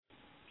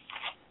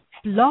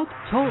Blog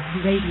Talk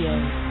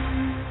Radio.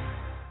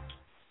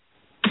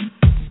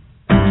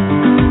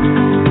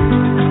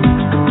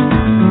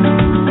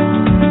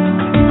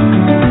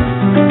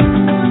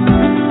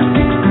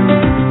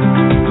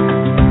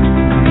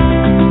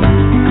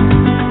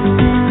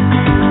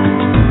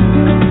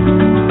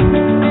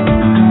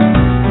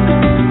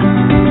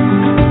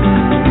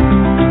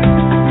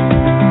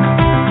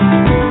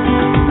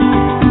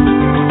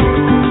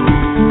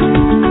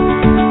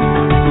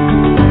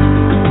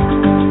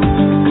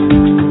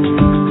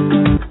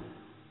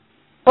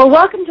 Well,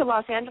 welcome to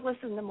Los Angeles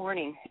in the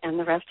morning, and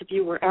the rest of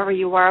you, wherever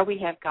you are. We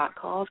have got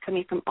calls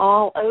coming from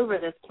all over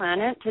this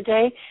planet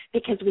today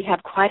because we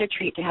have quite a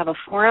treat to have a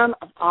forum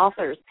of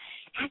authors.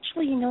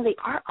 Actually, they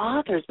are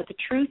authors, but the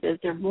truth is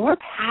they're more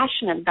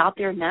passionate about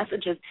their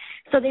messages,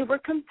 so they were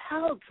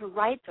compelled to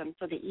write them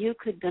so that you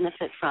could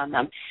benefit from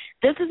them.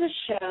 This is a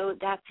show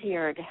that's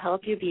here to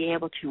help you be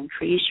able to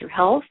increase your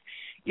health,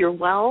 your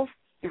wealth,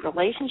 your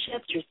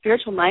relationships, your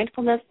spiritual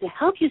mindfulness, to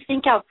help you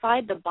think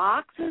outside the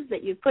boxes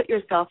that you put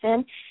yourself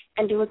in,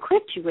 and to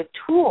equip you with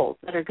tools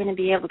that are going to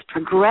be able to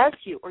progress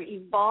you or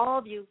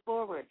evolve you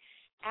forward.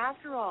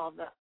 After all,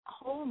 the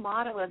whole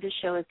motto of this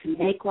show is to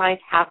make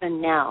life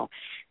happen now.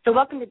 So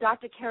welcome to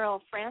Dr.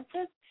 Carol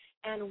Francis,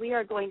 and we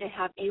are going to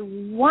have a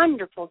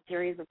wonderful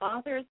series of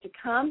authors to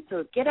come.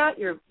 So get out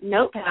your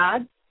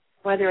notepad,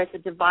 whether it's a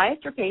device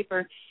or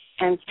paper,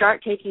 and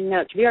start taking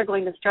notes. We are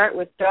going to start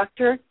with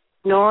Dr.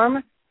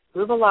 Norm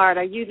Rubillard.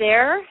 Are you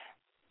there?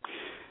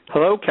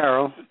 Hello,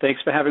 Carol.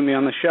 Thanks for having me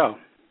on the show.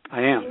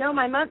 I am.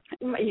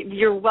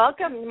 You're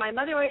welcome. My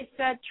mother always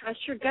said,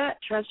 trust your gut,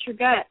 trust your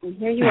gut. And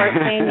here you are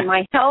saying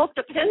my health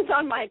depends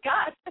on my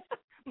gut.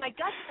 My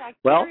gut's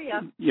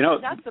bacteria.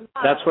 Well,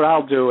 that's what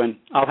I'll do, and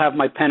I'll have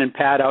my pen and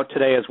pad out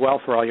today as well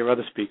for all your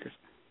other speakers.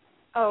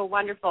 Oh,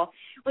 wonderful.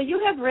 Well, you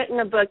have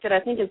written a book that I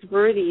think is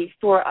worthy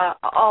for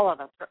all of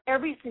us, for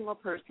every single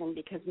person,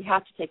 because we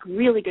have to take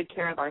really good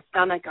care of our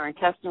stomach, our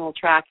intestinal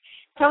tract.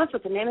 Tell us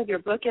what the name of your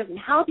book is and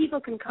how people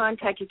can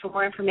contact you for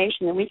more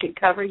information than we could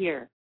cover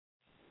here.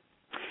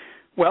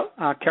 Well,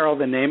 Carol,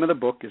 the name of the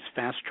book is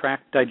Fast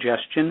Track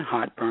Digestion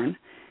Heartburn,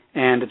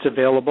 and it's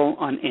available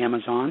on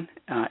Amazon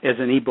as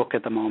an ebook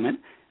at the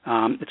moment.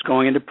 It's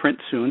going into print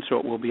soon, so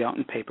it will be out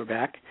in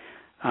paperback.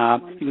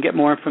 You can get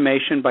more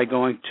information by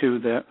going to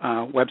the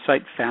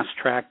website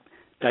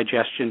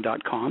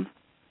fasttrackdigestion.com,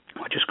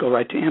 or just go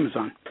right to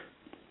Amazon.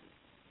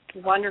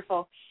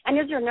 Wonderful. And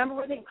is there a number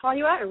where they can call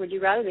you at, or would you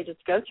rather they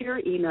just go to your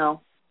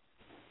email?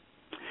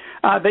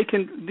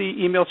 The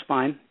email's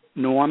fine,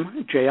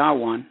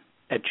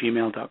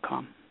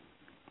 normjr1@gmail.com.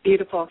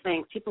 Beautiful,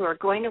 thanks. People are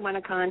going to want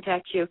to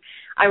contact you.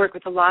 I work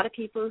with a lot of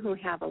people who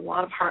have a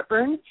lot of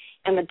heartburn,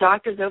 and the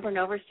doctors over and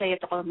over say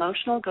it's all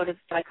emotional. Go to the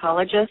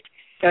psychologist,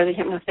 go to the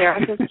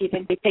hypnotherapist, you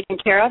can be taken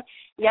care of.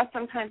 Yes,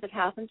 sometimes it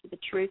happens, but the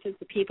truth is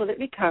the people that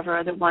recover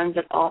are the ones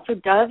that also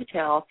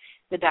dovetail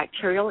the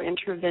bacterial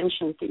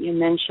interventions that you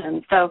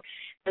mentioned. So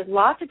there's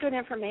lots of good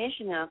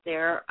information out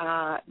there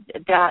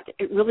that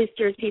it really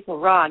steers people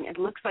wrong. It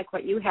looks like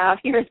what you have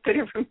here is good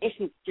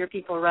information to steer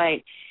people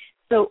right.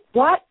 So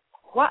what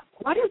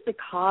is the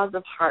cause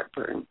of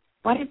heartburn?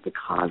 What is the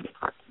cause of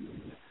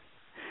heartburn?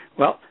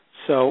 Well,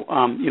 so,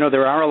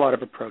 there are a lot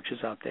of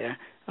approaches out there.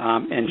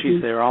 And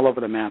geez, they're all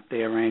over the map.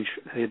 They range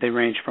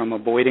from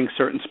avoiding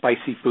certain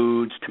spicy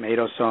foods,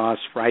 tomato sauce,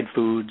 fried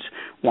foods,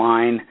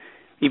 wine,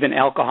 even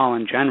alcohol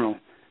in general.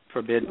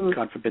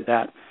 God forbid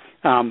that.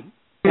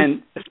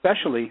 And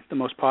especially the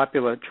most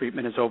popular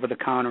treatment is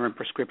over-the-counter and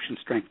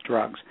prescription-strength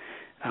drugs.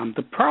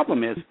 The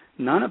problem is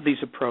none of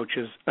these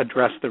approaches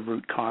address the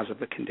root cause of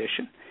the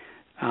condition.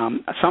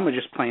 Some are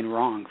just plain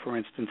wrong. For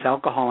instance,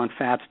 alcohol and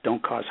fats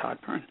don't cause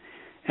heartburn.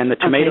 And the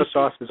tomato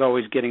sauce is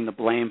always getting the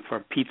blame for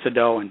pizza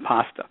dough and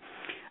pasta.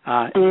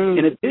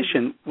 In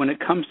addition, when it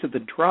comes to the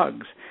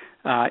drugs,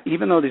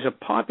 even though these are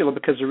popular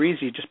because they're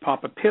easy, you just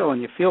pop a pill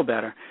and you feel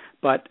better.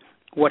 But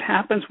what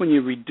happens when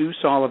you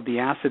reduce all of the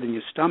acid in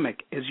your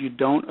stomach is you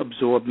don't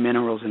absorb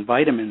minerals and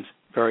vitamins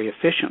very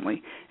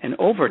efficiently. And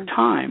over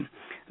time,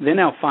 they're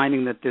now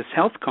finding that there's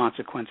health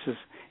consequences,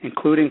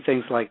 including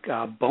things like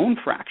bone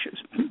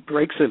fractures,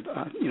 breaks of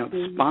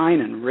spine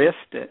and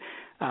wrist,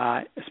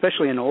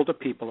 especially in older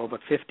people over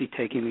 50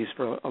 taking these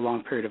for a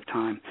long period of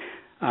time.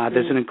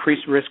 There's an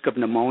increased risk of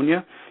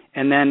pneumonia.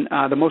 And then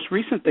the most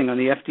recent thing on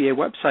the FDA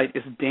website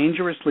is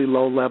dangerously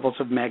low levels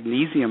of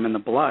magnesium in the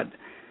blood.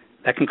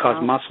 That can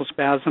cause muscle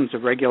spasms,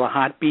 irregular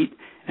heartbeat,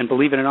 and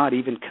believe it or not,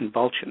 even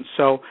convulsions.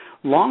 So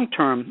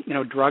long-term,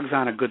 drugs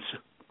aren't a good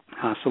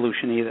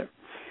solution either.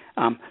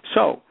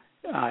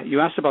 You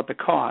asked about the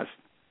cause.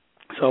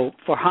 So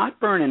for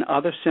heartburn and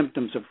other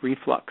symptoms of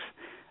reflux,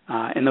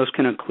 and those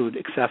can include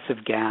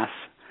excessive gas,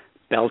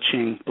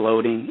 belching,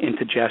 bloating,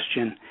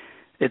 indigestion,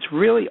 it's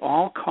really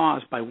all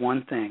caused by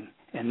one thing,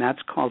 and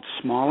that's called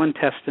small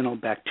intestinal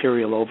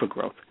bacterial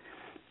overgrowth.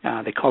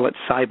 They call it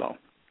SIBO.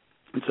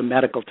 It's a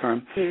medical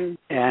term.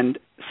 And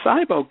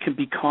SIBO can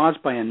be caused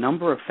by a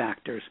number of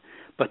factors,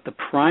 but the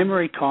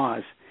primary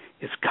cause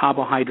is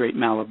carbohydrate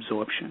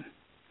malabsorption.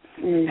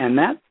 And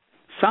that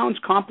sounds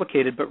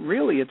complicated, but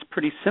really it's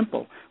pretty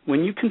simple.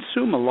 When you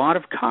consume a lot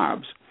of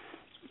carbs,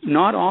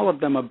 not all of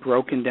them are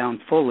broken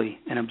down fully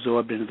and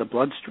absorbed into the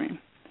bloodstream.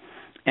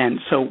 And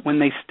so when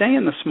they stay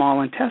in the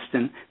small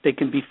intestine, they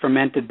can be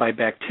fermented by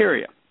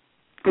bacteria.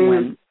 And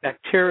when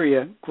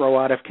bacteria grow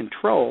out of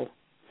control,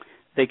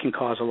 they can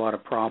cause a lot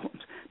of problems.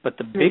 But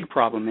the big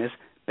problem is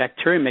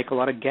bacteria make a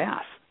lot of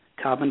gas,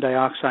 carbon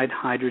dioxide,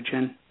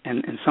 hydrogen,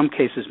 and in some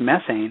cases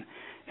methane.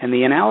 And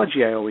the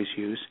analogy I always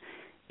use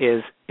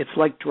is it's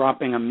like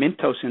dropping a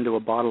Mentos into a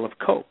bottle of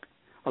Coke.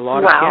 A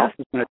lot of gas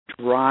is going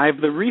to drive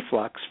the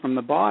reflux from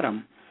the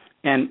bottom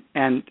and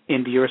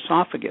into your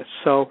esophagus.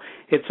 So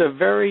it's a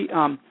very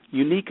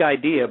unique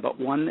idea, but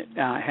one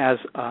that has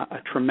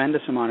a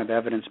tremendous amount of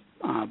evidence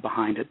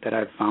behind it that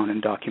I've found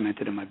and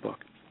documented in my book.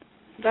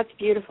 That's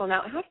beautiful.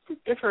 Now, how does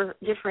this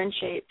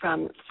differentiate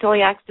from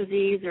celiac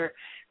disease or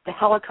the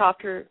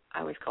helicopter?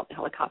 I always call it the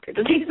helicopter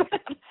disease.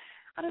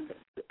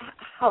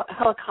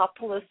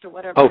 Helicopterist or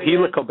whatever. Oh,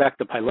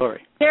 Helicobacter pylori.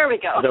 There we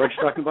go. Is that what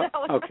you're talking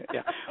about? Okay,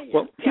 yeah.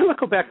 Well,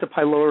 Helicobacter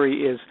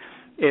pylori is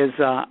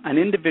an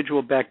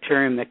individual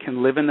bacterium that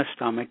can live in the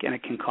stomach and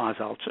it can cause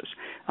ulcers.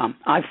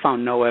 I've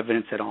found no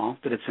evidence at all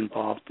that it's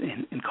involved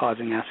in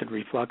causing acid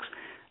reflux.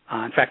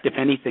 In fact, if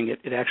anything,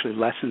 it actually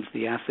lessens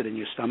the acid in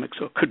your stomach,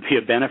 so it could be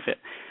a benefit.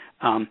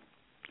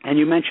 And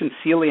you mentioned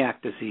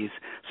celiac disease.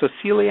 So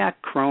celiac,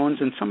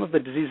 Crohn's, and some of the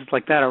diseases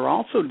like that are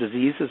also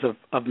diseases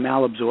of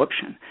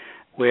malabsorption,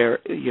 where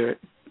your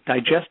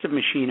digestive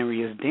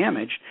machinery is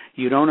damaged,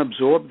 you don't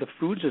absorb the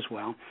foods as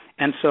well,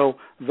 and so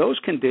those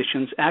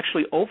conditions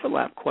actually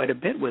overlap quite a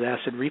bit with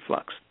acid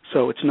reflux.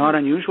 So it's not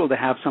unusual to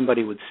have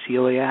somebody with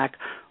celiac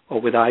or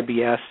with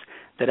IBS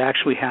that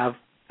actually have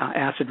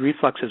acid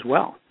reflux as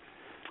well.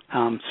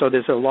 So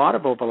there's a lot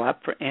of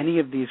overlap for any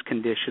of these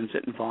conditions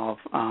that involve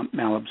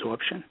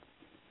malabsorption.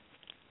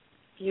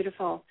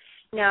 Beautiful.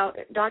 Now,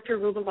 Dr.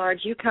 Rubillard,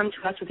 you come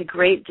to us with a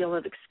great deal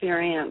of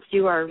experience.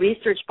 You are a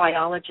research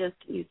biologist.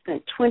 You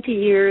spent 20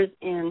 years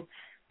in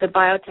the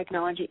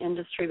biotechnology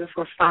industry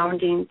before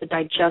founding the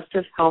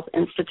Digestive Health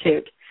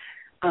Institute.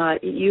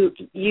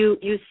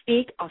 You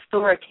speak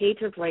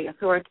authoritatively,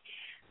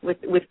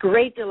 with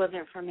great deal of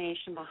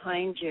information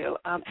behind you.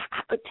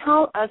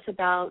 Tell us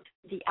about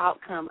the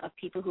outcome of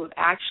people who have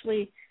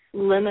actually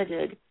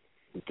limited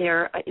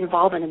their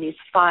involvement in these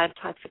 5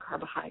 types of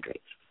carbohydrates.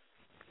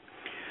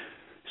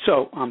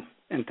 So,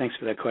 and thanks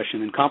for that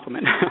question and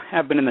compliment.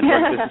 I've been in the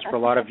drug business for a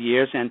lot of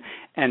years, and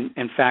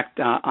in fact,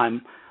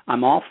 I'm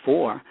all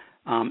for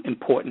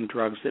important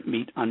drugs that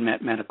meet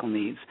unmet medical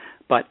needs.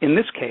 But in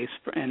this case,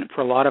 and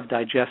for a lot of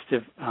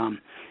digestive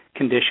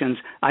conditions,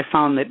 I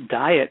found that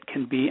diet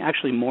can be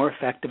actually more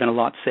effective and a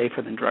lot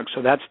safer than drugs.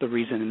 So that's the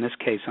reason in this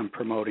case I'm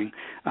promoting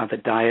the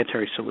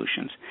dietary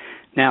solutions.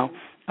 Now,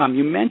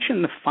 you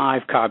mentioned the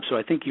 5 carbs, so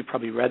I think you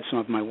probably read some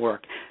of my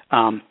work.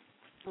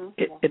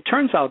 It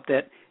turns out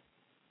that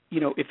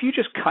if you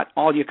just cut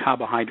all your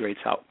carbohydrates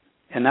out,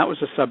 and that was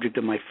the subject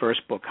of my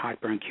first book,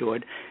 Heartburn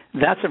Cured,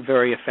 that's a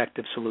very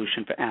effective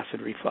solution for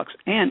acid reflux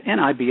and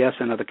IBS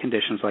and other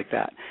conditions like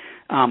that.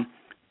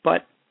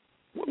 But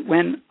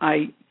when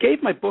I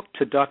gave my book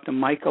to Dr.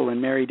 Michael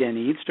and Mary Dan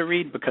Eads to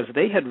read, because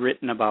they had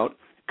written about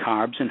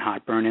carbs and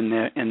heartburn in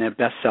their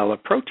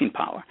bestseller, Protein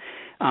Power,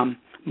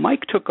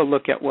 Mike took a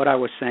look at what I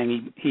was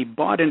saying. He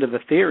bought into the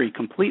theory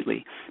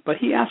completely, but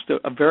he asked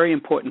a very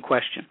important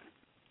question.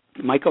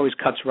 Mike always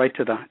cuts right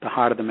to the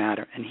heart of the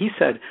matter, and he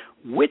said,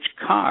 which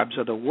carbs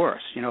are the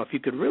worst? If you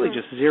could really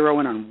just zero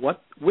in on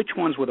which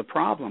ones were the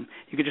problem,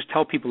 you could just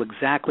tell people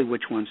exactly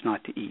which ones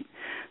not to eat.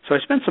 So I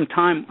spent some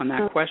time on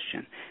that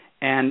question,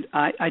 and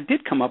I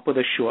did come up with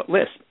a short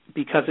list,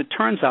 because it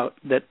turns out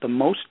that the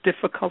most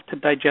difficult to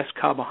digest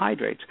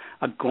carbohydrates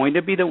are going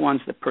to be the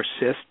ones that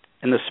persist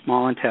in the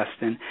small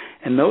intestine,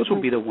 and those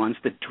will be the ones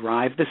that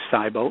drive the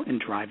SIBO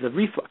and drive the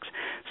reflux.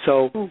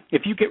 So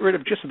if you get rid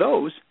of just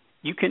those,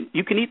 you can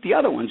eat the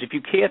other ones if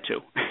you care to.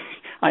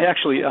 I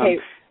actually I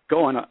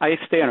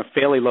stay on a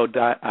fairly low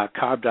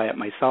carb diet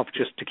myself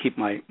just to keep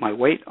my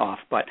weight off.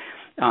 But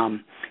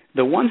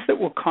the ones that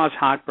will cause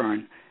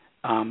heartburn,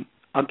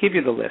 I'll give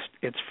you the list.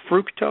 It's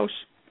fructose,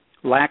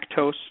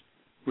 lactose,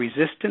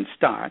 resistant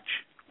starch,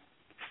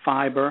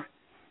 fiber,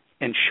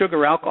 and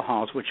sugar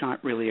alcohols, which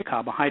aren't really a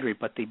carbohydrate,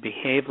 but they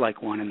behave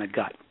like one in the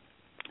gut.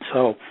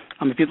 So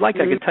if you'd like,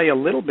 I can tell you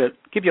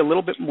give you a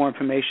little bit more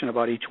information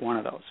about each one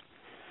of those.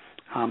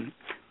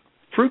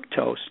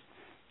 Fructose,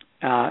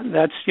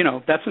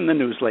 that's in the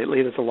news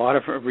lately. There's a lot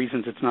of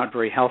reasons it's not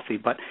very healthy,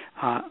 but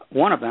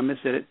one of them is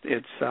that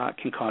it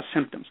can cause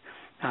symptoms.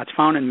 It's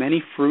found in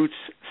many fruits,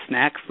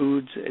 snack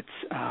foods. It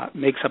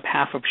makes up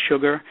half of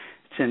sugar.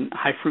 It's in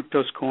high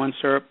fructose corn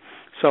syrup.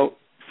 So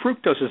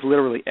fructose is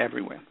literally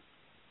everywhere.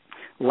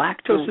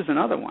 Lactose is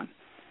another one.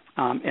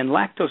 And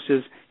lactose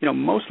is,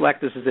 most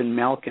lactose is in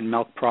milk and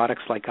milk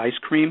products like ice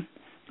cream.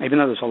 Even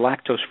though there's a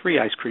lactose-free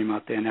ice cream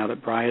out there now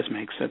that Breyers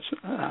makes, that's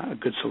a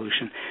good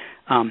solution.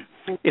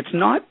 It's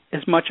not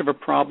as much of a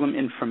problem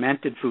in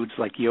fermented foods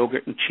like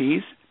yogurt and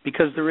cheese,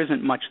 because there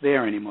isn't much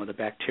there anymore. The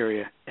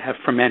bacteria have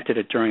fermented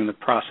it during the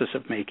process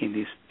of making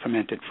these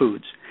fermented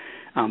foods.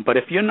 But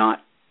if you're not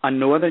a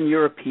Northern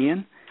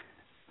European,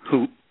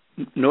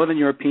 Northern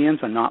Europeans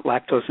are not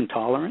lactose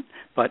intolerant,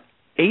 but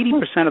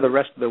 80% of the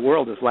rest of the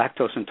world is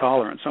lactose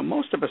intolerant. So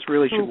most of us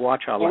really should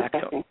watch our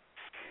lactose.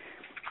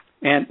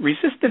 And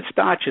resistant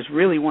starch is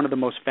really one of the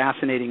most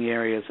fascinating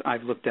areas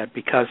I've looked at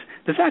because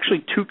there's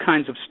actually two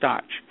kinds of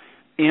starch,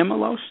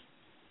 amylose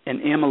and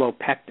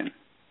amylopectin.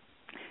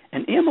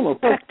 And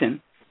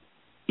amylopectin,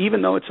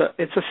 even though it's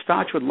a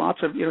starch with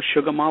lots of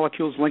sugar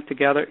molecules linked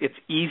together, it's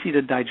easy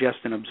to digest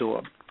and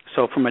absorb.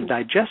 So from a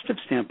digestive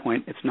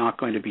standpoint, it's not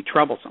going to be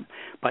troublesome.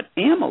 But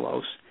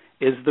amylose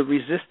is the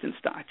resistant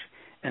starch,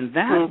 and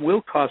that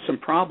will cause some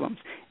problems.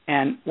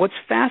 And what's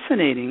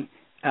fascinating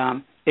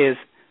is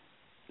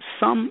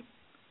some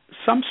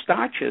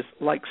starches,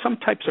 like some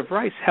types of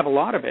rice, have a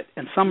lot of it,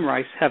 and some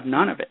rice have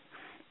none of it.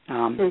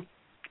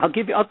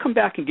 I'll come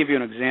back and give you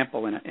an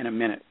example in a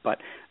minute. But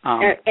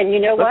and you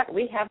know what?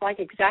 We have like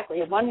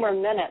exactly one more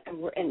minute,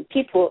 and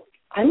people,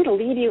 I'm going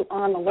to leave you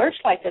on the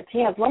lurch like this.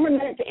 He has one more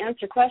minute to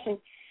answer questions.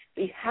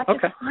 But you have to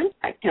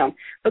contact him.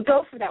 But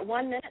go for that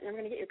 1 minute, and I'm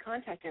going to get your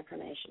contact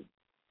information.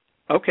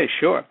 Okay,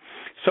 sure.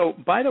 So,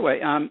 by the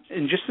way,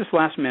 in just this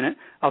last minute,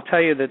 I'll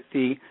tell you that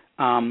the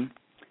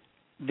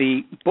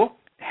book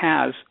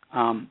has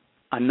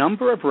a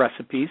number of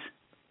recipes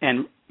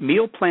and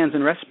meal plans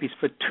and recipes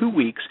for 2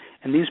 weeks,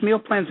 and these meal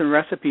plans and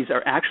recipes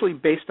are actually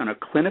based on a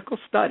clinical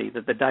study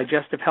that the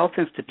Digestive Health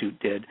Institute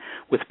did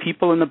with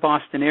people in the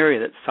Boston area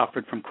that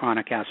suffered from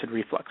chronic acid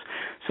reflux.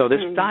 So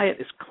this diet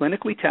is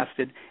clinically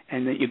tested,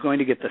 and that you're going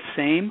to get the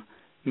same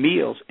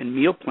meals and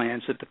meal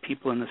plans that the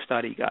people in the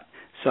study got.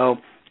 So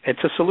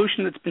it's a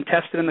solution that's been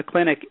tested in the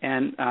clinic,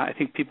 and I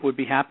think people would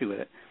be happy with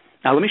it.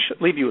 Now, let me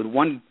leave you with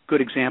one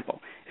good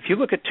example. If you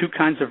look at two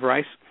kinds of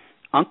rice,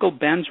 Uncle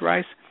Ben's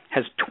rice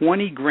has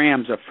 20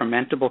 grams of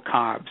fermentable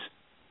carbs,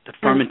 the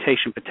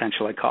fermentation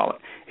potential, I call it.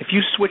 If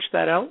you switch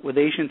that out with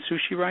Asian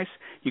sushi rice,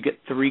 you get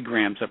 3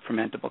 grams of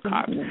fermentable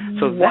carbs.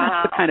 So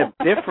that's the kind of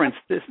difference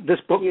this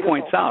book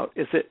points out,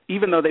 is that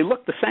even though they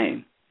look the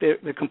same,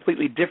 they're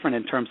completely different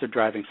in terms of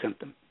driving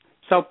symptoms.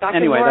 So Dr.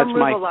 anyway, Laura that's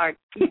Muvillard,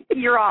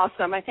 you're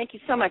awesome. I thank you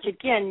so much.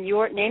 Again,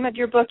 your name of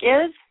your book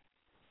is?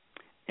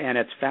 And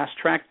it's Fast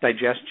Track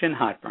Digestion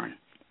Heartburn.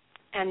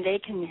 And they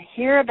can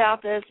hear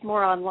about this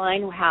more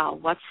online. How?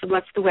 What's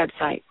the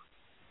website?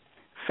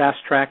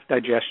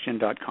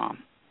 FastTrackDigestion.com.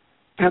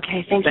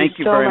 Okay, thank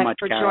you so very much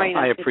for Carol. joining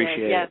us I appreciate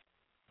today. it. Yes.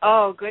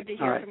 Oh, good to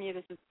hear right. from you.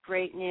 This is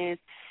great news.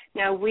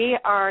 Now, we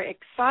are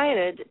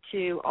excited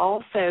to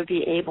also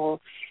be able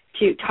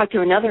to talk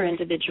to another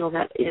individual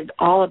that is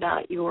all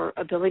about your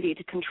ability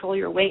to control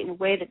your weight in a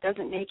way that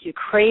doesn't make you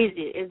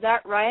crazy. Is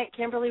that right,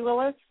 Kimberly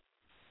Willis?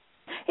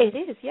 It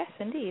is, yes,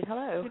 indeed.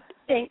 Hello.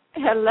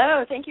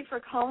 Hello. Thank you for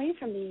calling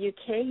from the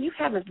UK. You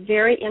have a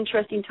very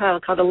interesting title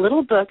called A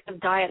Little Book of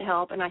Diet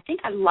Help, and I think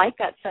I like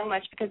that so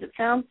much because it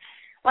sounds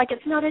like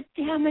it's not a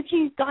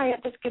damaging diet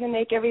that's going to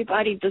make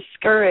everybody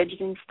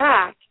discouraged. In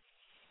fact,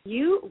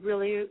 you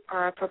really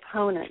are a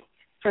proponent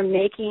for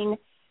making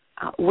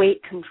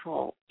weight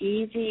control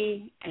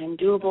easy and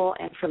doable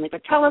and friendly.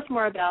 But tell us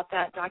more about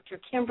that, Dr.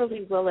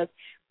 Kimberly Willis.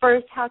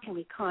 First, how can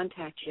we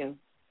contact you?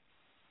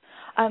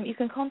 You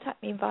can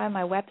contact me via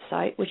my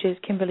website, which is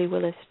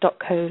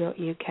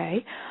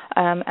kimberlywillis.co.uk,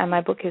 and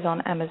my book is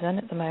on Amazon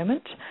at the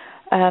moment,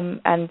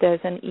 and there's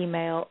an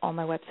email on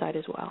my website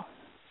as well.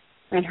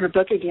 And her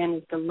book, again,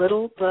 is The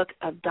Little Book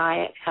of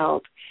Diet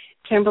Help.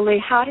 Kimberly,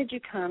 how did you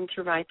come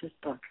to write this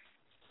book?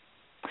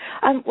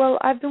 Well,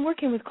 I've been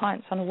working with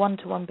clients on a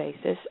one-to-one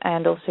basis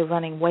and also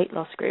running weight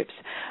loss groups.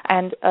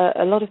 And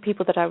a lot of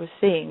people that I was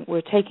seeing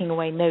were taking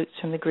away notes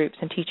from the groups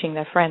and teaching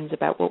their friends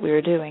about what we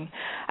were doing.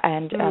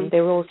 And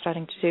they were all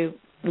starting to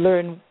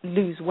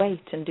lose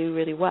weight and do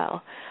really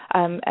well.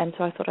 And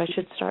so I thought I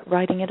should start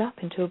writing it up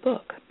into a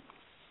book.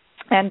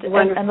 And a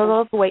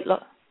lot of weight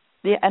loss,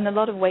 and a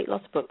lot of weight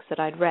loss books that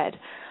I'd read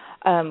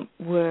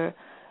were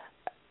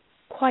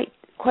quite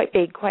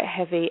big, quite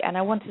heavy, and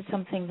I wanted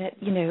something that,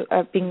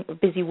 being a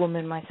busy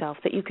woman myself,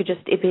 that you could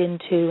just dip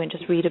into and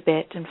just read a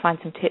bit and find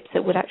some tips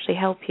that would actually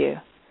help you.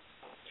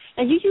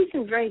 And you use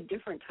some very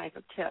different type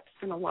of tips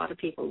than a lot of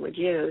people would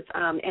use,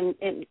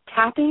 and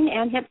tapping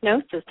and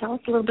hypnosis. Tell us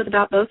a little bit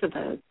about both of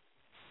those.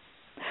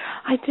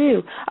 I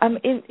do.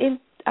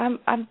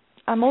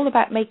 I'm all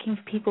about making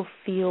people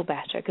feel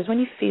better, because when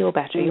you feel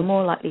better, you're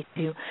more likely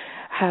to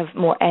have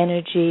more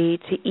energy,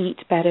 to eat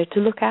better, to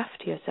look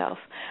after yourself.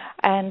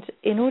 And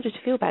in order to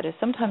feel better,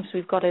 sometimes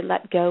we've got to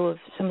let go of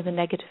some of the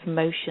negative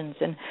emotions.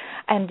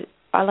 And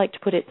I like to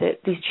put it that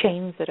these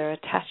chains that are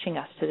attaching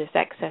us to this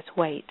excess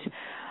weight.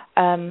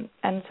 And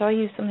so I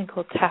use something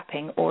called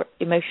tapping, or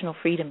emotional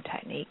freedom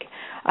technique.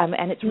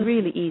 And it's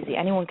really easy.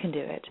 Anyone can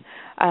do it.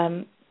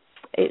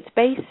 It's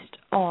based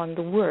on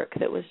the work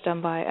that was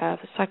done by a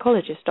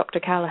psychologist,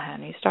 Dr.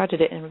 Callahan, who started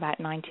it in about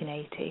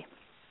 1980.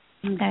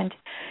 And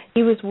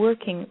he was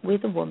working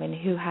with a woman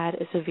who had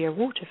a severe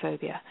water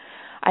phobia.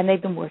 And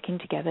they'd been working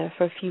together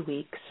for a few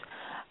weeks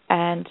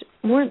and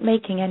weren't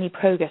making any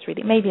progress,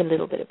 really, maybe a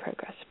little bit of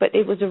progress, but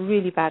it was a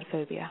really bad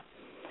phobia.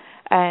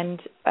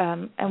 And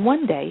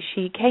one day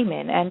she came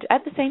in, and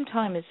at the same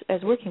time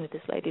as working with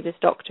this lady, this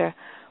doctor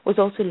was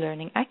also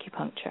learning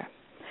acupuncture.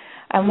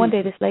 And one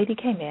day this lady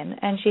came in,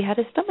 and she had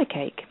a stomach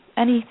ache.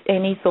 And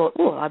he thought,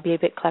 oh, I'll be a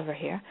bit clever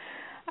here.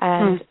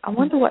 And I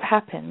wonder what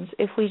happens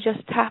if we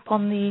just tap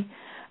on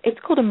it's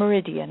called a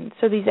meridian,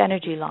 so these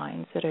energy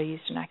lines that are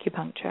used in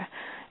acupuncture,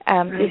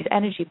 this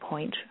energy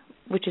point,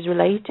 which is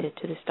related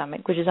to the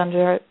stomach, which is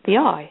under the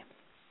eye.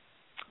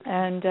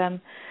 And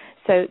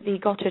so he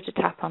got her to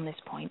tap on this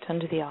point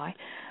under the eye.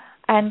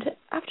 And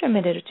after a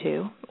minute or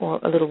two, or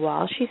a little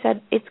while, she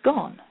said, it's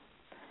gone.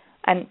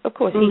 And, of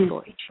course, he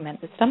thought she meant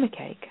the stomach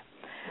ache.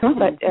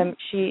 But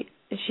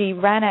she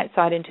ran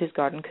outside into his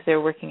garden because they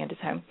were working at his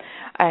home,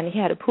 and he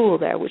had a pool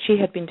there, which she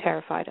had been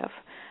terrified of.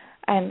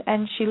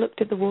 And she looked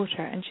at the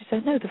water, and she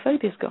said, no, the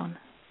phobia's gone.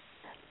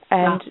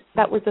 And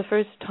that was the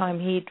first time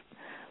he'd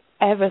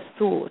ever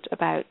thought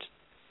about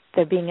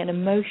there being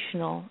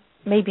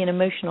maybe an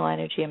emotional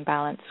energy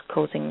imbalance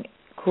causing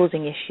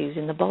issues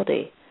in the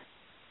body.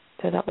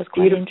 So that was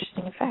quite an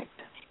interesting effect.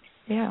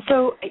 Yeah.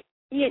 So,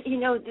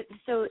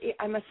 so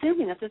I'm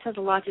assuming that this has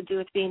a lot to do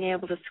with being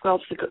able to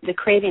squelch the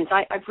cravings.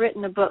 I've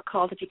written a book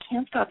called If You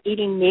Can't Stop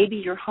Eating, Maybe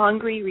You're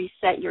Hungry,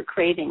 Reset Your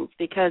Cravings,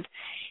 because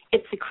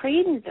it's the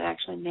cravings that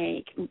actually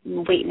make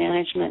weight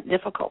management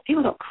difficult.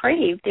 People don't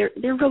crave.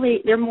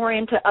 They're more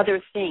into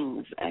other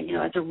things,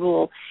 as a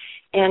rule.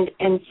 And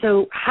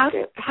so how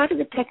do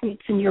the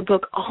techniques in your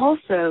book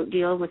also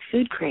deal with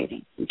food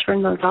cravings and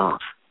turn those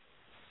off?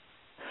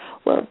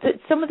 Well,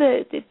 some of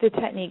the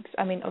techniques,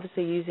 I mean,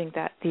 obviously using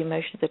the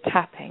emotion, the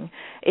tapping,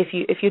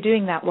 if you're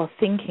doing that while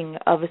thinking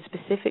of a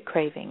specific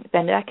craving,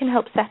 then that can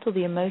help settle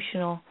the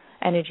emotional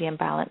energy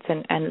imbalance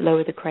and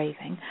lower the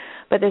craving.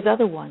 But there's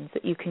other ones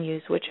that you can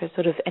use which are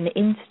sort of an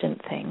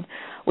instant thing,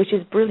 which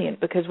is brilliant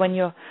because when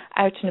you're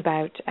out and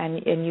about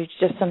and you're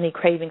just suddenly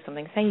craving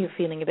something, say you're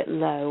feeling a bit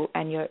low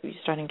and you're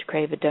starting to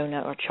crave a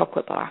donut or a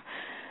chocolate bar,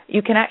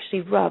 you can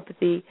actually rub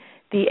the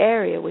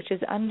area which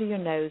is under your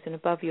nose and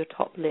above your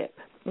top lip,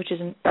 which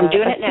is I'm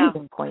doing it now.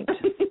 Point.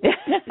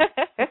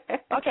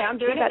 Okay, I'm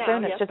doing it now. That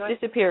donut's just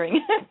disappearing.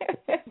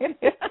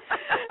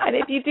 And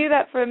if you do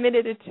that for a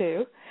minute or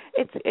two,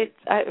 it's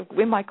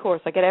in my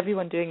course, I get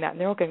everyone doing that, and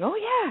they're all going, oh,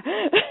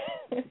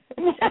 yeah.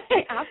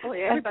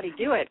 Absolutely. Everybody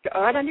do it.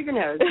 Right under your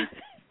nose.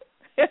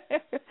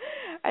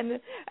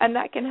 And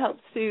that can help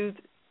soothe,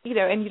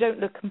 and you don't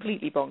look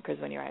completely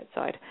bonkers when you're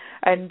outside.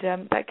 And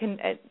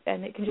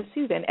it can just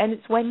soothe it. And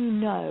it's when you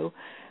know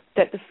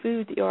that the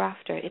food that you're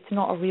after, it's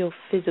not a real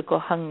physical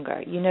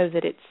hunger. You know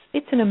that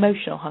it's an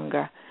emotional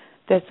hunger.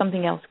 There's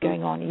something else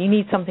going on, and you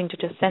need something to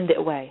just send it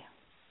away.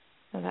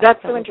 So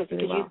that's so interesting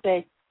because you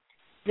say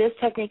this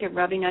technique of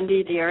rubbing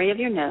under the area of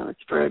your nose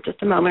for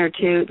just a moment or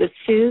two, that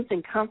soothes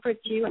and comforts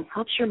you and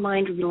helps your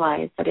mind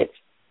realize that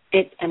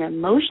it's an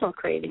emotional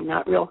craving,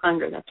 not real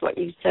hunger. That's what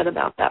you said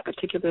about that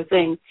particular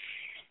thing.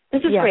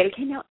 This is great.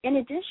 Okay, now, in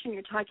addition,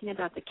 you're talking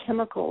about the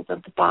chemicals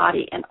of the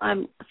body, and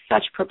I'm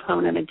such a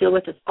proponent. I deal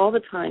with this all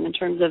the time in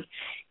terms of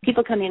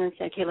people come in and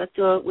say, okay, let's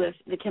deal with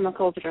the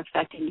chemicals that are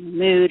affecting your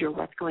mood or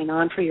what's going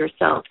on for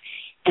yourself.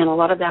 And a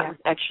lot of that was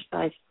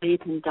exercise,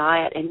 sleep, and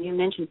diet. And you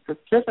mentioned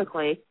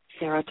specifically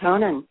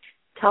serotonin.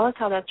 Tell us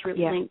how that's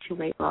linked to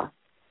weight loss.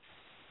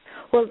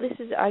 Well,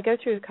 I go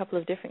through a couple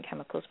of different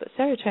chemicals, but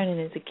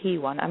serotonin is a key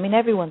one. I mean,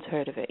 everyone's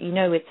heard of it.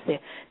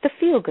 It's the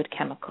feel-good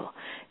chemical,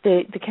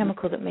 the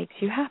chemical that makes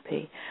you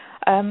happy.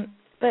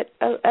 But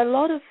a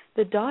lot of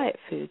the diet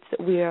foods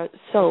that we are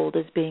sold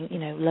as being,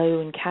 low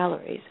in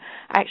calories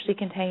actually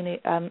contain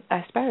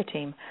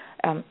aspartame.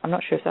 I'm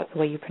not sure if that's the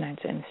way you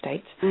pronounce it in the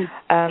States.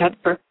 That's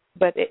perfect.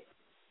 But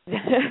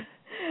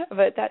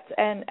that's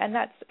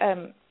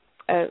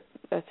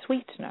a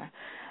sweetener.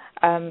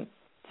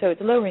 So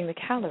it's lowering the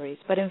calories,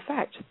 but in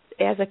fact,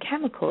 as a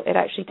chemical, it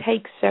actually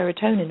takes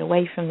serotonin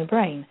away from the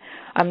brain.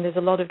 There's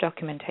a lot of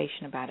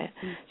documentation about it.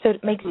 So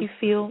it makes you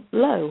feel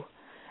low.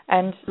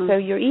 And so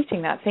you're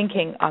eating that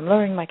thinking, I'm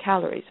lowering my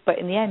calories, but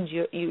in the end,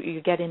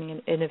 you're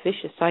getting in a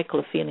vicious cycle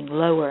of feeling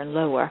lower and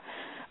lower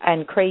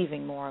and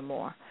craving more and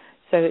more.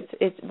 So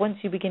it's once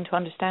you begin to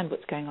understand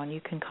what's going on, you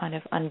can kind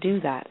of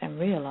undo that and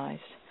realize.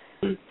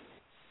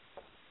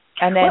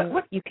 And then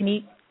you can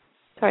eat.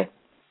 Sorry.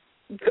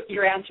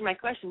 You're answering my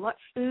question. What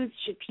foods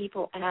should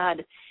people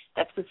add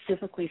that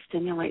specifically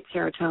stimulate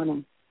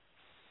serotonin?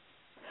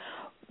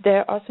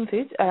 There are some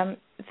foods,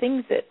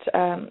 things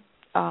that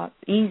are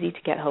easy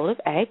to get hold of.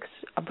 Eggs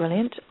are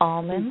brilliant,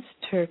 almonds,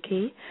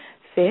 turkey,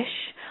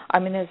 fish. I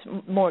mean, there's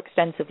a more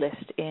extensive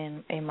list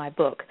in my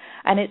book.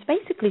 And it's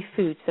basically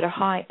foods that are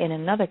high in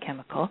another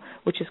chemical,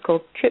 which is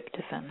called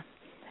tryptophan.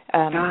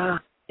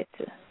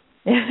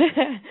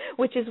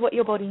 Which is what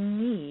your body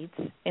needs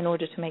in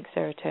order to make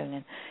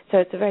serotonin. So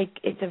it's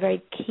a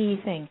very key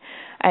thing.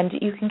 And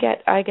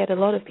I get a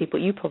lot of people,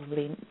 you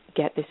probably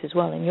get this as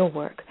well in your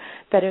work,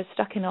 that are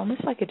stuck in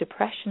almost like a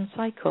depression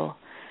cycle,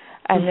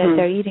 and that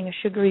they're eating a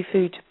sugary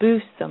food to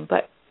boost them.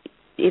 But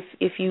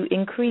if you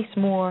increase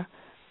more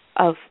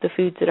of the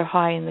foods that are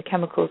high in the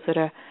chemicals that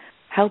are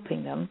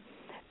helping them,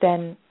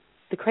 then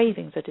the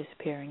cravings are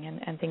disappearing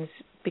and things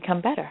become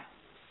better.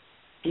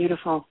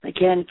 Beautiful.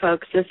 Again,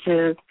 folks, this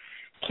is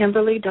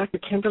Kimberly, Dr.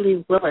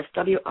 Kimberly Willis,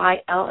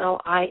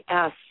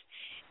 Willis,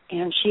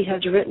 and she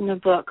has written a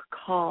book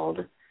called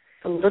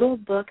The Little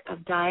Book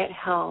of Diet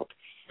Help.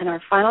 And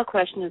our final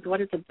question is,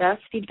 what is the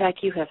best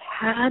feedback you have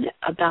had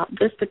about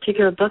this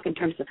particular book in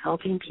terms of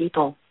helping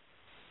people?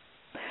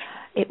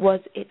 It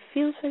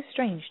feels so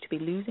strange to be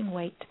losing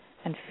weight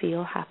and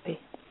feel happy.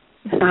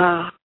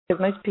 Because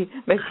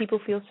most people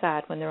feel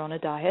sad when they're on a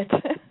diet.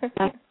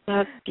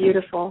 That's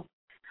beautiful.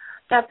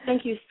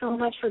 Thank you so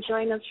much for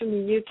joining us from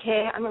the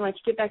UK. I'm going to let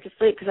you get back to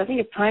sleep because I think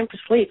it's time for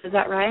sleep. Is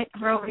that right?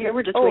 We're over here.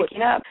 We're just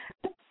waking up.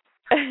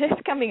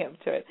 It's coming up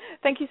to it.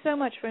 Thank you so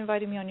much for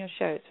inviting me on your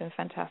show. It's been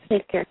fantastic.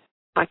 Take care.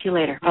 Talk to you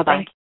later.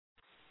 Bye-bye.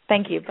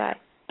 Thank you. Bye.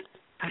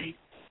 Bye.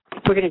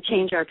 We're going to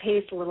change our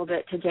pace a little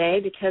bit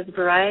today because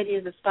variety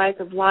is the spice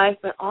of life,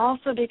 but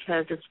also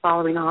because this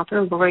following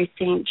author, Lori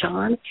St.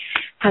 John,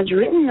 has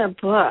written a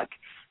book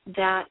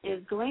that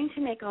is going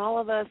to make all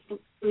of us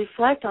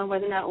reflect on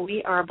whether or not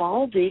we are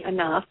bold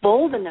enough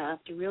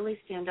to really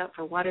stand up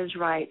for what is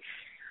right.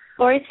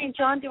 Lori St.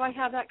 John, do I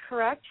have that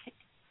correct?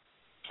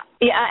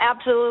 Yeah,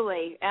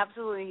 absolutely.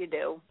 Absolutely you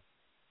do.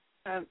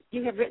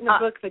 You have written a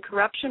book, The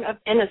Corruption of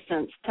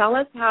Innocence. Tell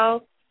us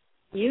how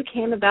you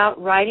came about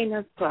writing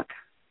this book.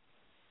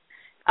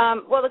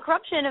 Well, The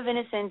Corruption of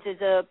Innocence is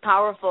a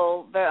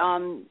powerful,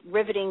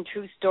 riveting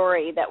true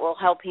story that will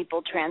help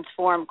people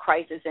transform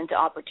crisis into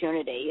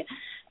opportunity.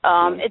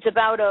 It's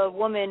about a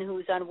woman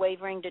whose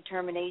unwavering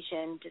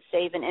determination to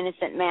save an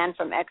innocent man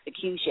from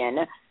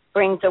execution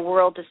brings the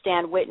world to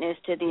stand witness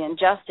to the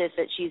injustice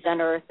that she's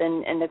unearthed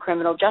in the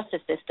criminal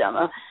justice system.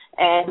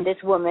 And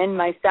this woman,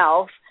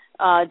 myself,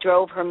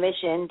 drove her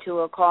mission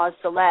to a cause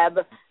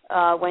celeb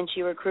when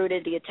she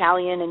recruited the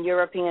Italian and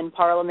European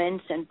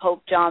parliaments and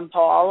Pope John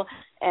Paul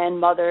and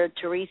Mother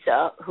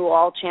Teresa, who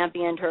all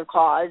championed her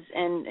cause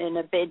in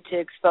a bid to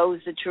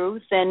expose the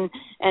truth and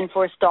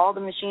forestall the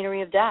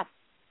machinery of death.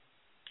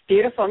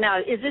 Beautiful. Now,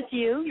 is this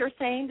you? You're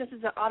saying this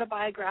is an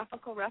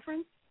autobiographical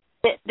reference?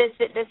 This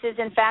is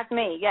in fact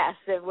me. Yes,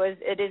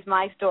 it is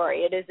my story.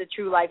 It is a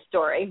true life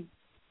story.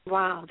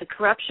 Wow, The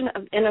Corruption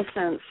of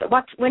Innocence.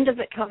 When does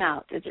it come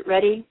out? Is it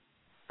ready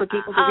for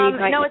people to read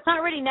right now? No, it's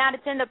not ready now.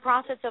 It's in the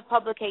process of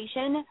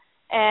publication,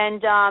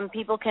 and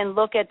people can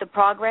look at the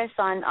progress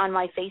on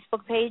my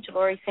Facebook page,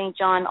 Lori St.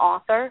 John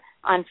Author,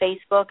 on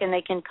Facebook, and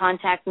they can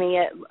contact me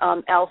at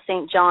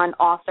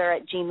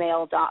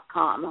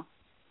lstjohnauthor@gmail.com.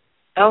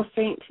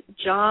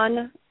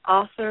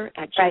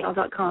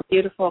 lstjohnauthor@gmail.com.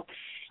 Beautiful.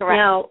 Correct.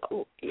 Now,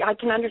 I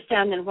can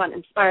understand then what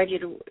inspired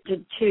you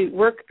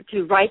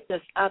to write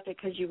this up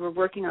because you were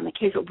working on the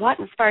case. But what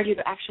inspired you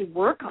to actually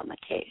work on the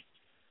case?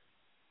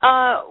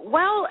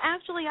 Well,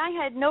 actually, I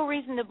had no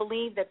reason to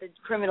believe that the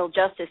criminal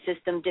justice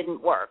system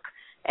didn't work.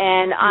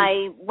 And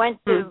I went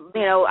to,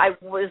 I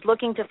was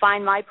looking to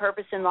find my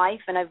purpose in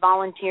life, and I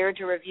volunteered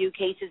to review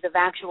cases of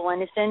actual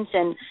innocence,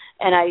 and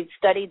I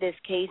studied this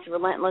case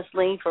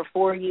relentlessly for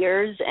 4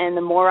 years, and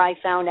the more I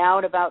found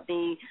out about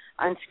the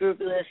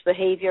unscrupulous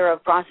behavior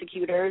of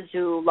prosecutors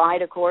who lie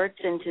to courts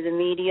and to the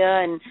media,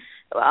 and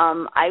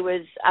I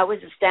was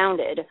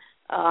astounded.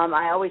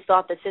 I always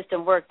thought the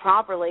system worked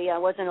properly. I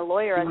wasn't a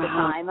lawyer at the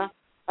time,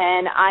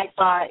 and I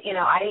thought,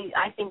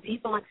 I think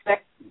people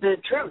expect the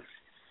truth.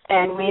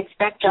 And we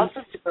expect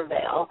justice to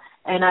prevail.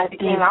 And I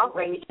became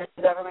outraged at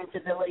the government's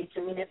ability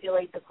to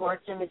manipulate the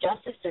courts and the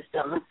justice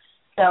system.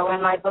 So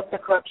in my book, The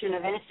Corruption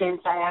of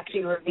Innocence, I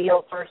actually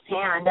reveal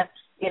firsthand,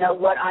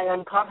 what I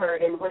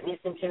uncovered in witness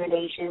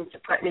intimidation,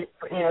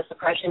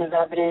 suppression of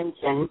evidence,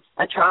 and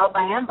a trial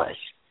by ambush.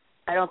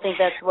 I don't think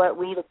that's what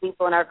we, the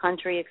people in our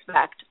country,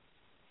 expect.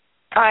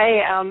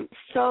 I am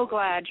so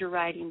glad you're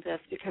writing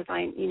this because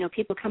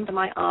people come to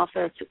my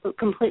office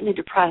completely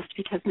depressed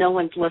because no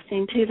one's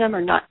listening to them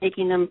or not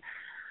taking them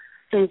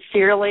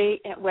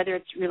sincerely, whether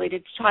it's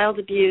related to child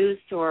abuse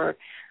or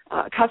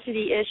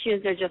custody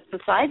issues. They're just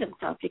beside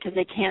themselves because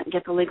they can't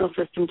get the legal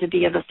system to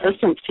be of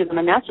assistance to them,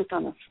 and that's just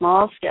on a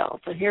small scale.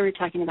 So here we're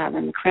talking about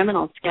on the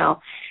criminal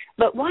scale.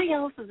 But why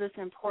else is this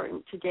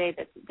important today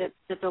that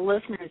the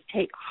listeners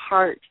take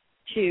heart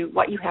to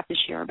what you have to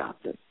share about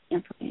this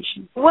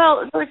information?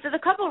 Well, there's a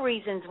couple of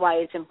reasons why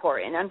it's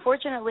important.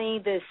 Unfortunately,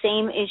 the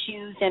same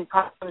issues and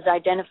problems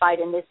identified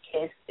in this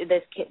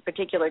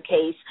particular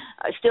case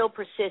still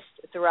persist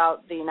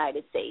throughout the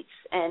United States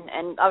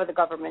and other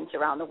governments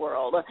around the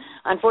world.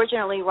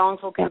 Unfortunately,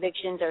 wrongful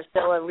convictions are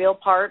still a real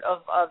part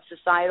of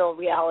societal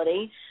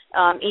reality,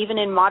 even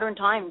in modern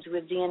times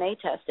with DNA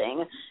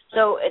testing.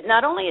 So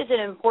not only is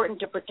it important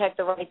to protect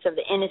the rights of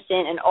the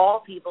innocent and all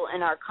people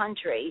in our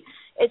country,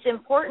 it's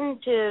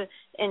important to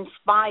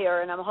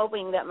inspire, and I'm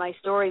hoping that my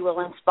story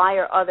will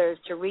inspire others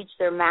to reach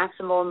their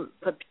maximum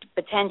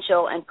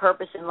potential and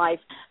purpose in life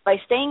by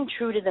staying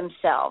true to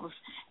themselves.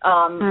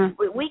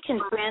 We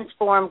can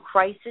transform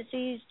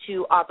crises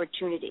to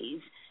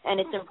opportunities, and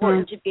it's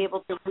important to be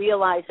able to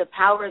realize the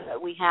power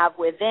that we have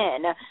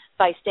within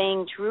by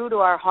staying true to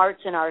our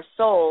hearts and our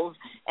souls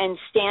and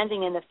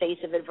standing in the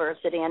face of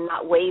adversity and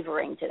not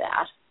wavering to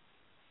that.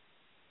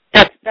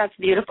 That's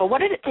beautiful.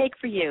 What did it take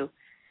for you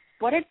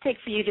what did it take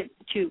for you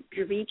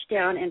to reach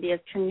down and be as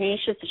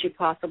tenacious as you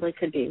possibly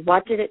could be?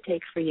 What did it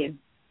take for you?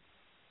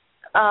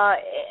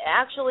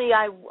 Actually,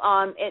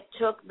 it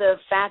took the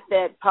fact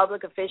that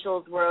public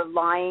officials were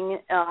lying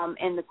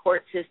in the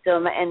court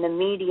system and the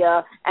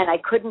media, and I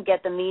couldn't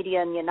get the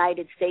media in the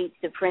United States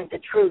to print the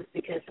truth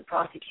because the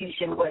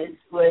prosecution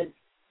was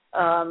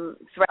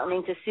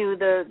threatening to sue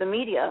the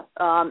media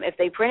if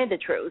they printed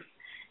the truth.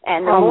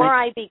 And the more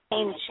I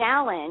became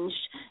challenged,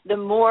 the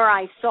more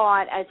I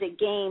saw it as a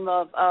game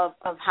of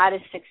how to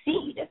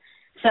succeed.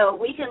 So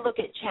we can look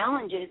at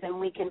challenges and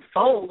we can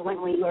fold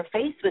when we are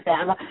faced with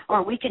them,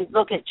 or we can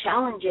look at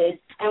challenges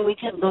and we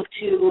can look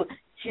to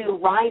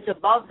rise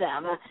above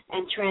them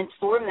and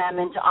transform them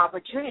into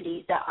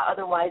opportunities that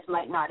otherwise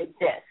might not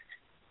exist.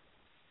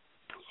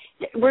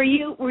 Were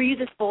you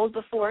this bold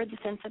before this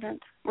incident?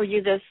 Were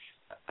you this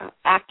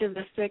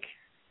activistic?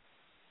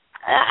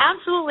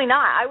 Absolutely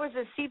not. I was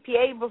a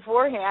CPA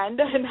beforehand,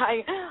 and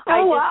I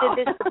just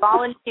did this to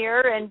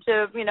volunteer and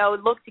to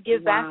look to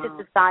give back to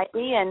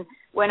society. And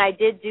when I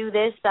did do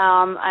this,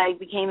 I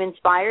became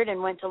inspired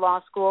and went to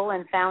law school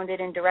and founded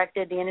and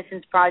directed the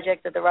Innocence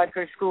Project at the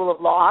Rutgers School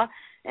of Law,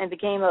 and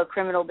became a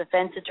criminal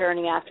defense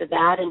attorney after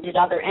that, and did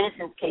other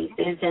innocence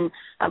cases. And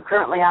I'm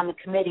currently on the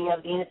committee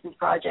of the Innocence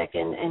Project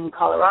in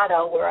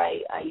Colorado, where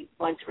I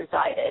once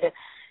resided.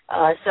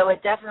 So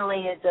it definitely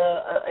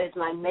is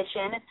my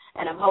mission,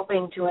 and I'm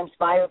hoping to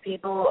inspire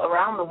people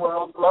around the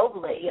world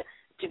globally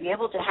to be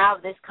able to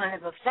have this kind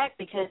of effect,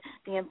 because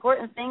the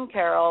important thing,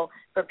 Carol,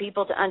 for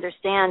people to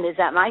understand is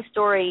that my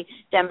story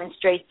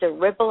demonstrates the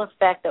ripple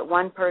effect that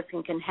one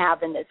person can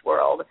have in this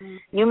world.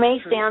 Mm-hmm. You may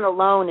stand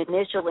alone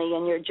initially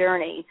in your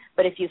journey,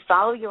 but if you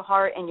follow your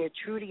heart and you're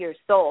true to your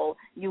soul,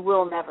 you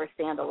will never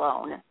stand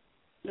alone.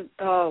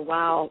 Oh,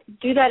 wow.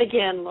 Do that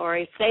again,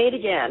 Lori. Say it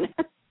again.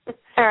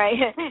 All right.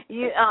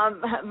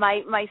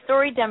 My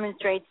story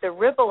demonstrates the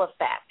ripple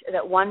effect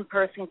that one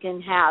person can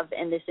have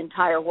in this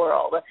entire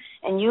world.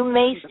 And you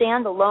may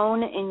stand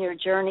alone in your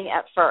journey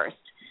at first,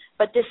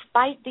 but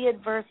despite the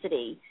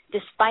adversity,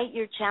 despite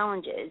your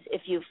challenges,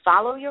 if you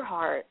follow your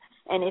heart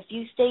and if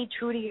you stay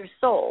true to your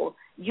soul,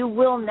 you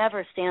will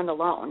never stand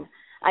alone.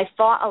 I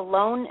fought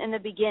alone in the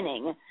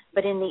beginning,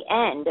 but in the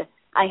end,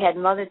 I had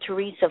Mother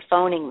Teresa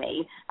phoning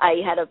me.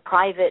 I had a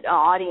private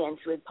audience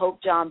with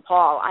Pope John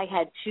Paul. I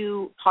had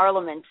 2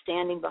 parliaments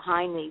standing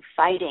behind me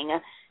fighting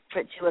to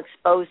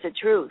expose the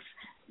truth.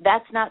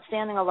 That's not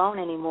standing alone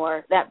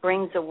anymore. That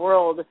brings the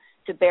world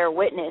to bear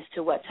witness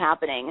to what's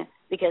happening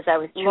because I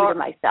was true to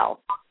myself.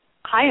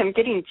 I am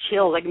getting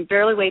chills. I can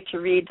barely wait to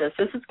read this.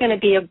 This is going to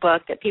be a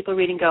book that people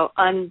read and go,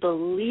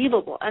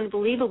 unbelievable,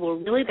 unbelievable.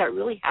 Really, that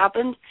really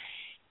happened?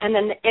 And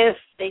then if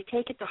they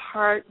take it to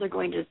heart, they're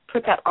going to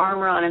put that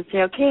armor on and say,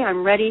 okay,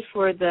 I'm ready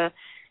for the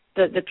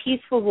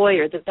peaceful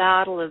warrior, the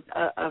battle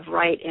of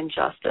right and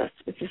justice.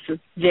 This is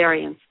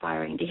very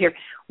inspiring to hear.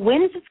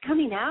 When is this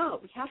coming out?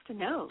 We have to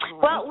know.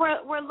 Well,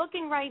 we're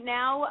looking right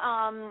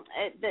now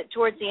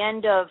towards the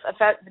end of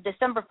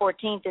December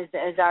 14th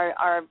is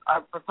our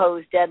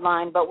proposed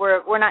deadline, but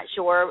we're not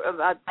sure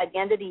by the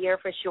end of the year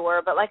for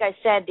sure. But like I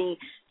said, the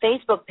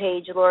Facebook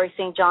page, Lori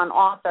St. John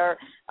Author,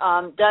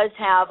 does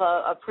have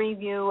a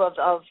preview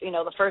of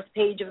the first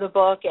page of the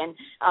book, and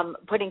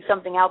putting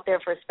something out there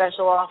for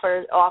special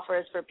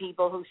offers for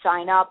people who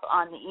sign up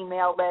on the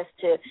email list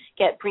to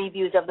get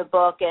previews of the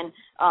book and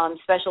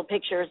special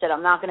pictures that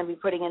I'm not going to be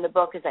putting in the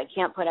book because I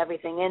can't put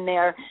everything in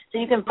there. So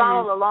you can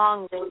follow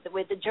along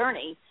with the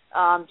journey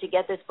to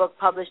get this book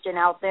published and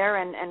out there,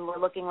 and we're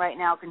looking right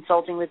now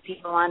consulting with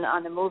people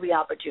on the movie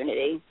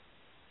opportunity.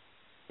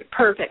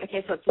 Perfect.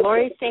 Okay, so it's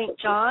Lori St.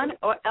 John,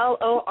 or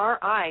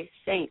Lori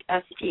St.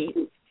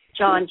 S-T.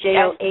 John,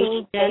 John.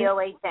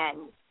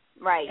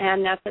 Right.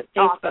 And that's at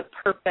Facebook.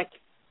 Perfect.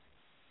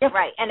 Yep.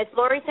 Right, and it's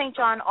Lori St.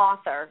 John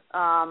Author.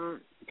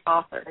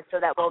 So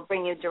that will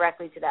bring you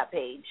directly to that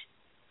page.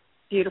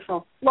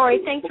 Beautiful. Lori,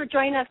 thanks for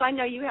joining us. I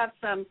know you have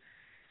some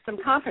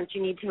conference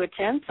you need to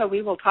attend, so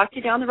we will talk to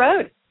you down the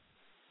road.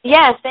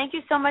 Yes, thank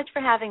you so much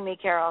for having me,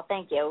 Carol.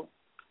 Thank you.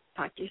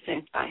 Talk to you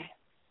soon. Bye.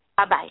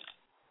 Bye-bye.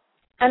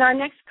 And our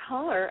next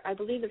caller, I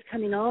believe, is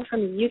coming on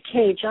from the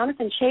UK.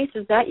 Jonathan Chase,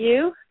 is that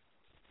you?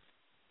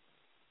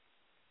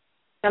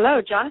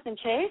 Hello, Jonathan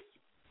Chase?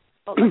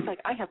 Oh, it looks like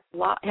I have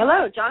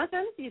Hello,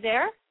 Jonathan, you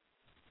there?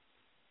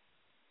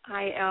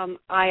 I'm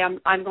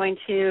going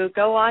to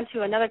go on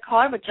to another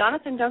caller, but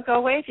Jonathan, don't go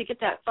away. If you get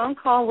that phone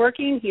call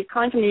working, he's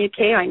calling from the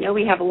UK. I know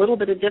we have a little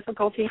bit of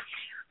difficulty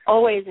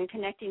always in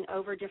connecting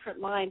over different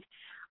lines.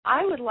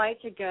 I would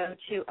like to go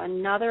to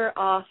another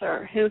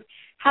author who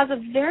has a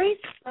very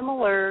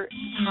similar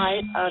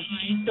type of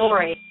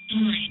story,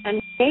 and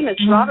his name is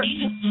Robert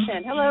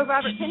Pennington. Hello,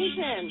 Robert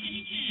Pennington.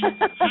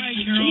 Hi,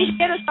 Carol. You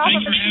get us off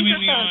Thanks of for having me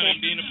on phone. and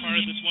being a part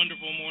of this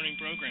wonderful morning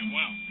program.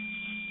 Wow.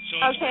 So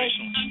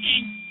inspirational.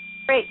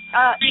 Great.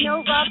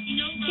 Rob,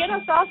 get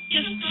us off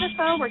the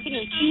phone. We're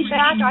getting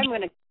feedback. I'm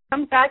going to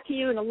come back to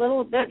you in a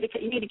little bit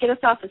because you need to get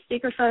us off the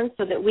speakerphone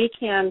so that we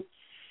can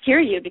hear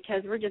you,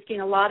 because we're just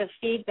getting a lot of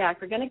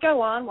feedback. We're going to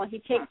go on while he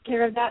takes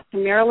care of that to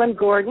Marilyn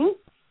Gordon.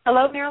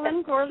 Hello,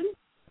 Marilyn Gordon.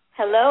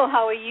 Hello,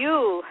 how are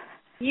you?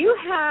 You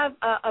have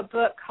a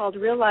book called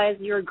Realize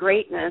Your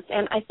Greatness,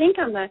 and I think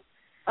on the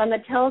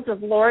tails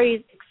of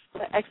Lori's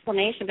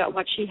explanation about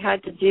what she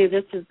had to do,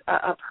 this is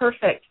a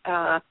perfect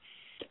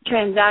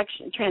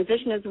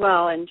transition as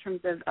well in terms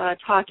of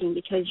talking,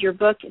 because your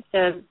book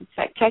says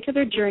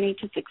Spectacular Journey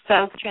to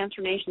Success,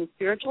 Transformation,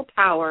 Spiritual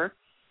Power,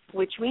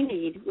 which we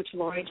need, which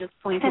Lori just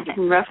pointed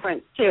in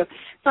reference to.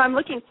 So I'm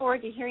looking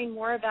forward to hearing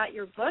more about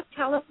your book.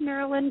 Tell us,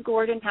 Marilyn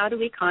Gordon, how do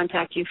we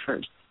contact you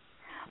first?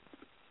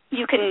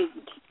 You can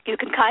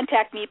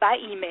contact me by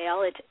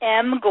email. It's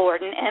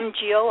mgordon,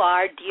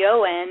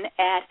 MGORDON,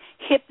 at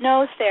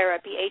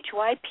hypnotherapy,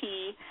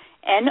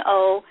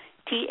 HYPNOTHERAPYCENTER,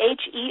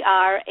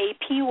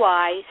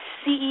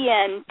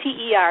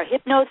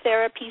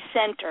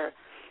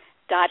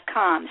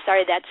 hypnotherapycenter.com.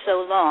 Sorry, that's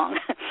so long.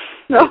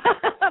 No,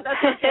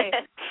 that's okay.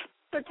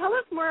 So tell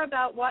us more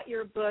about what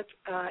your book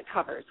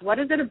covers. What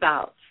is it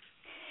about?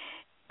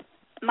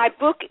 My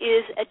book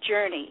is a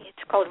journey.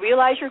 It's called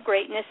Realize Your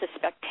Greatness, A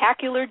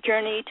Spectacular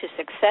Journey to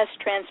Success,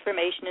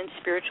 Transformation, and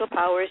Spiritual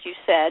Power, as you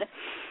said.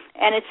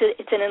 And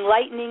it's an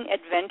enlightening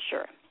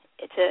adventure.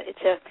 It's in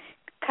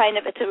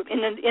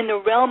the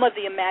realm of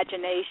the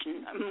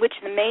imagination, in which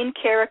the main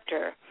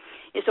character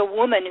is a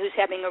woman who's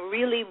having a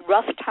really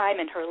rough time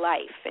in her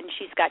life, and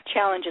she's got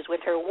challenges with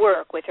her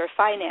work, with her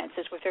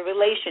finances, with her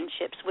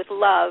relationships, with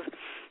love,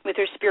 with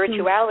her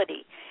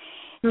spirituality.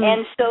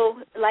 And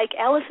so, like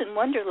Alice in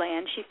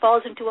Wonderland, she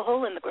falls into a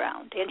hole in the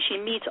ground, and she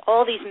meets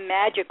all these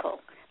magical,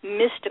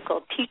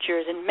 mystical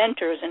teachers and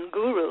mentors and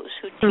gurus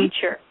who teach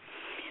her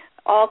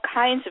all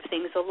kinds of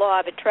things, the law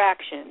of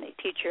attraction. They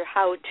teach her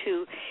how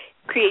to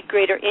create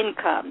greater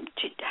income,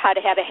 how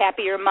to have a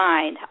happier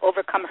mind,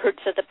 overcome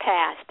hurts of the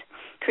past,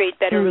 create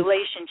better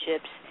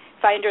relationships,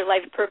 find her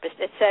life purpose,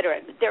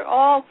 etc. They're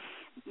all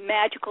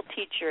magical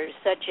teachers,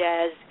 such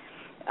as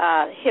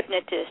a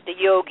hypnotist, a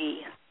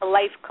yogi, a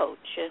life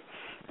coach, a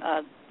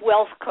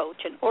wealth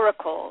coach, an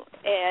oracle,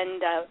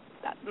 and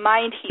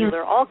mind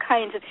healer, all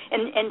kinds of,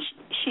 and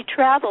she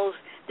travels,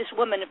 this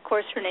woman, of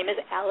course, her name is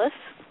Alice,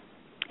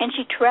 and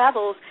she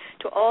travels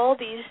to all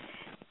these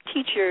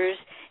teachers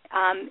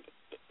and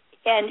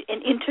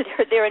into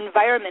their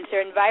environments.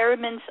 Their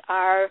environments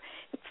are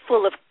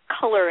full of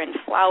color and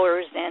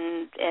flowers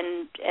and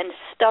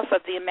stuff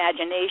of the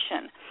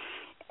imagination.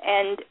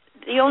 And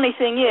the only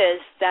thing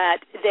is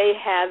that they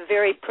have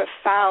very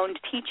profound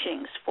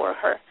teachings for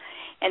her,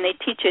 and they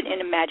teach it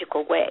in a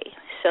magical way.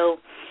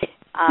 So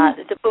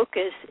the book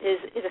is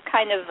a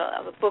kind of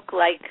a book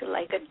like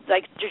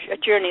a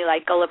journey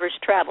like Gulliver's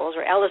Travels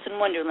or Alice in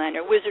Wonderland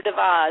or Wizard of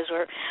Oz,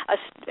 or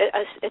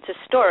it's a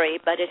story,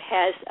 but it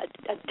has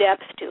a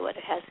depth to it.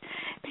 It has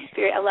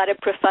a lot of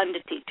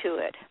profundity to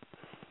it.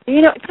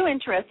 You know, it's so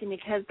interesting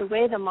because the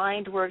way the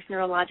mind works,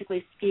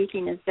 neurologically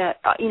speaking, is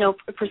that,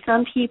 for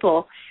some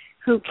people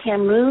who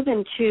can move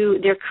into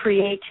their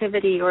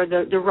creativity or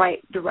the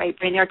right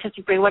brain, the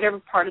artistic brain, whatever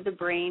part of the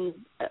brain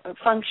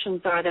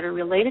functions are that are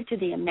related to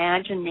the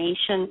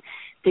imagination,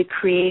 the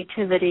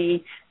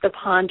creativity, the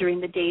pondering,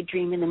 the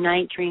daydreaming, the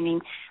night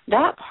dreaming,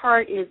 that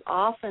part is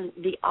often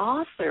the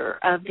author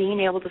of being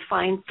able to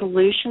find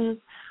solutions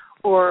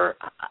or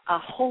a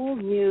whole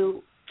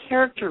new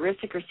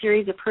characteristic or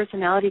series of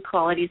personality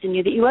qualities in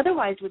you that you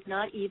otherwise would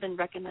not even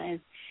recognize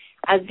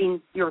as being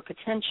your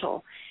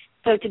potential.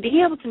 So to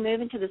be able to move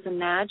into this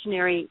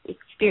imaginary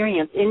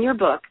experience in your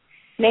book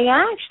may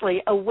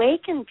actually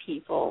awaken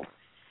people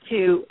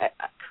to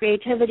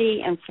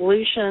creativity and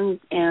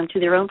solutions and to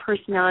their own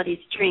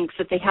personality strengths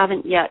that they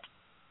haven't yet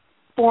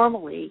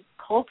formally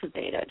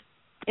cultivated.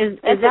 Is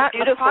that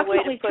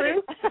approximately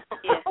true?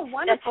 Yeah. Oh,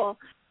 wonderful.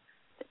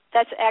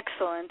 That's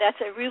excellent.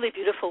 That's a really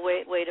beautiful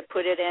way to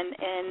put it, and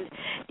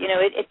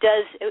it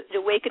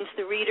awakens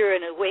the reader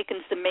and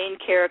awakens the main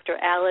character,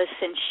 Alice,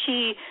 and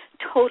she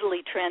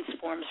totally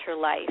transforms her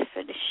life,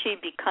 and she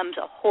becomes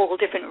a whole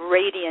different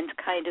radiant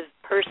kind of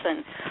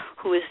person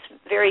who is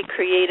very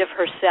creative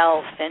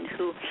herself and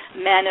who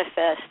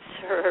manifests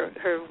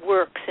her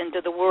works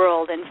into the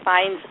world and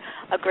finds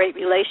a great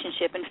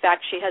relationship. In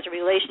fact, she has a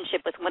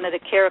relationship with one of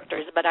the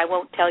characters, but I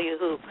won't tell you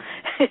who.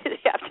 I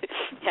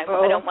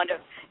don't want to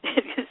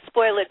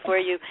spoil it for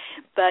you,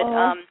 but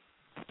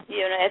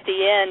at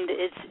the end,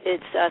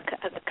 it's a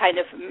kind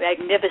of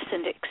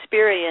magnificent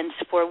experience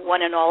for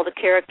one and all the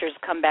characters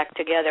come back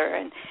together.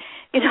 And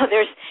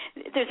there's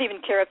even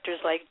characters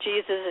like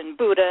Jesus and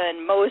Buddha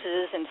and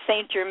Moses and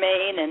Saint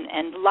Germain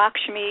and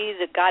Lakshmi,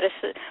 the goddess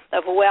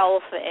of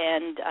wealth,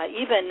 and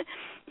even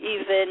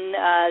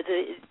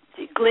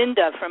the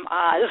Glinda from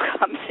Oz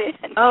comes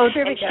in. Oh,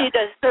 there we go. She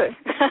does.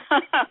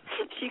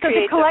 She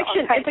creates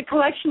it's a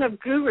collection of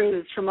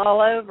gurus from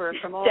all over.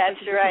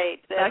 That's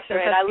right. That's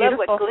right. I love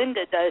what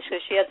Glinda does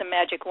because she has a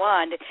magic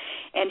wand,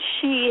 and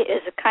she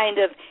is a kind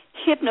of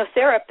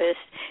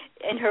hypnotherapist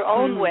in her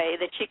own way,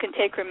 that she can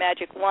take her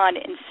magic wand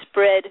and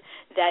spread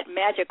that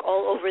magic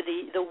all over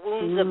the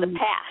wounds of the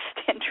past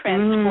and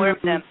transform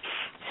them.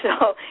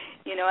 So,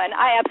 and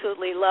I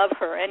absolutely love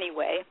her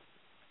anyway.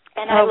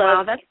 And I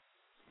love. Wow,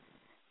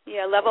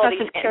 Yeah, I love all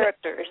these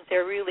characters.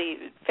 They're really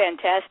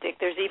fantastic.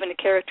 There's even a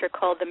character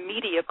called the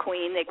Media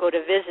Queen they go to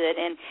visit,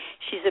 and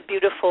she's a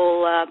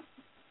beautiful,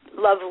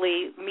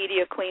 lovely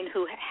media queen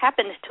who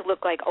happens to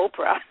look like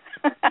Oprah.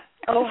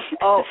 Well.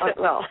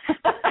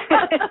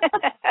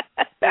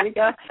 There we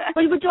go.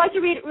 Well, would you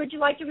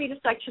like to read a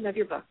section of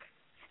your book?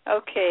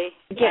 Okay.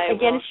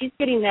 Again, if she's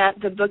getting that,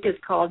 the book is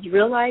called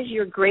Realize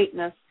Your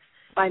Greatness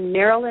by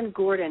Marilyn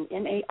Gordon,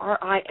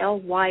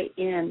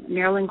 Marilyn,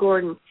 Marilyn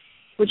Gordon.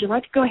 Would you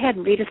like to go ahead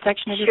and read a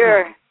section of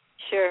your book?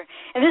 Sure.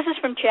 And this is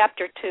from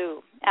Chapter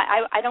 2.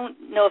 I don't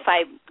know if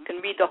I can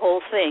read the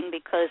whole thing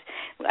because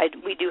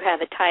we do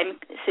have a time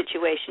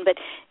situation, but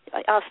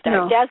I'll start.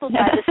 No. Dazzled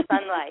by the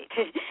sunlight,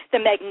 the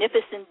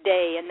magnificent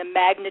day, and the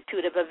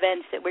magnitude of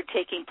events that were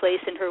taking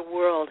place in her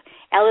world,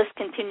 Alice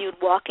continued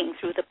walking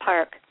through the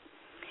park.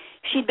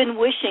 She'd been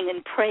wishing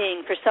and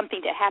praying for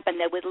something to happen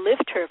that would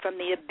lift her from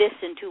the abyss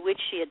into which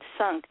she had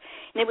sunk,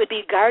 and it would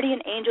be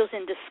guardian angels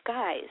in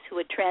disguise who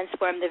would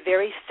transform the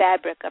very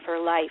fabric of her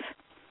life.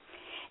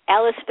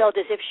 Alice felt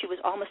as if she was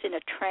almost in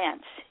a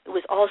trance. It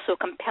was also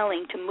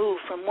compelling to move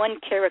from one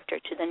character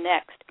to the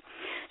next.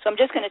 So I'm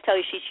just going to tell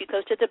you, she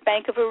goes to the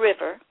bank of a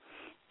river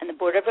and the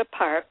border of a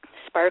park,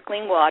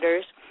 sparkling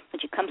waters,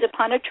 and she comes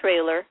upon a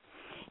trailer,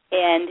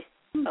 and,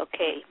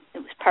 it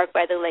was parked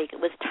by the lake.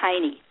 It was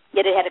tiny,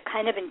 yet it had a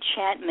kind of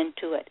enchantment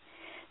to it.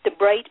 The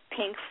bright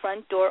pink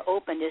front door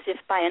opened as if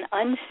by an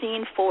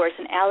unseen force,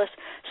 and Alice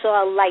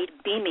saw a light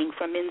beaming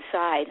from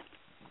inside.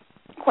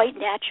 Quite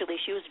naturally,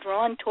 she was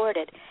drawn toward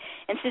it,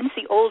 and since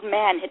the old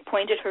man had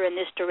pointed her in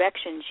this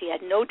direction, she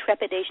had no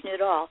trepidation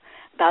at all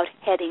about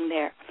heading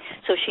there.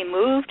 So she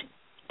moved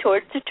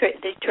towards the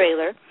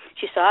trailer.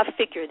 She saw a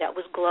figure that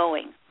was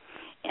glowing,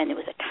 and it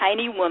was a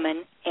tiny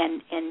woman,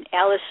 and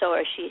Alice saw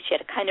her. She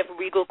had a kind of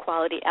regal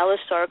quality.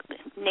 Alice saw her,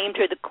 named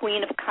her the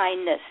Queen of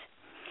Kindness,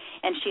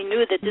 and she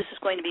knew that this was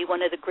going to be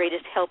one of the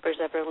greatest helpers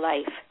of her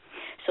life.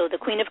 So the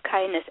Queen of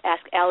Kindness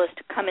asked Alice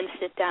to come and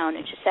sit down,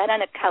 and she sat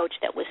on a couch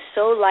that was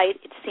so light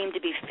it seemed to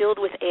be filled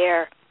with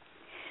air.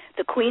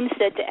 The Queen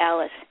said to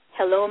Alice,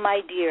 "Hello, my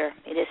dear.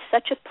 It is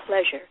such a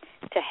pleasure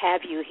to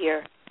have you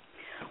here.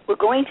 We're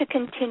going to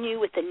continue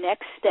with the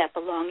next step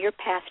along your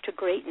path to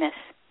greatness.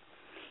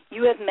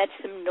 You have met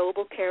some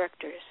noble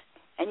characters,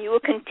 and you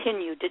will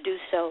continue to do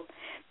so,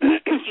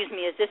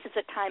 as this is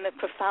a time of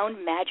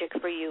profound magic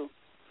for you.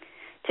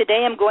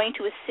 Today I'm going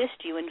to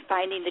assist you in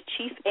finding the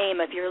chief aim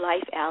of your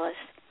life, Alice.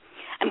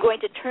 I'm going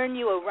to turn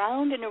you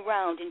around and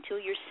around until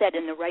you're set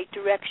in the right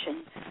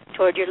direction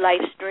toward your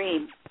life's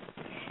dream."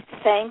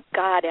 "Thank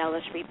God,"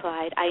 Alice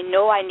replied. "I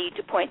know I need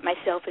to point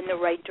myself in the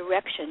right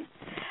direction.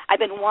 I've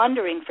been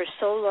wandering for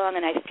so long,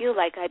 and I feel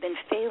like I've been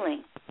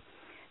failing."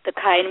 The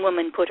kind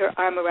woman put her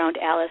arm around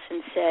Alice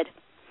and said,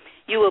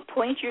 "You will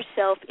point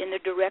yourself in the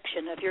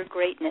direction of your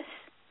greatness."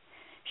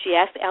 She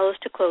asked Alice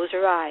to close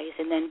her eyes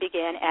and then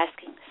began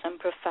asking some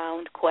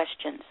profound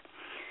questions.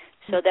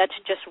 So that's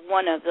just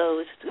one of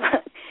those.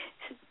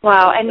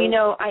 Wow, and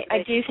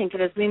I do think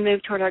that as we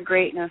move toward our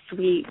greatness,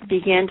 we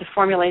begin to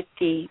formulate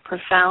the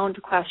profound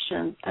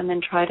questions and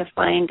then try to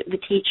find the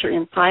teacher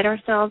inside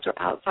ourselves or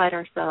outside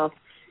ourselves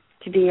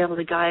to be able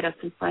to guide us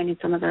in finding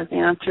some of those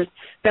answers.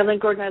 Marilyn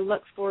Gordon, I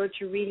look forward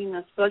to reading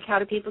this book. How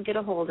do people get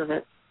a hold of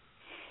it?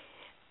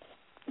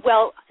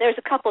 Well, there's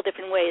a couple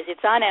different ways.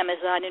 It's on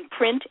Amazon in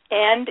print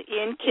and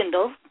in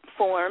Kindle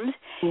forms.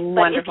 Wonderful.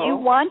 But if you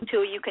want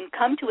to, you can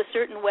come to a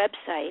certain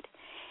website,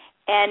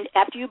 and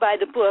after you buy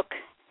the book,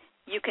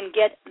 you can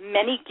get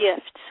many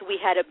gifts. We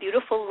had a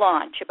beautiful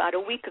launch about a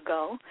week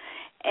ago,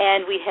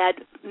 and we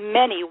had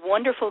many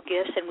wonderful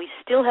gifts, and we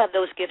still have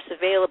those gifts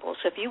available.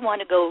 So if you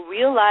want to go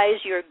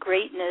Realize Your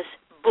Greatness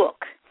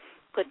book,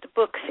 put the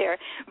book there,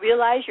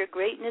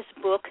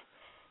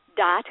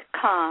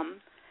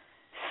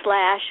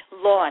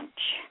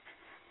 realizeyourgreatnessbook.com/launch.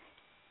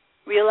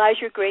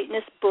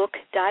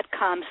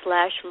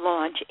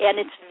 realizeyourgreatnessbook.com/launch, and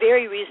it's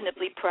very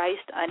reasonably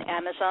priced on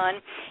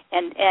Amazon.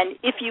 And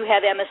if you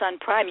have Amazon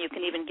Prime, you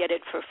can even get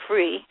it for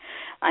free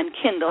on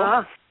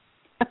Kindle.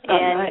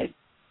 And nice.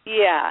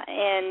 Yeah,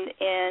 and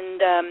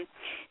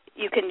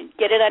you can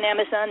get it on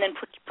Amazon, then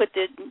put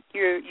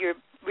your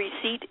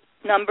receipt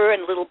number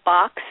in a little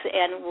box,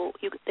 and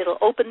it'll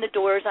open the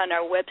doors on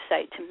our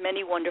website to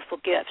many wonderful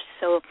gifts.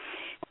 So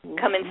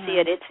come and see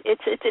it.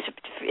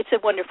 It's a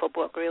wonderful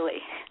book,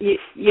 really. You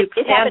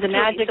extend the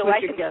magic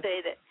with your gifts.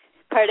 Say that.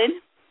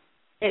 Pardon?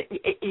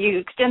 You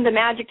extend the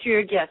magic to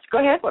your gifts. Go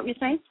ahead. What were you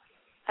saying?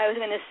 I was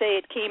going to say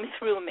it came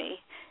through me.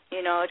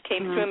 It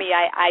came through me.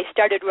 I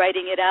started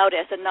writing it out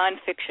as a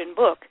nonfiction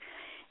book,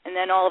 and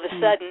then all of a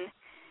sudden,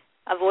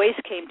 a voice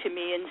came to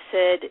me and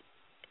said,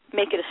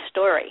 "Make it a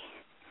story."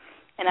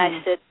 And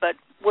I said, "But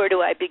where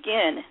do I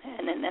begin?"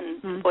 And then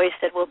the voice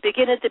said, "Well,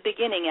 begin at the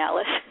beginning,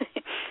 Alice."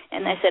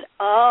 And I said,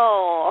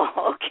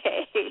 "Oh,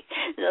 okay."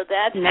 So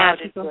that's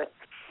magical. How to do it.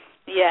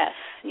 Yes,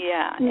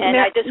 yeah. And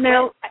I just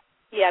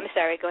I'm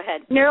sorry, go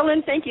ahead.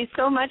 Marilyn, thank you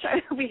so much.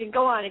 We could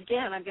go on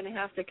again. I'm going to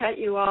have to cut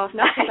you off,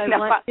 not because I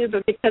want to,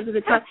 but because of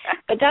the time.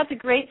 But that's a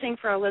great thing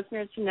for our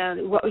listeners to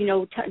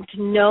know,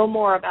 to know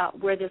more about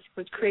where this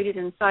was created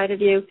inside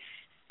of you.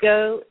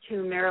 go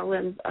to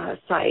Marilyn's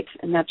site,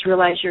 and that's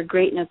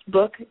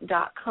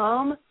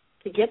realizeyourgreatnessbook.com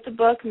to get the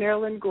book.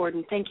 Marilyn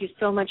Gordon, thank you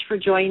so much for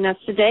joining us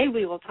today.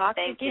 We will talk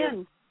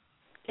again.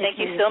 Thank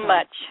you so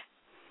much.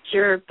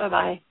 Sure.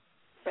 Bye-bye.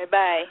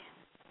 Bye-bye.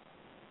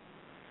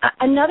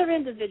 Another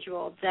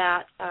individual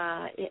that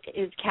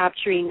is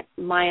capturing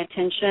my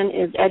attention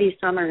is Eddie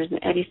Summers. And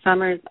Eddie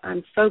Summers,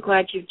 I'm so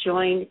glad you've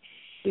joined.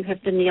 You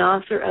have been the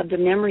author of The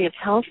Memory of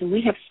Health, and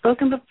we have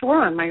spoken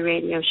before on my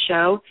radio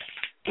show.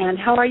 And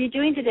how are you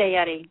doing today,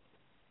 Eddie?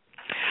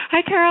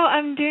 Hi, Carol.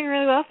 I'm doing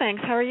really well,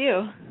 thanks. How are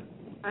you?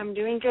 I'm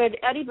doing good.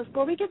 Eddie,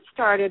 before we get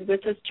started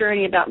with this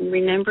journey about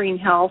remembering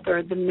health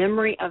or the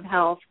memory of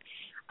health,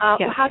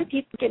 how do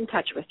people get in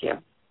touch with you?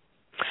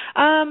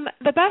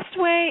 The best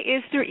way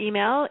is through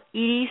email,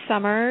 Edie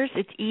Summers,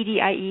 it's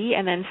EDIE,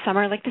 and then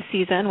summer like the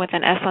season with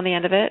an S on the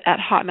end of it, at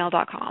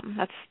hotmail.com.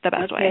 That's the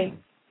best way.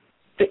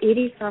 So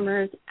Edie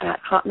Summers at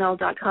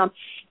hotmail.com.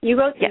 You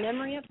wrote The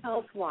Memory of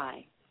Health.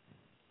 Why?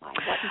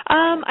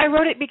 I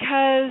wrote it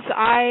because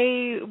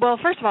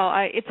first of all,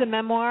 it's a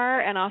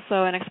memoir and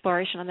also an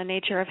exploration on the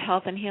nature of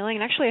health and healing.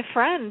 And actually a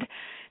friend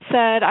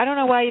said, I don't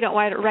know why you don't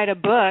write a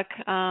book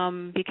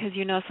because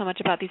you know so much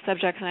about these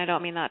subjects, and I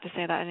don't mean that to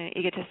say that in an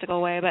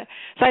egotistical way.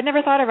 So I'd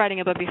never thought of writing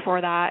a book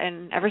before that,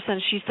 and ever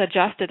since she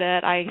suggested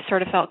it, I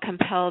sort of felt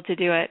compelled to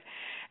do it.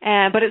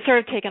 But it's sort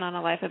of taken on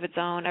a life of its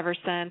own ever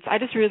since. I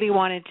just really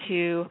wanted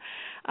to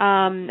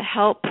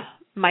help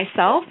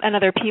myself and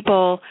other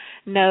people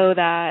know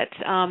that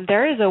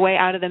there is a way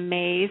out of the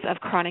maze of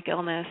chronic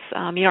illness.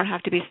 You don't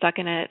have to be stuck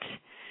in it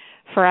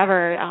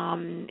forever.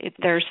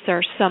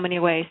 There's so many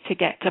ways to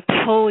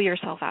pull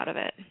yourself out of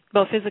it,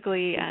 both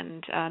physically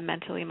and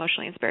mentally,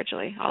 emotionally, and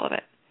spiritually, all of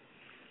it.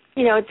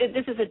 You know,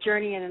 this is a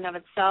journey in and of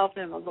itself,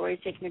 and Lori's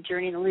taking a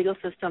journey in the legal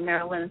system.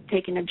 Marilyn is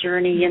taking a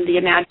journey in the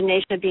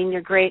imagination of being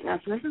your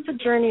greatness. And this is a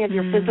journey of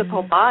your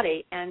physical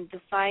body and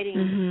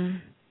deciding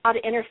how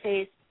to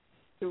interface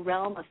the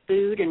realm of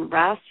food and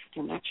rest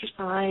and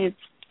exercise.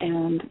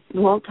 And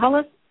tell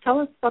us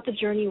what the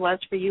journey was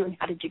for you and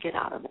how did you get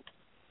out of it.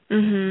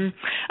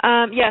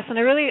 Yes, and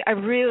I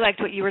really liked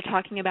what you were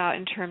talking about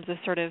in terms of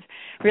sort of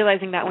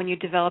realizing that when you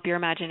develop your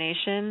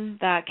imagination,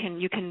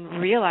 you can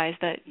realize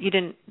that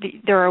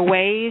there are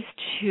ways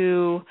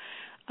to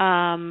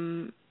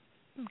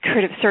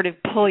sort of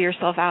pull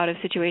yourself out of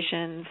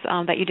situations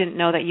that you didn't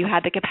know that you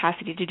had the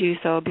capacity to do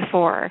so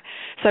before.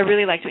 So I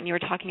really liked when you were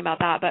talking about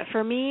that. But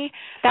for me,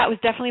 that was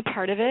definitely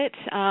part of it.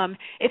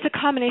 It's a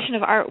combination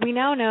of we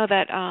now know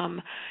that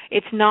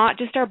it's not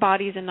just our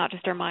bodies and not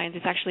just our minds.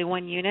 It's actually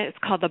one unit. It's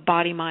called the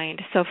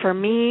body-mind. So for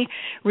me,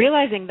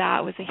 realizing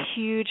that was a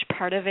huge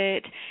part of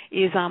it.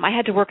 I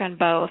had to work on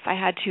both. I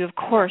had to, of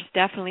course,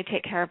 definitely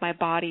take care of my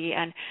body.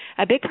 And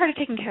a big part of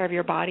taking care of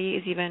your body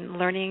is even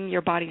learning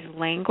your body's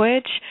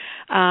language.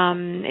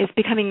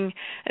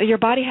 Your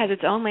body has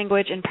its own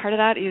language, and part of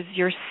that is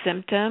your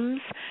symptoms.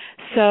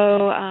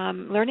 So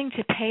learning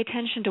to pay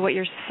attention to what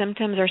your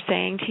symptoms are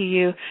saying to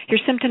you. Your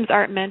symptoms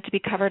aren't meant to be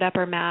covered up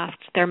or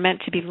masked. They're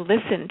meant to be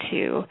listened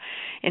to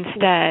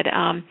instead.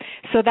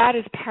 So that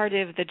is part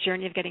of the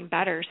journey of getting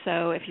better.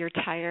 So if you're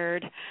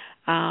tired,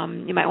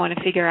 you might want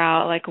to figure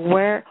out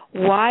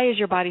why is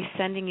your body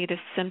sending you the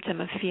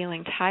symptom of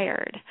feeling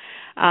tired?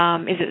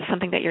 Is it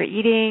something that you're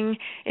eating?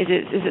 Is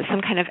it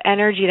some kind of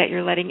energy that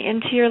you're letting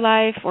into your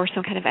life, or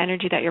some kind of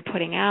energy that you're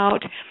putting out?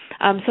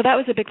 So that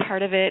was a big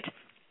part of it.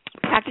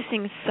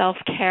 Practicing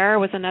self-care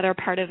was another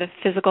part of the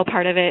physical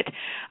part of it.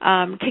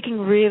 Taking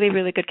really,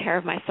 really good care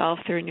of myself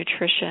through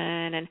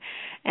nutrition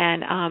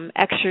and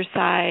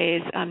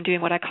exercise,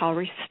 doing what I call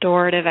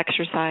restorative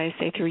exercise,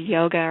 say through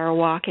yoga or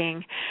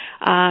walking,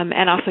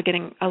 and also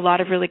getting a lot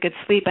of really good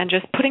sleep and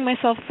just putting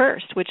myself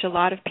first, which a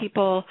lot of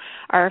people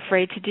are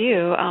afraid to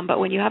do. But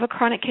when you have a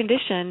chronic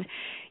condition,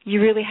 you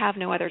really have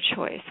no other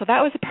choice. So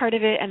that was a part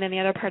of it, and then the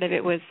other part of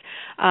it was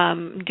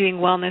doing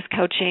wellness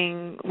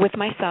coaching with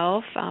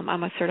myself.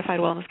 I'm a certified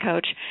wellness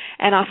coach,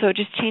 and also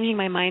just changing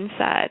my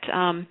mindset.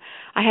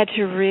 I had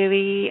to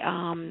really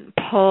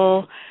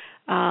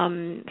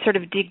sort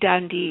of dig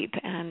down deep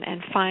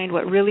and find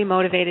what really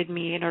motivated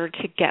me in order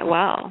to get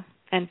well,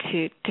 and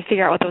to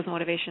figure out what those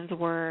motivations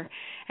were,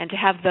 and to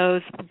have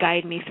those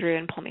guide me through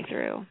and pull me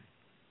through.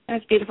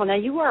 That's beautiful. Now,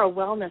 you are a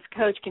wellness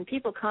coach. Can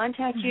people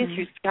contact you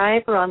through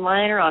Skype or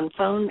online or on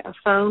a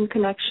phone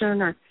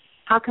connection, or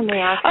how can they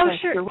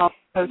access your wellness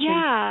coaching?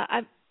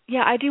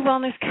 Yeah, I do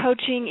wellness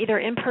coaching either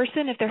in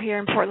person if they're here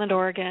in Portland,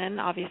 Oregon,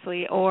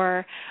 obviously,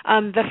 or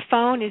the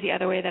phone is the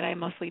other way that I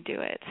mostly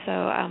do it. So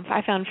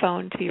I found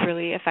phone to be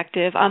really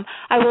effective.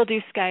 I will do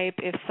Skype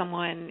if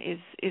someone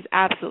is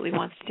absolutely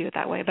wants to do it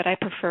that way, but I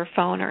prefer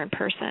phone or in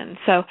person.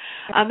 So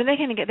and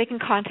they can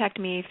contact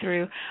me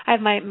through. I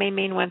have my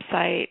main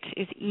website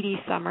is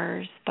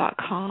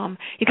ediesummers.com.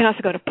 You can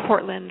also go to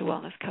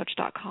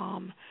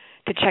portlandwellnesscoach.com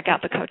to check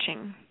out the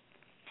coaching.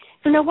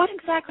 So now, what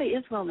exactly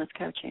is wellness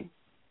coaching?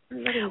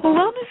 Well,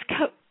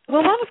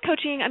 Well, wellness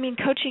coaching,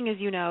 coaching, as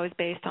you know, is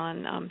based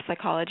on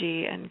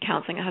psychology and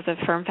counseling. It has a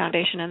firm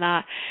foundation in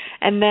that.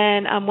 And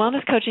then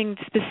wellness coaching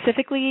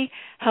specifically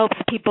helps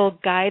people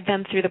guide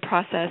them through the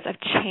process of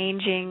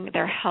changing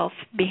their health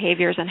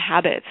behaviors and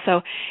habits.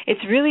 So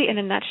it's really, in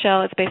a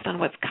nutshell, it's based on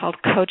what's called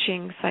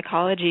coaching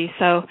psychology.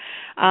 So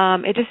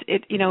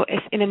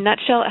in a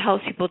nutshell, it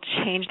helps people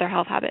change their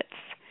health habits.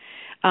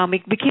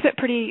 We keep it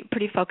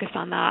pretty focused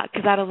on that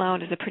because that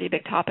alone is a pretty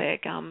big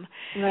topic.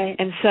 Right.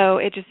 And so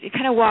it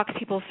kind of walks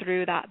people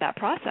through that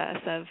process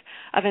of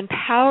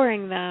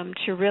empowering them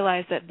to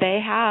realize that they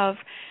have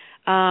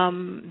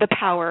the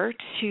power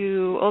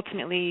to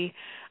ultimately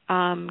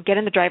get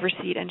in the driver's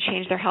seat and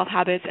change their health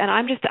habits. And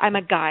I'm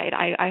a guide.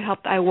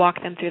 I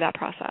walk them through that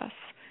process.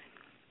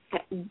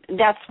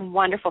 That's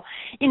wonderful.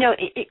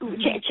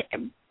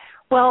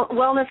 Well,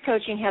 wellness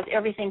coaching has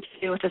everything to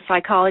do with the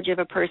psychology of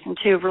a person,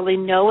 too, really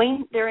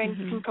knowing they're in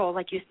control,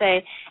 like you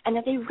say, and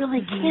that they really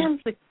can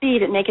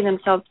succeed at making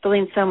themselves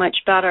feeling so much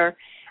better.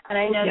 And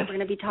I know that we're going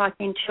to be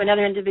talking to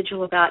another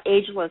individual about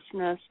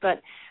agelessness,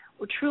 but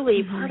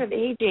truly part of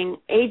aging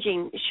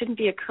shouldn't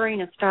be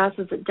occurring as fast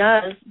as it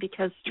does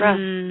because stress,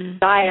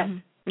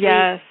 diet,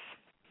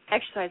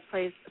 exercise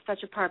plays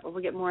such a part, but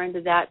we'll get more into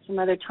that some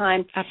other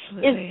time.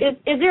 Absolutely.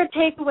 Is there a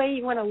takeaway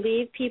you want to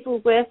leave people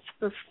with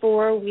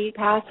before we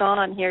pass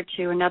on here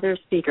to another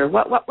speaker?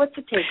 What's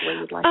the takeaway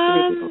you'd like to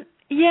leave people?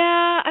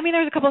 Yeah,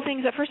 there's a couple of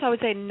things. At first, I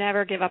would say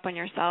never give up on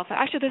yourself.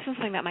 Actually, this is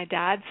something that my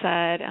dad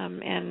said,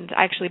 and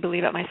I actually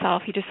believe it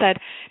myself. He just said,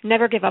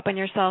 never give up on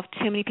yourself.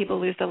 Too many people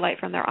lose the light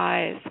from their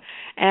eyes.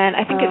 And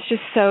I think it's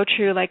just so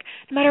true. Like,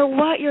 no matter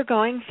what you're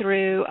going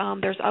through,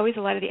 there's always a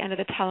light at the end of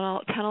the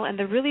tunnel. And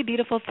the really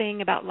beautiful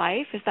thing about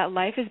life is that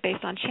life is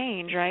based on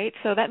change, right?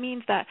 So that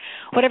means that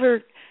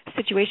whatever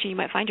situation you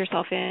might find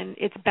yourself in,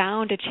 it's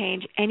bound to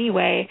change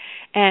anyway.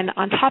 And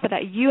on top of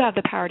that, you have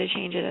the power to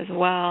change it as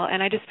well.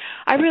 And I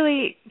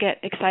really get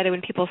excited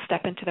when people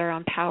step into their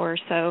own power.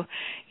 So,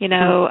 you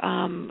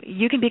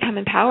can become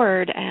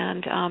empowered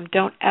and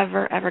don't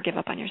ever give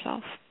up on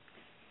yourself.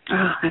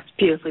 Oh, that's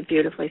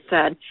beautifully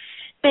said.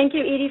 Thank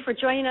you, Edie, for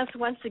joining us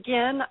once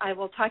again. I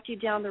will talk to you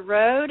down the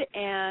road,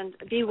 and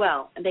be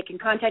well. And they can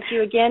contact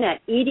you again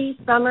at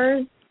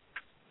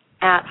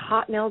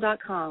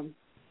ediesummers@hotmail.com.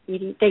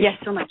 Edie, thank you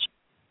so much.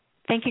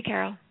 Thank you,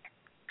 Carol.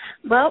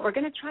 Well, we're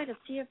going to try to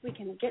see if we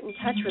can get in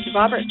touch with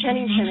Robert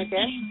Pennington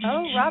again.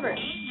 Oh, Robert.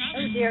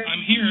 Oh, dear.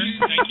 I'm here.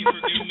 Thank you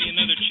for giving me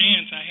another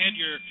chance. I had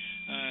your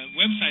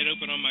website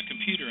open on my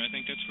computer. I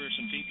think that's where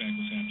some feedback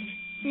was happening.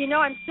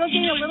 I'm still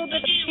getting a little bit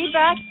of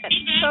feedback.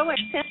 It's so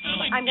intense.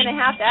 I'm going to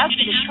have to ask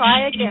you to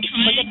try again.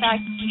 We'll get back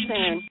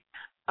soon.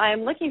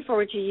 I'm looking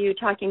forward to you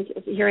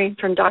hearing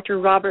from Dr.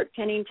 Robert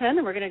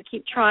Pennington, and we're going to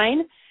keep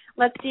trying.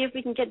 Let's see if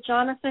we can get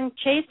Jonathan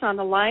Chase on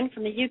the line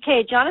from the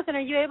UK. Jonathan,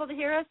 are you able to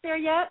hear us there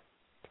yet?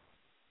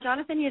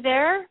 Jonathan, you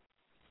there?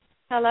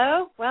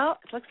 Hello? Well,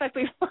 it looks like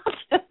we've lost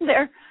him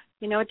there.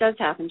 It does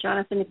happen.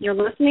 Jonathan, if you're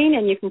listening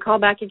and you can call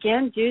back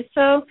again, do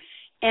so.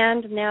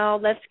 And now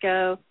let's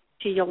go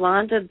to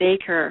Yolanda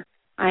Baker.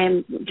 I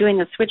am doing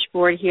the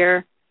switchboard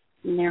here.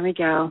 And there we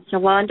go.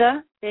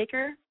 Yolanda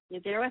Baker, you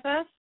there with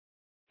us?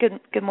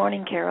 Good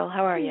morning, Carol.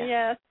 How are you?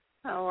 Yes.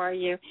 How are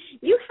you?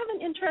 You have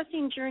an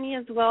interesting journey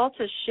as well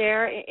to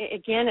share.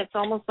 Again, it's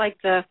almost like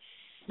the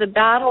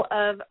battle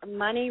of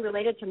money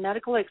related to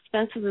medical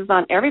expenses is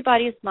on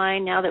everybody's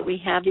mind now that we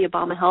have the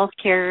Obama health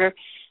care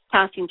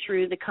passing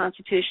through the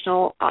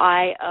constitutional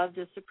eye of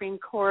the Supreme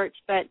Court.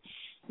 But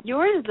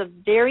yours is a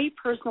very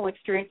personal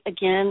experience,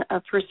 again,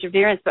 of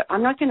perseverance. But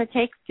I'm not going to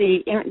take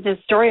the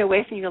story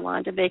away from you,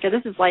 Yolanda Baker.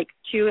 This is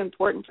too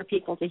important for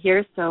people to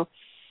hear. So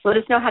let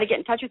us know how to get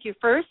in touch with you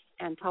first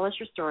and tell us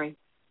your story.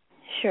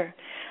 Sure.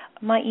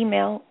 My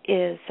email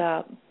is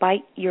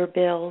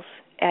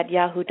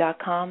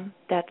biteyourbills@yahoo.com.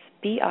 That's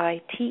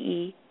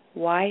BITEYOURBILLS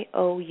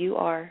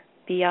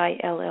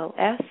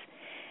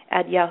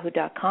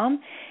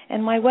 @yahoo.com.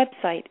 And my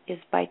website is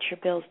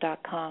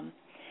biteyourbills.com.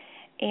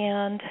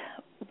 And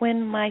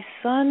when my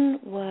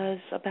son was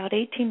about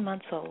 18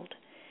 months old,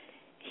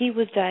 he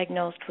was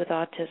diagnosed with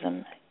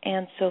autism.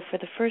 And so for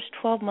the first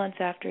 12 months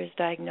after his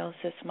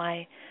diagnosis,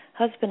 my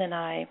husband and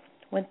I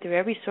went through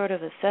every sort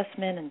of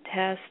assessment and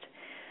test,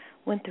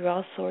 went through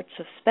all sorts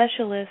of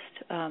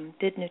specialists,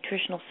 did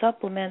nutritional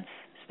supplements,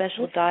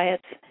 special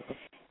diets.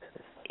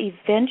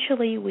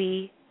 Eventually,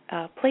 we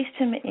placed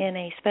him in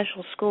a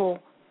special school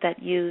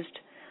that used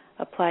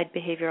applied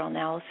behavioral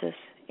analysis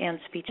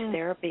and speech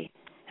therapy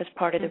as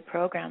part of the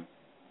program.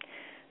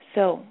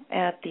 So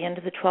at the end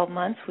of the 12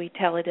 months, we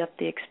tallied up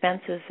the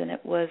expenses, and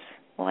it was,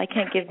 well, I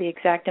can't give the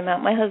exact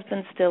amount. My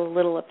husband's still a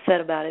little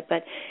upset about it,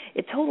 but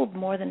it totaled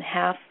more than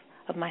half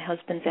of my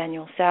husband's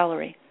annual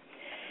salary.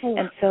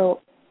 And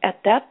so at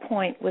that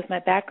point, with my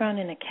background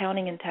in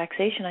accounting and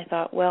taxation, I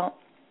thought, well,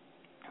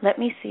 let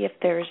me see if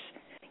there's,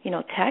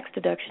 tax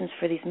deductions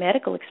for these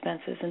medical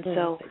expenses. And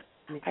so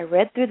I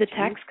read through the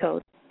tax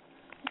code,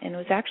 and it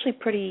was actually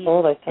pretty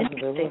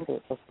interesting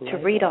to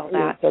read all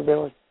that.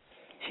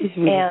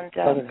 And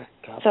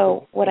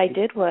so what I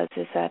did was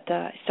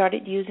I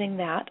started using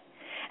that.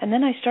 And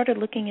then I started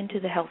looking into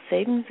the health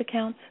savings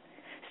accounts,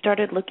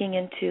 started looking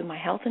into my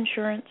health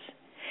insurance.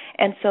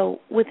 And so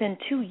within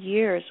 2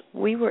 years,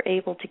 we were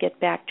able to get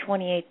back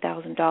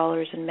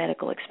 $28,000 in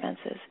medical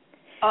expenses.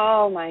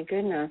 Oh, my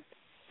goodness.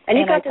 And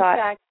you got this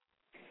back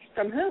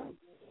from whom?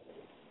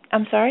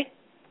 I'm sorry?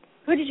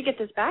 Who did you get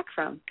this back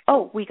from?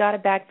 Oh, we got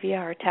it back via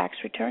our tax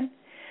return.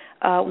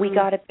 We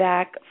got it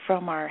back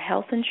from our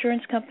health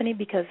insurance company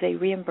because they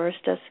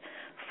reimbursed us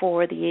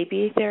for the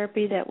ABA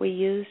therapy that we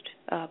used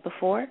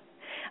before.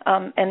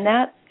 And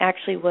that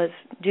actually was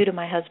due to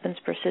my husband's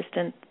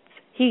persistence.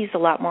 He's a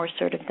lot more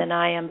assertive than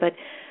I am, but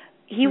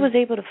he was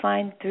able to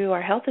find through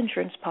our health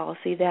insurance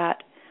policy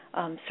that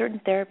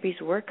certain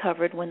therapies were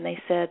covered when they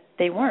said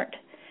they weren't.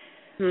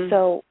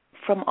 So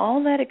from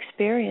all that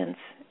experience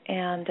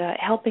and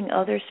helping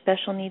other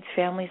special needs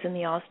families in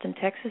the Austin,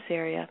 Texas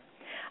area,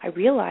 I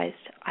realized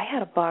I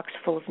had a box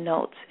full of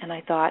notes, and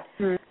I thought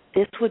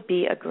this would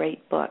be a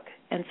great book.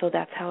 And so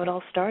that's how it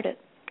all started.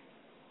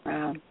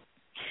 Wow.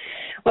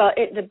 Well,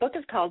 the book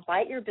is called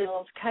Bite Your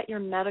Bills, Cut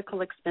Your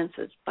Medical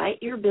Expenses. Bite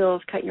Your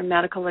Bills, Cut Your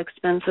Medical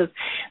Expenses.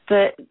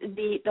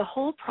 The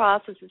whole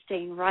process is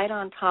staying right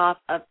on top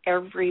of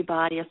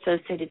everybody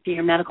associated with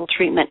your medical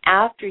treatment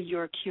after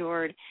you're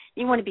cured.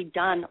 You want to be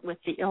done with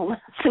the illness,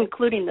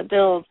 including the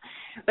bills.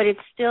 But it's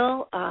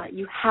still,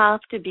 you have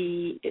to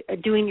be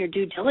doing your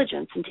due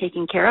diligence and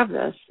taking care of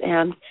this.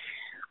 And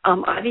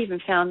I've even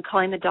found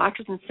calling the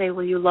doctors and say,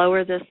 will you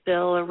lower this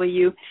bill or will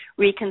you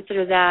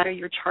reconsider that, or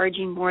you're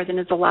charging more than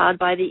is allowed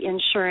by the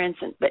insurance.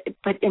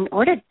 But in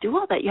order to do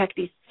all that, you have to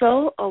be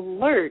so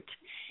alert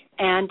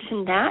and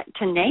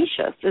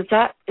tenacious. Was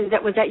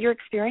that your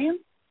experience?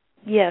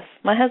 Yes,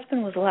 my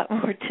husband was a lot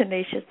more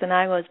tenacious than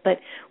I was, but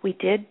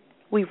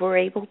we were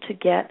able to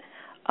get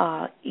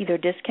either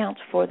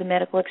discounts for the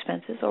medical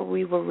expenses, or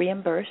we were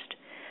reimbursed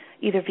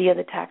either via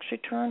the tax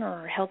return or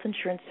our health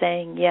insurance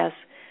saying, yes,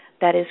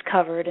 that is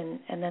covered,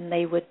 and then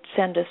they would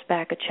send us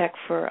back a check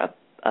for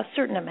a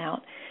certain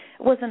amount.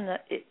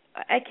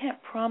 I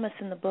can't promise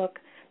in the book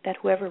that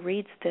whoever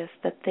reads this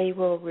that they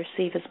will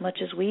receive as much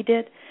as we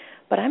did,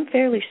 but I'm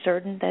fairly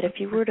certain that if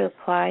you were to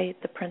apply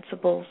the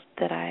principles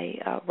that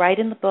I write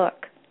in the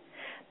book,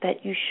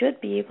 that you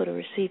should be able to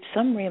receive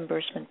some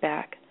reimbursement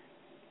back.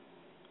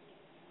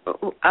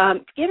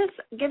 Give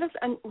us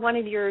one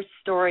of your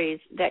stories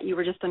that you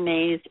were just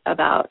amazed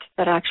about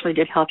that actually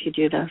did help you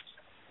do this.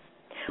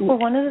 Well,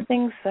 one of the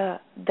things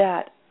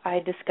that I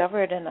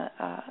discovered, and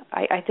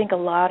I think a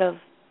lot of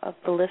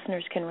the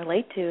listeners can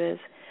relate to, is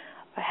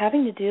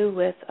having to do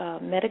with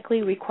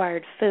medically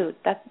required food.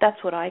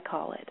 That's what I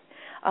call it.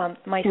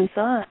 My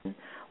son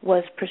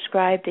was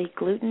prescribed a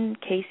gluten,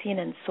 casein,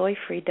 and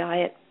soy-free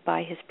diet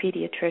by his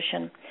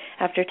pediatrician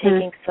after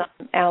taking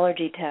some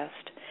allergy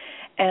test.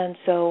 And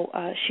so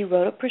she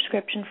wrote a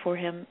prescription for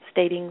him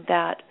stating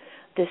that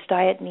this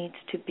diet needs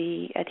to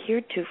be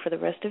adhered to for the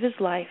rest of his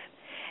life.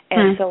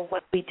 And so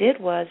what we did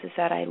is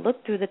that I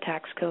looked through the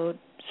tax code,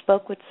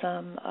 spoke with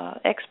some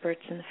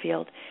experts in the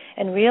field,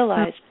 and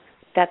realized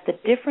that the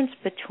difference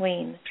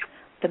between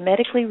the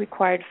medically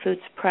required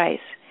food's price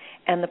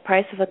and the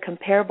price of a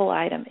comparable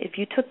item, if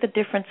you took the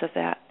difference of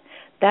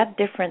that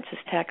difference is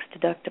tax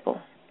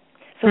deductible.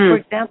 So, for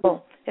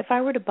example, if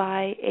I were to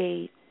buy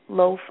a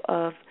loaf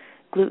of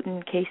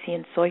gluten,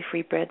 casein,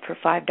 soy-free bread for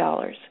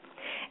 $5,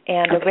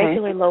 and a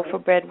regular loaf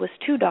of bread was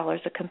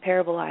 $2, a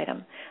comparable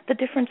item, the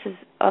difference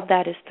of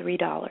that is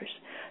 $3.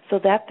 So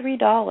that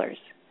 $3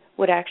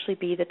 would actually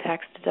be the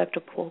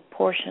tax-deductible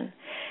portion.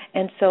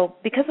 And so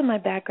because of my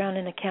background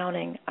in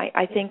accounting,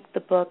 I think the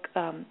book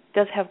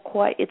does have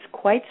it's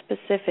quite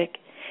specific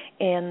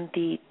in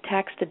the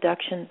tax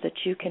deductions that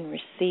you can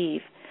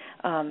receive.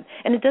 And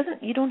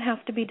you don't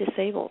have to be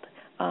disabled.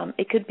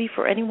 It could be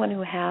for anyone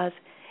who has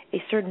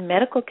a certain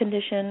medical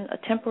condition, a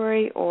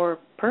temporary or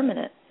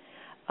permanent.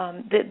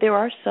 There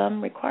are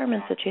some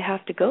requirements that you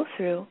have to go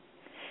through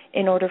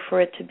in order for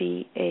it to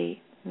be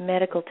a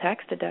medical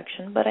tax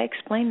deduction, but I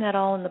explain that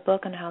all in the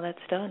book on how that's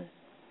done.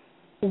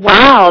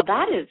 Wow,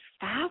 that is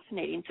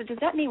fascinating. So does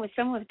that mean with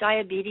someone with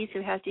diabetes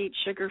who has to eat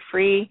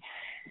sugar-free,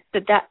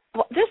 this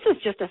is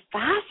just a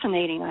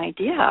fascinating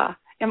idea.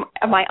 Am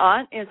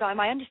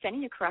I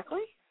understanding you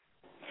correctly?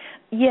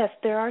 Yes,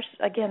 there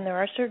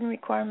are certain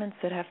requirements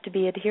that have to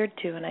be adhered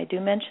to, and I do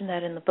mention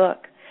that in the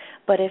book.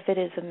 But if it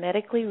is a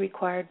medically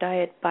required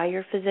diet by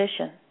your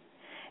physician,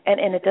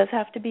 and it does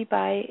have to be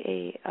by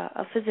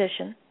a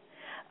physician,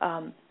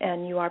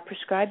 and you are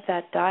prescribed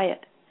that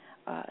diet,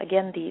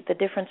 again, the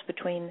difference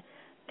between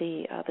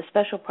the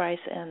special price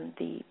and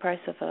the price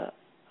of a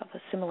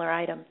similar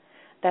item,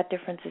 that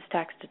difference is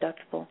tax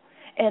deductible.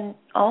 And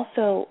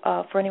also,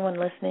 for anyone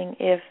listening,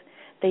 if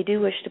they do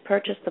wish to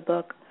purchase the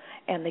book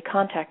and they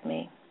contact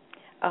me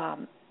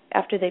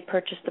after they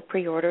purchase the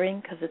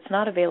pre-ordering, because it's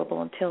not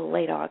available until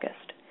late August,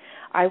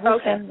 I will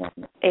send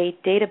them a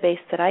database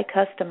that I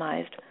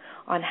customized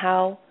on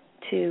how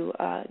to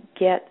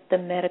get the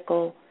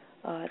medical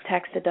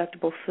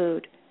tax-deductible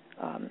food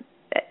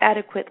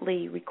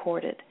adequately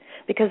recorded,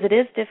 because it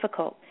is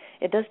difficult.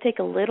 It does take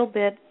a little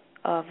bit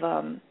of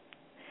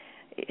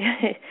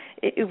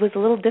it was a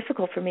little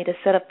difficult for me to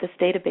set up this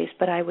database,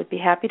 but I would be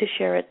happy to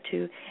share it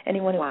to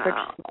anyone who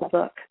purchases the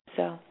book.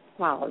 So.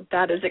 Wow,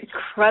 that is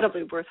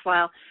incredibly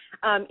worthwhile.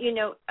 That's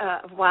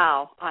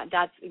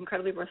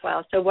incredibly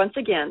worthwhile. So once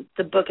again,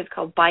 the book is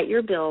called Bite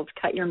Your Bills,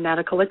 Cut Your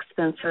Medical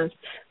Expenses.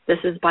 This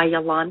is by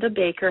Yolanda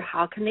Baker.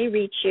 How can they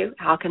reach you?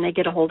 How can they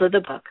get a hold of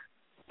the book?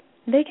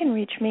 They can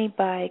reach me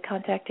by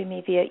contacting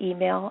me via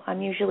email.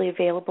 I'm usually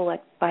available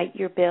at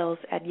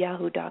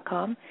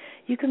biteyourbills@yahoo.com.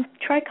 You can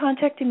try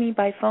contacting me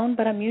by phone,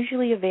 but I'm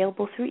usually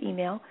available through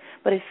email.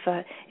 But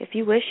if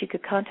you wish, you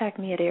could contact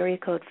me at area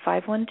code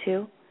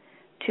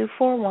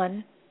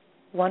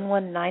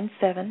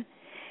 512-241-1197,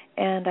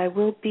 and I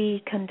will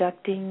be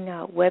conducting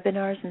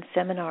webinars and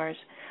seminars.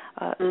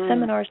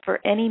 Seminars for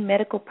any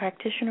medical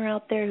practitioner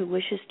out there who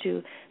wishes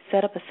to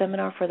set up a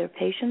seminar for their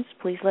patients.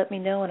 Please let me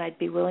know, and I'd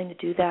be willing to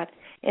do that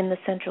in the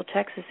Central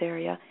Texas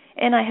area.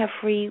 And I have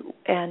free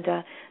and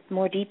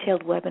more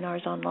detailed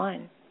webinars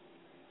online.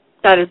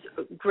 That is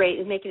great,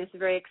 and making this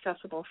very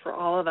accessible for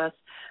all of us.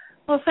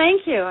 Well,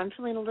 thank you. I'm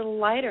feeling a little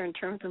lighter in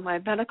terms of my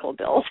medical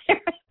bills. I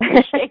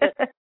appreciate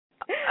it.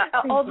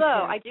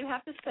 Although I do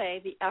have to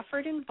say the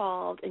effort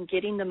involved in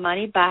getting the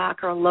money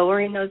back or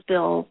lowering those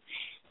bills,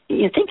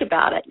 you think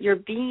about it,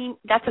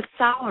 that's a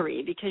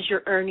salary because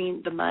you're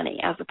earning the money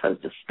as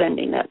opposed to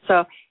spending it.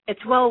 So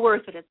it's well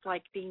worth it. It's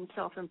like being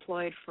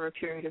self-employed for a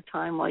period of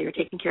time while you're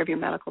taking care of your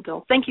medical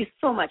bills. Thank you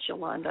so much,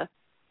 Yolanda.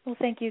 Well,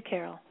 thank you,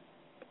 Carol.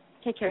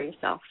 Take care of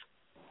yourself.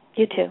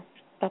 You too.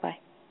 Bye-bye.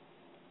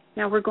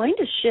 Now we're going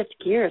to shift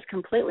gears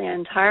completely and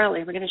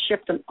entirely. We're going to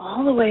shift them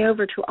all the way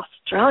over to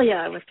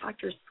Australia with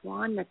Dr.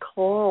 Swan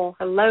Nicole.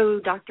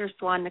 Hello, Dr.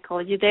 Swan Nicole.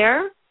 Are you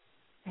there?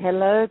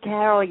 Hello,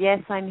 Carol.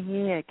 Yes, I'm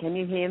here. Can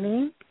you hear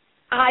me?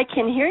 I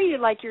can hear you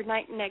like you're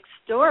next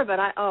door, but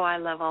I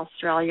love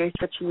Australia. You're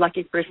such a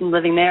lucky person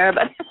living there,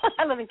 but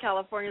I live in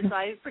California, so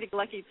I'm pretty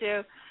lucky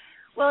too.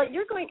 Well,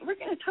 we're going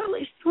to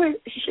totally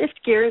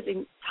shift gears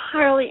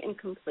entirely and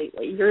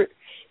completely.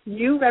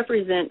 You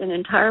represent an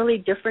entirely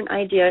different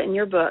idea in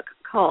your book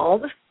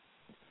called,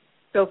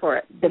 go for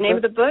it, the name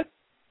of the book?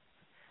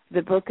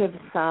 The Book of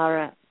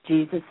Sarah,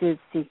 Jesus'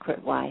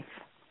 Secret Wife.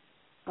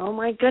 Oh,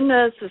 my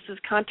goodness, this is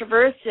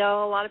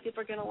controversial. A lot of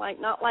people are going to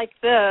not like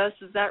this.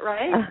 Is that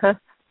right?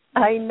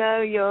 I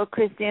know your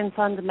Christian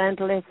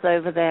fundamentalists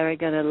over there are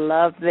going to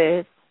love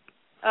this.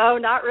 Oh,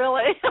 not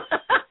really.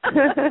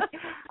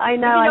 I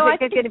know. I think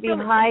they're going to be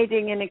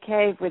hiding in a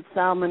cave with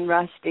Salman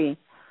Rushdie.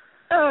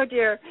 Oh,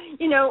 dear.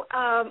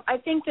 I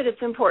think that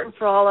it's important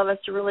for all of us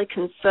to really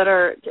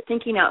consider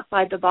thinking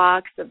outside the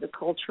box of the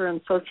culture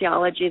and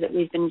sociology that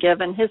we've been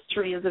given.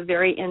 History is a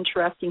very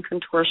interesting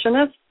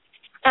contortionist.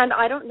 And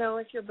I don't know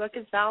if your book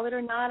is valid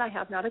or not. I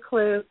have not a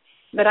clue.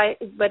 But I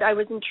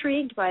was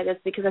intrigued by this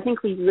because I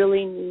think we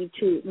really need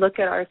to look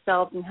at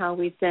ourselves and how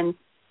we've been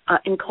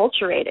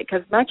enculturated,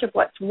 because much of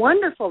what's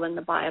wonderful in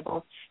the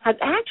Bible has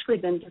actually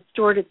been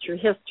distorted through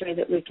history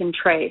that we can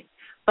trace.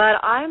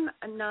 But I'm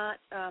not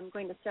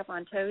going to step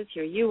on toes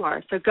here. You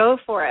are. So go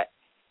for it.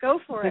 Go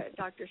for it,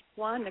 Dr.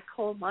 Swan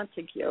Nicole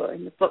Montague,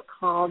 in the book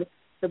called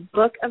The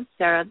Book of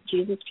Sarah,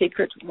 Jesus'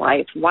 Secret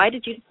Wife. Why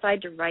did you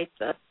decide to write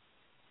this?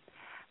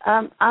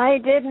 I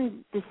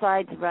didn't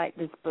decide to write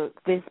this book.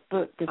 This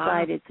book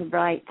decided to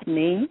write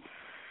me.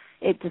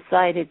 It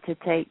decided to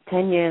take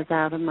 10 years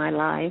out of my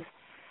life.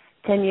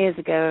 10 years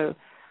ago,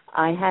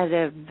 I had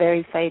a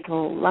very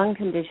fatal lung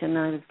condition.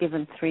 I was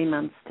given 3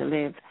 months to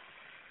live.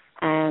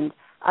 And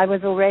I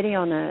was already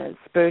on a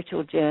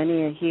spiritual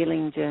journey, a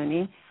healing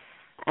journey,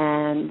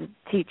 and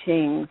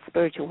teaching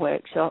spiritual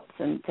workshops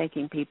and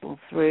taking people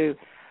through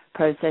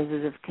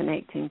processes of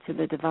connecting to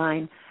the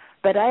divine.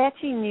 But I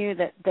actually knew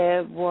that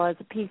there was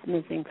a piece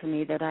missing for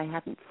me, that I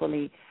hadn't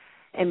fully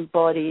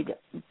embodied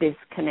this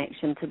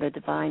connection to the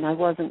divine. I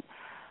wasn't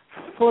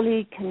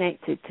fully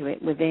connected to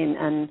it within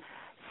and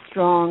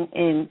strong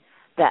in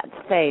that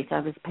faith. I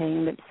was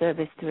paying lip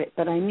service to it,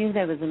 but I knew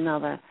there was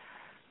another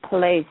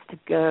place to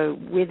go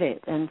with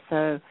it. And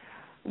so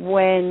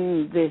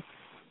when this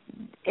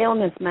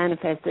illness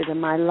manifested and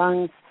my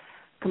lungs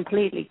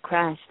completely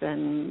crashed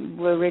and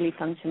were really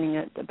functioning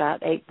at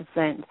about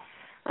 8%,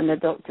 and the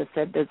doctor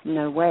said, there's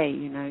no way,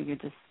 you're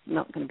just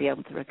not going to be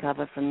able to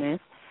recover from this,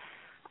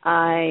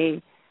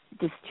 I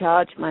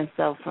discharged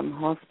myself from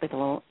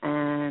hospital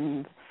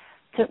and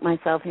took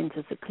myself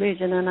into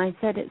seclusion, and I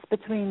said, it's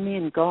between me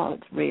and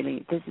God,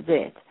 really. This is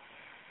it.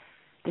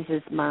 This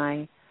is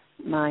my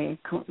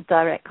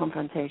direct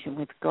confrontation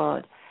with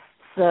God.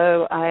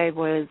 So I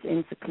was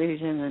in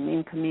seclusion and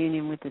in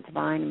communion with the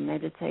divine and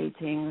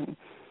meditating and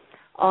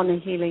on a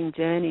healing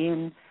journey,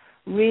 and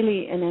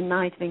really in a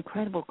night of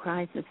incredible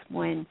crisis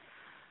when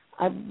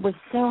I was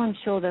so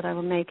unsure that I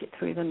would make it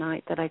through the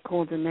night that I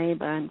called a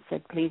neighbor and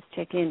said, please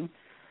check in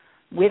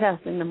with us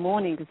in the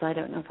morning because I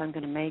don't know if I'm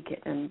going to make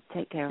it, and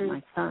take care of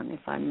my son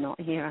if I'm not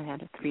here. I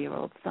had a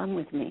 3-year-old son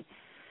with me,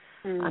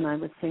 and I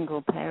was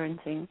single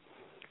parenting.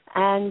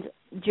 And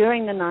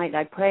during the night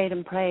I prayed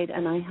and prayed,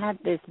 and I had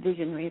this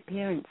visionary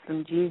appearance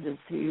from Jesus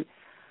who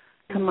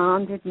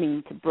commanded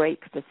me to break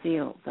the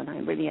seals, and I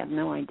really have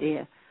no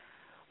idea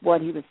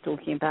what he was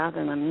talking about,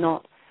 and I'm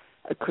not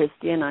a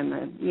Christian.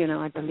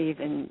 I believe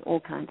in all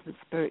kinds of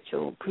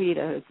spiritual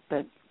credos,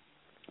 but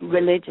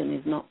religion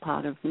is not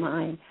part of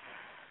my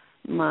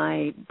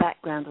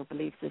background or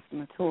belief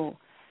system at all.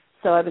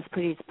 So I was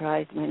pretty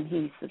surprised when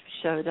he sort of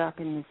showed up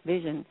in this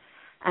vision.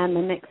 And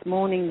the next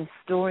morning, the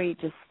story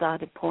just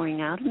started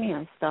pouring out of me.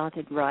 I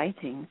started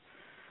writing.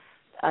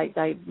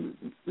 I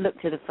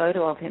looked at a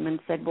photo of him and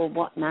said, well,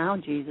 what now,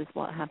 Jesus?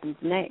 What happens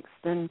next?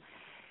 And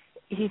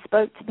he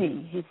spoke to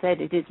me. He said,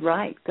 it is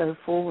right, go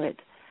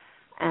forward.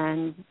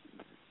 And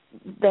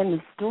then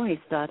the story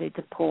started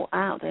to pour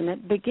out. And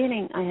at the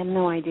beginning, I had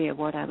no idea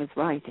what I was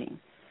writing.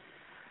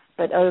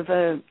 But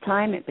over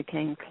time, it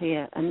became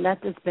clear. And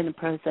that has been a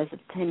process of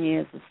 10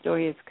 years. The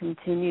story has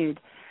continued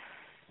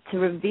to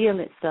reveal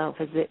itself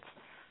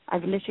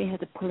I've literally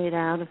had to pull it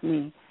out of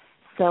me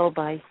cell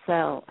by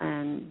cell.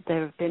 And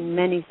there have been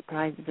many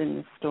surprises in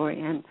this story,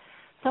 and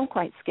some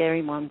quite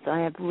scary ones. I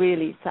have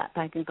really sat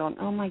back and gone,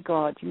 oh, my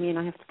God, you mean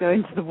I have to go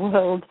into the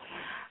world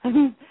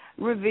and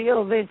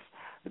reveal this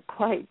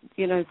quite,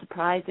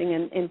 surprising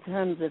and in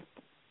terms of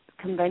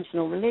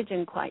conventional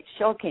religion, quite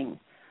shocking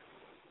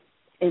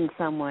in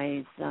some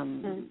ways,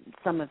 some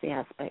of the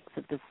aspects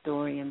of the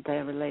story and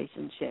their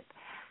relationship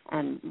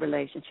and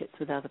relationships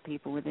with other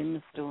people within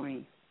the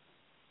story.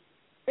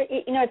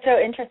 It's so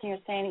interesting you're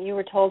saying that you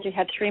were told you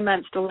had 3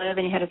 months to live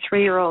and you had a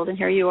 3-year-old, and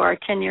here you are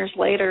 10 years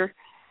later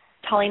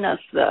telling us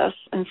this.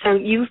 And so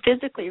you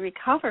physically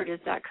recovered, is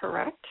that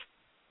correct?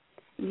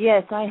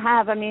 Yes, I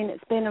have. I mean,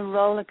 it's been a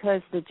roller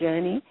coaster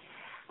journey,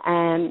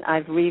 and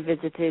I've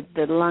revisited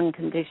the lung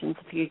conditions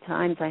a few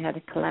times. I had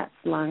a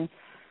collapsed lung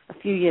a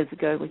few years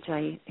ago, which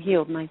I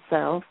healed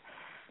myself,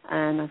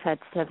 and I've had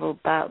several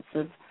bouts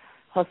of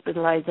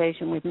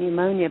hospitalization with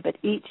pneumonia, but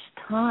each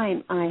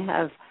time I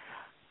have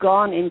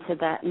gone into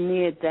that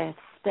near-death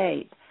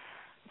state,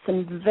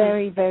 some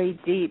very, very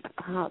deep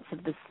parts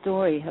of the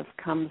story have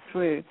come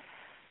through.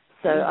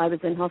 So I was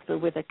in hospital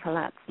with a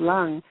collapsed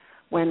lung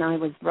when I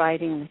was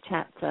writing the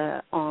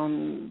chapter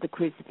on the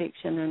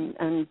crucifixion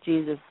and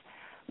Jesus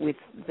with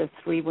the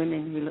 3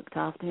 women who looked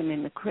after him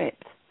in the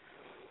crypt.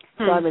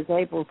 So I was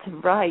able to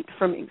write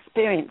from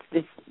experience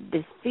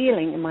this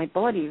feeling in my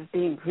body of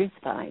being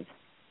crucified.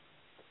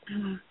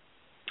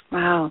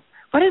 Wow.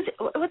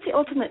 What's the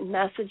ultimate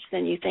message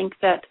then you think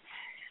that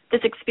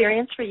this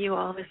experience for you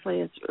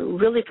obviously is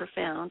really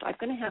profound? I'm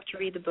going to have to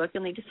read the book.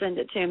 You'll need to send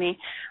it to me.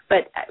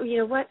 But,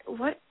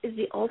 what is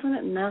the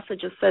ultimate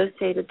message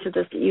associated to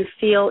this that you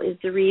feel is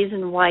the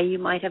reason why you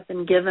might have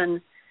been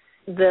given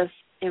this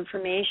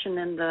information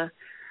and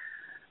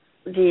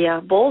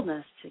the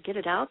boldness to get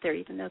it out there,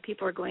 even though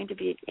people are going to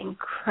be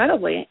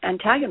incredibly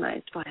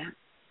antagonized by it?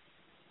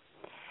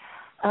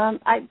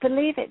 I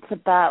believe it's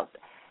about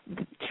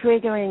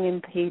triggering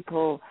in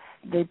people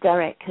the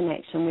direct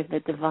connection with the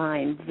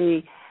divine,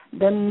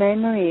 the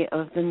memory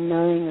of the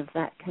knowing of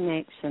that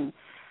connection,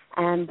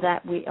 and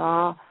that we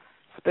are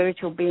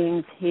spiritual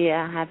beings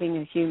here having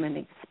a human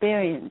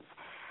experience,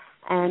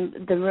 and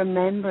the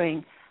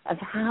remembering of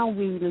how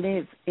we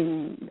live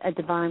in a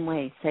divine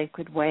way,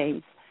 sacred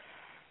ways,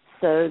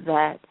 so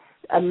that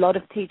a lot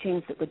of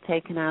teachings that were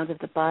taken out of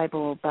the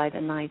Bible by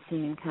the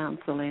Nicene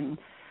Council in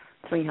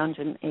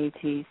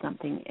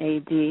 380-something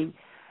A.D.,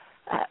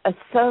 are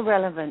so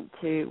relevant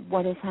to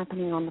what is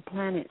happening on the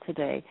planet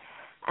today.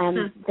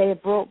 And they are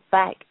brought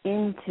back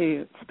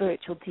into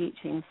spiritual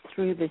teachings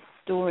through this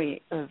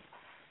story of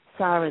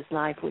Sarah's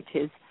life, which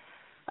is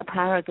a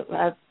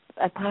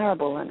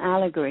parable, an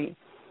allegory.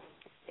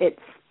 It's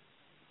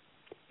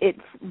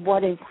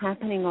what is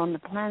happening on the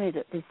planet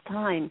at this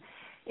time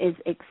is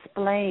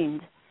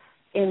explained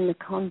in the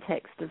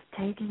context of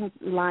taking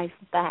life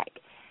back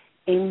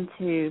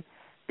into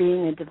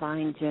being a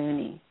divine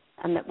journey,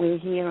 and that we're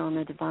here on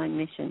a divine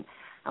mission,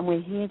 and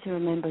we're here to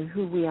remember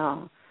who we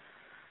are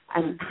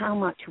and how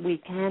much we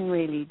can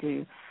really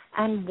do,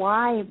 and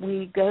why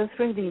we go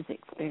through these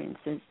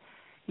experiences,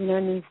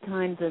 in these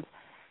times of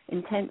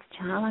intense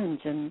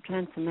challenge and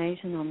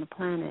transformation on the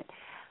planet.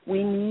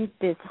 We need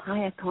this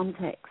higher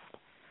context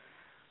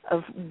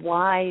of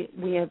why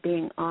we are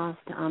being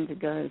asked to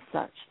undergo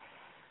such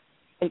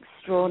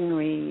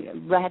extraordinary,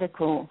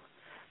 radical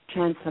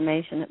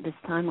transformation at this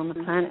time on the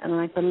planet. And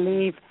I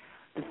believe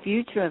the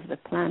future of the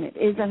planet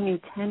is only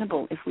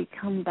tenable if we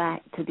come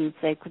back to these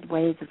sacred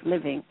ways of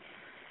living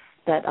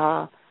that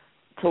are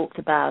talked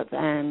about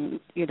and,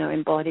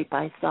 embodied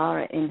by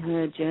Sarah in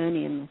her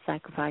journey and the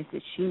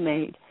sacrifices she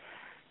made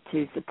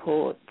to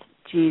support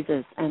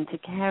Jesus and to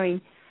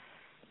carry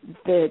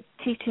the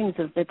teachings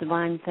of the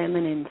divine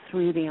feminine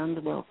through the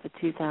underworld for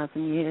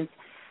 2,000 years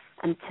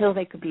until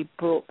they could be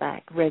brought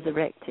back,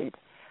 resurrected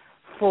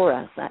for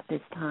us at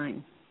this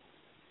time.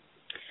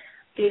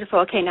 Beautiful.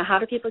 Okay, now how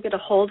do people get a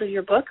hold of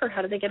your book, or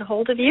how do they get a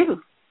hold of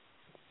you?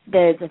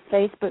 There's a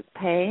Facebook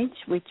page,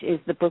 which is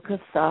The Book of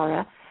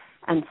Sarah,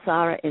 and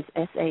Sarah is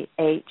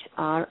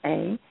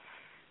Sahra,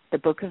 The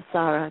Book of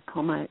Sarah,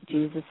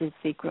 Jesus'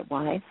 Secret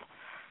Wife.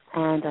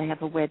 And I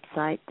have a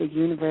website, the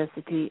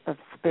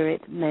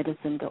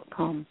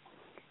universityofspiritmedicine.com,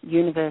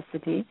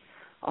 University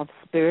of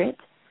Spirit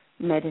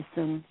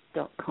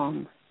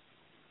spiritmedicine.com.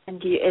 And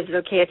is it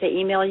okay if I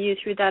email you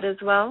through that as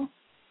well?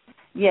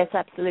 Yes,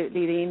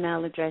 absolutely. The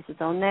email address is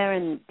on there,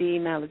 and the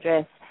email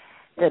address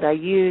that I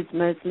use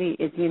mostly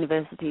is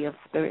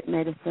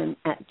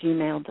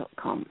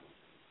universityofspiritmedicine@gmail.com.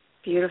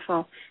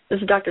 Beautiful.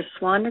 This is Dr.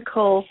 Swan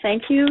Nicole.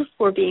 Thank you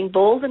for being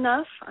bold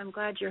enough. I'm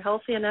glad you're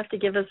healthy enough to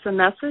give us a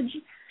message.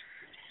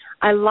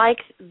 I like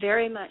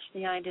very much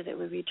the idea that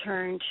we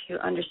return to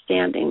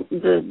understanding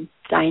the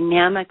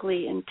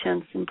dynamically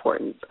intense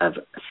importance of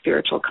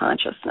spiritual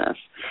consciousness.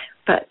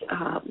 But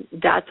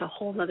that's a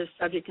whole other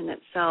subject in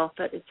itself,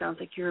 but it sounds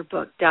like your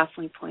book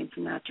definitely points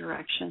in that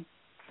direction.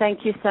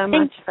 Thank you so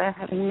much for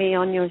having me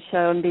on your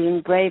show and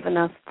being brave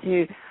enough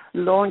to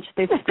launch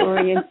this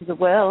story into the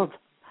world.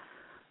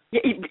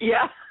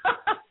 Yeah.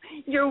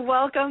 You're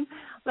welcome.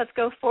 Let's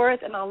go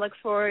forth, and I'll look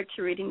forward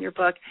to reading your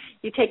book.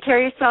 You take care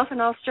of yourself in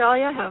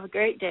Australia. Have a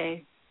great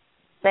day.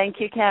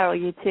 Thank you, Carol.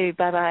 You too.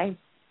 Bye-bye.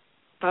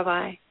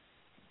 Bye-bye.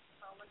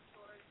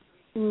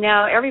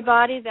 Now,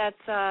 everybody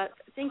that's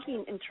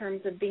thinking in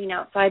terms of being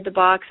outside the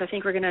box, I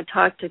think we're going to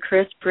talk to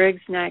Chris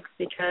Briggs next,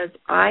 because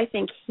I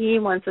think he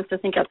wants us to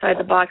think outside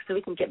the box so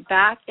we can get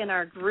back in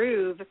our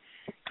groove.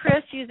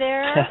 Chris, you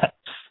there?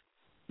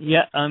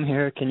 Yeah, I'm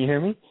here. Can you hear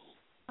me?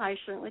 I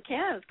certainly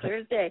can. It's clear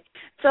as day.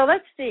 So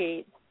let's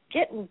see.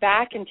 Getting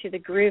back into the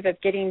groove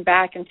of getting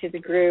back into the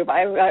groove.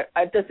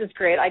 This is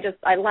great. I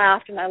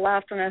laughed and I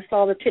laughed when I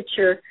saw the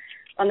picture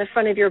on the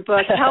front of your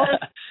book. Tell us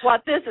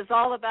what this is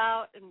all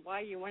about and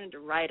why you wanted to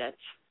write it.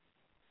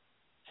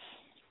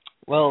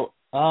 Well,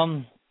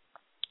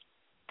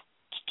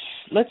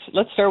 let's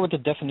start with the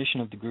definition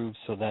of the groove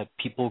so that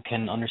people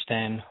can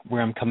understand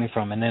where I'm coming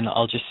from, and then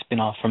I'll just spin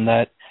off from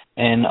that,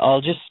 and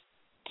I'll just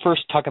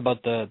first talk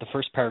about the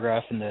first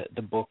paragraph in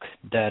the book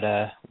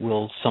that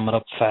will sum it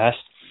up fast.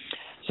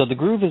 So the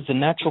groove is the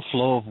natural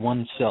flow of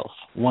oneself,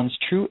 one's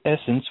true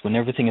essence, when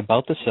everything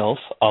about the self,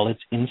 all its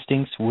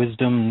instincts,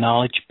 wisdom,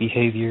 knowledge,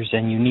 behaviors,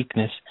 and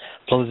uniqueness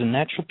flows in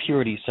natural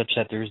purity such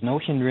that there is no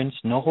hindrance,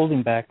 no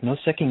holding back, no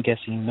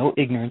second-guessing, no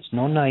ignorance,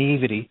 no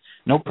naivety,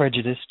 no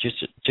prejudice,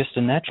 just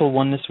a natural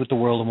oneness with the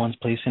world and one's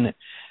place in it.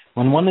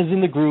 When one is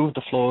in the groove,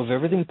 the flow of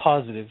everything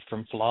positive,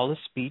 from flawless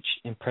speech,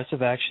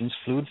 impressive actions,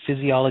 fluid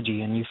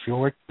physiology, and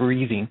euphoric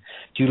breathing,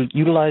 to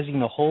utilizing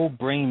the whole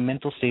brain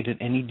mental state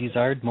at any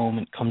desired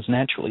moment, comes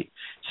naturally.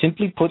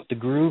 Simply put, the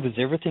groove is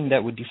everything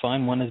that would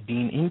define one as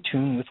being in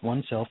tune with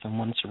oneself and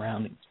one's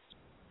surroundings.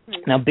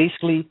 Mm-hmm. Now,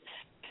 basically,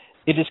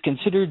 it is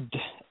considered,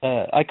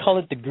 I call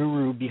it the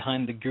guru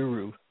behind the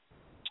guru,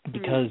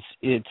 because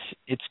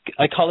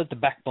I call it the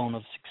backbone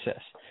of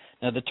success.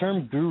 Now, the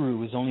term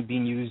guru is only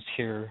being used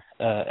here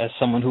as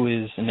someone who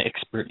is an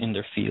expert in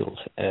their field,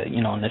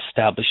 an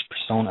established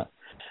persona.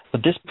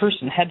 But this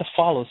person had to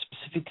follow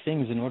specific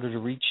things in order to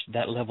reach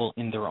that level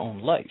in their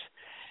own life.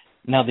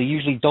 Now, they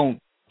usually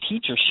don't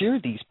teach or share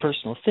these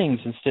personal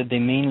things. Instead, they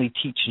mainly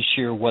teach and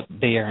share what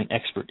they are an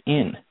expert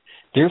in.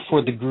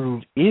 Therefore, the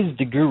groove is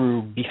the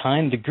guru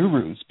behind the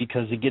gurus,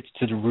 because it gets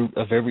to the root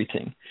of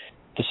everything.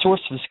 The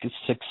source of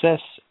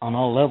success on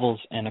all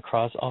levels and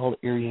across all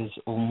areas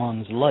of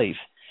one's life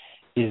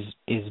is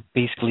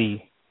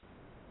basically,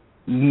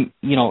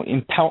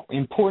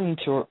 important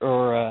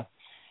or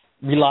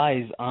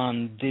relies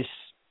on this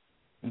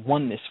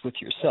oneness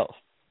with yourself.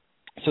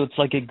 So it's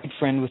like a good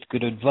friend with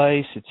good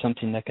advice. It's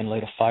something that can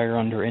light a fire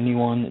under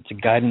anyone. It's a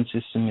guidance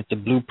system. It's a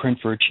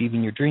blueprint for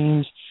achieving your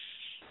dreams.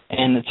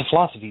 And it's a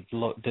philosophy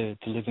to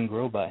live and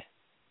grow by.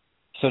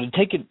 So to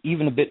take it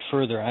even a bit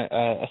further,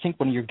 I think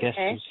one of your guests,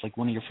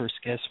 one of your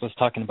first guests, was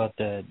talking about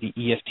the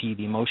EFT,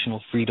 the Emotional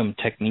Freedom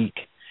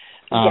Technique.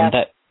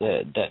 That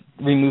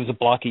removes a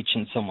blockage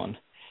in someone.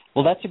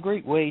 Well, that's a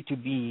great way to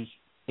be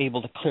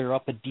able to clear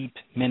up a deep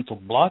mental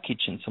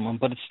blockage in someone,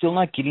 but it's still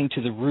not getting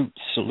to the root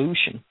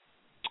solution.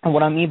 And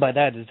what I mean by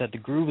that is that the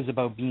groove is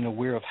about being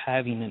aware of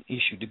having an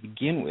issue to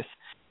begin with,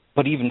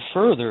 but even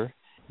further,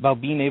 about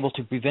being able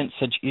to prevent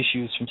such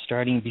issues from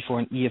starting before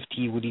an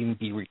EFT would even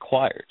be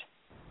required.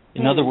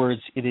 In other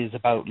words, it is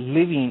about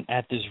living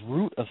at this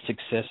root of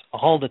success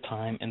all the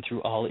time and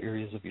through all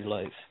areas of your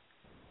life.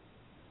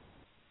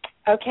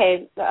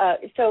 Okay,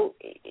 so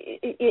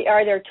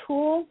are there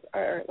tools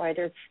or are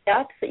there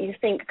steps that you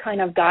think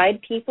kind of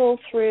guide people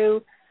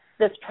through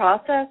this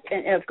process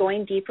of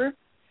going deeper?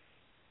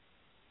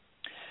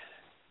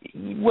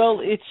 Well,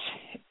 it's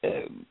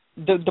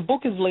the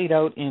book is laid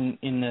out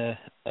in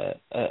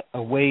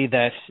a way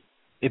that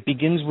it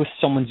begins with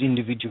someone's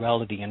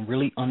individuality and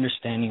really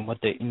understanding what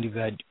their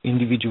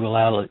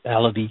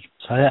individuality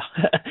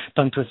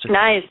tongue twister.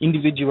 Nice.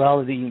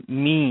 Individuality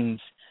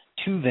means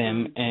to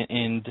them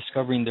and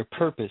discovering their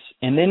purpose.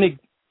 And then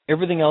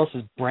everything else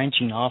is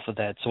branching off of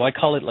that. So I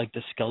call it like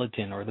the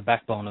skeleton or the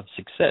backbone of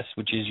success,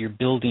 which is you're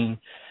building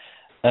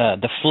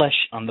the flesh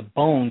on the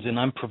bones, and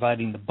I'm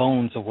providing the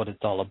bones of what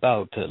it's all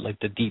about, like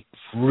the deep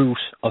root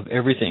of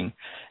everything.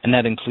 And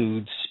that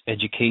includes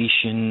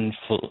education,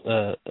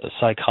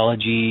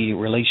 psychology,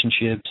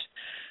 relationships,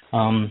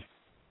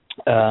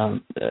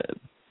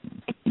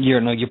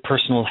 your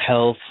personal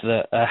health,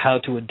 how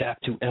to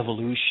adapt to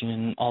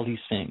evolution, all these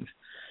things.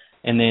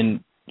 And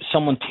then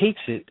someone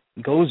takes it,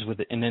 goes with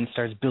it, and then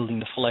starts building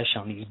the flesh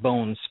on these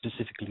bones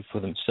specifically for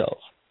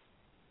themselves.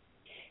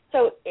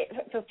 So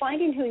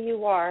finding who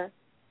you are,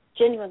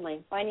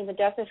 genuinely, finding the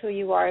depth of who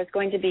you are is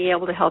going to be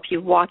able to help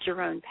you walk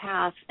your own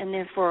path, and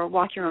therefore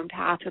walk your own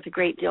path with a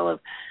great deal of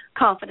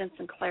confidence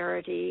and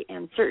clarity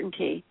and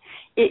certainty.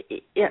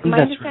 Am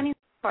I understanding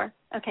so far?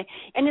 Okay.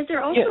 And is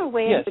there also a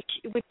way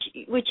in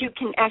which you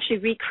can actually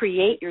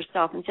recreate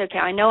yourself and say, okay,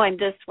 I know I'm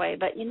this way,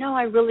 but,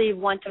 I really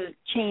want to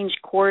change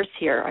course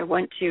here. I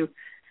want to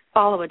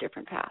follow a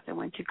different path. I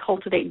want to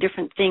cultivate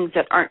different things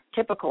that aren't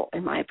typical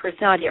in my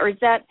personality. Or is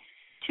that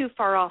too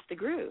far off the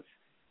groove?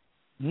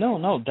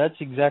 No, that's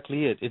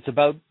exactly it. It's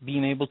about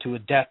being able to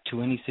adapt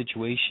to any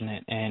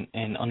situation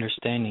and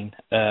understanding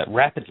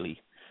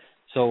rapidly.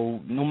 So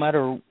no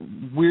matter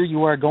where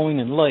you are going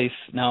in life,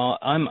 now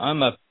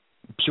I'm a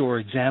pure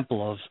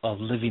example of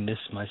living this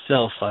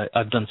myself.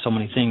 I've done so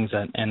many things,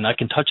 and I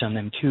can touch on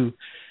them too.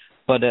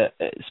 But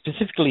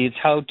specifically, it's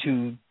how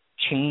to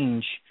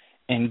change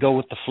and go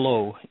with the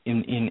flow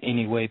in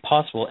any way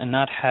possible and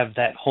not have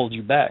that hold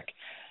you back.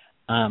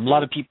 A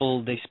lot of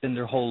people, they spend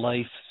their whole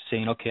life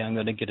saying, okay, I'm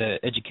going to get an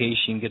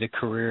education, get a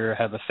career,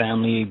 have a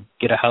family,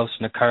 get a house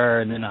and a car,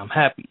 and then I'm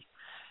happy.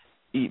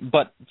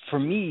 But for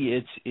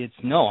me, it's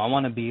no, I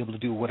want to be able to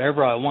do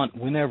whatever I want,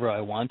 whenever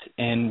I want,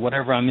 and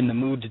whatever I'm in the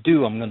mood to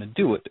do, I'm going to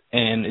do it.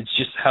 And it's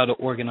just how to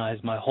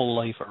organize my whole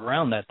life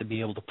around that to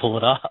be able to pull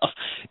it off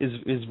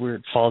is where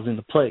it falls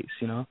into place,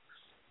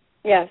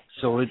 Yes.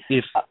 So if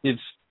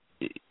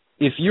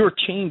you're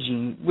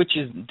changing, which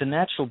is the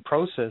natural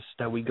process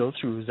that we go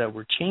through, is that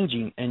we're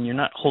changing and you're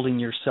not holding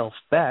yourself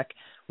back,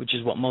 which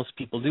is what most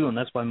people do, and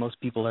that's why most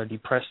people are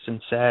depressed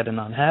and sad and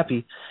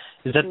unhappy,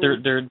 is that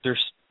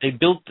they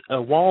built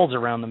walls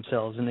around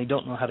themselves and they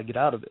don't know how to get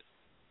out of it.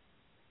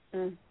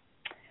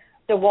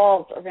 The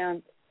walls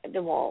around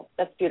the wall.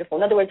 That's beautiful.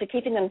 In other words, they're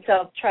keeping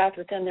themselves trapped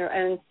within their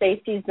own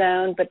safety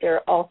zone, but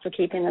they're also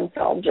keeping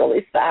themselves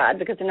really sad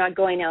because they're not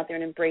going out there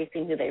and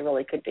embracing who they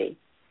really could be.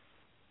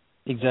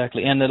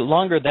 Exactly. And the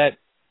longer that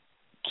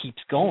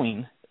keeps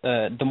going,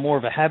 the more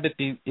of a habit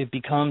it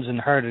becomes and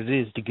the harder it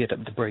is to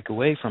break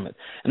away from it.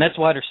 And that's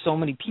why there's so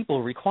many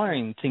people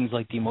requiring things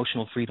like the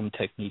emotional freedom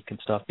technique and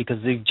stuff,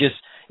 because they've just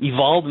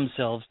evolved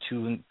themselves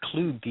to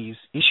include these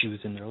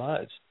issues in their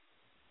lives.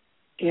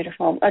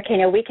 Beautiful. Okay,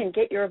 now we can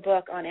get your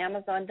book on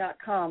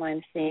Amazon.com,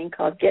 I'm seeing,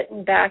 called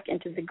Getting Back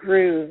into the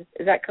Groove.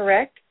 Is that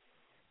correct?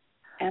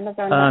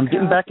 Amazon.com.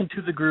 Getting Back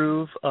into the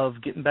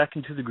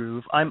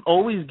Groove. I'm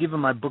always giving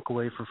my book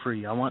away for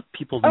free. I want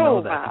people to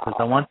know that because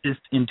I want this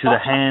into the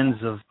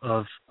hands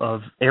of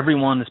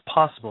everyone as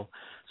possible.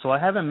 So I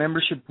have a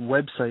membership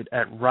website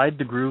at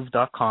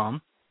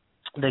ridethegroove.com.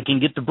 They can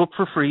get the book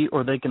for free,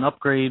 or they can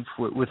upgrade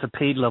with a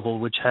paid level,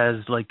 which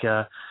has like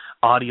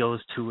audios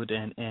to it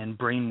and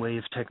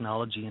brainwave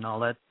technology and all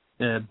that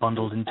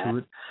bundled into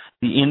it.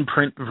 The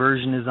in-print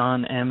version is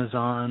on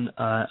Amazon.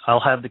 I'll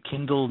have the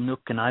Kindle,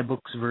 Nook, and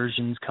iBooks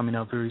versions coming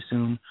out very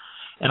soon.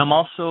 And I'm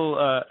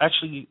also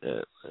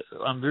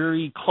I'm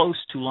very close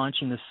to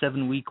launching a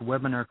 7-week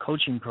webinar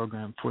coaching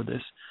program for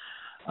this.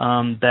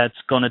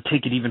 That's going to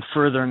take it even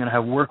further. I'm going to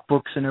have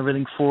workbooks and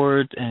everything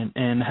for it,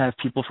 and have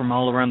people from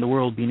all around the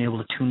world being able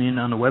to tune in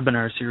on the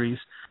webinar series.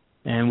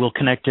 And we'll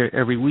connect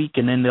every week,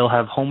 and then they'll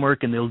have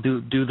homework, and they'll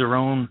do their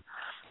own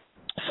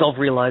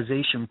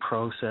self-realization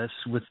process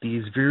with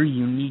these very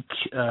unique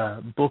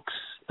workbooks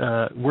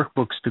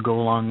to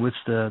go along with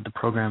the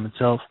program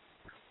itself.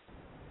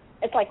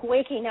 It's like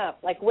waking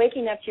up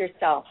to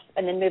yourself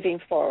and then moving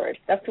forward.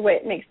 That's the way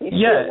it makes me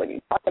feel when you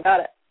talk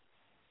about it.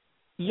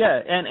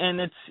 Yeah, and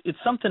it's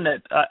something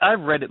that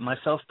I've read it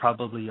myself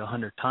probably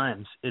 100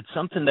 times. It's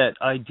something that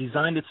I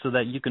designed it so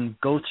that you can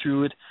go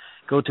through it,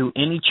 go to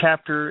any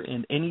chapter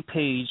and any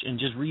page and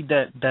just read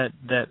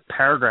that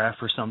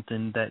paragraph or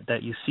something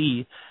that you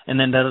see, and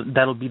then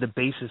that'll be the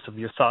basis of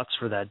your thoughts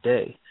for that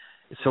day.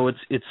 So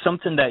it's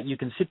something that you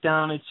can sit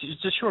down.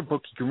 It's a short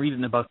book. You can read it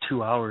in about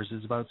 2 hours.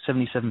 It's about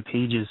 77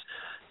 pages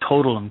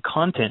total in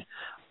content.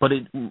 But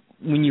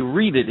when you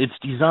read it, it's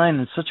designed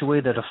in such a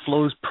way that it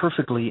flows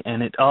perfectly,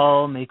 and it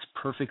all makes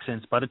perfect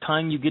sense. By the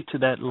time you get to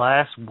that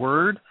last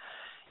word,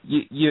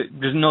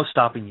 there's no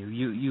stopping you.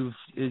 You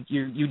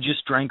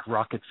just drank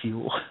rocket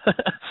fuel.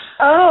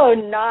 Oh,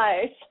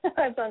 nice.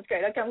 That sounds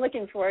great. Okay, I'm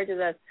looking forward to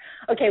this.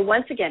 Okay,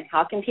 once again,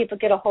 how can people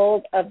get a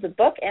hold of the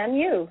book and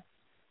you?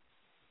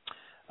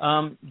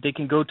 They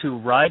can go to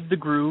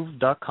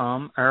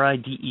ridethegroove.com,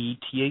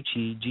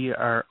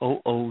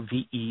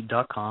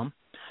 ridethegroove.com.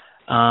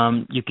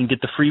 You can get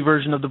the free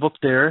version of the book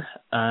there,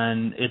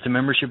 and it's a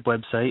membership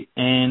website.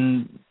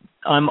 And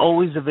I'm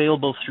always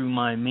available through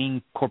my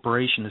main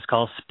corporation. It's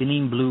called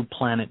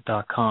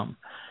spinningblueplanet.com,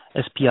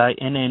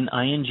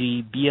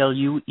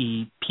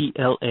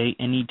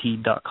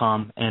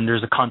 spinningblueplanet.com. And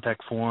there's a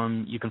contact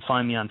form. You can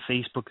find me on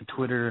Facebook and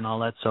Twitter and all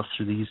that stuff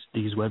through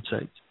these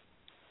websites.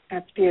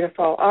 That's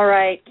beautiful. All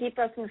right. Keep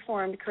us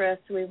informed, Chris.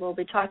 We will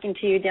be talking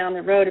to you down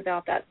the road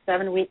about that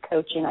 7-week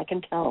coaching, I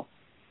can tell.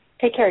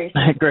 Take care of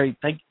yourself. Great.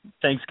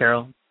 Thanks,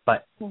 Carol. Bye.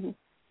 Mm-hmm.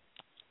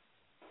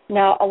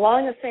 Now,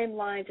 along the same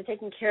lines of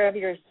taking care of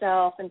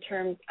yourself in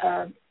terms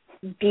of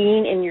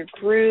being in your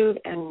groove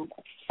and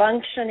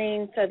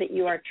functioning so that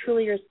you are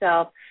truly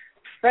yourself,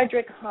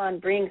 Frederick Hahn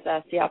brings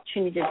us the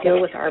opportunity to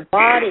deal with our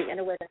body in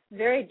a way that's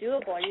very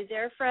doable. Are you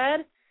there,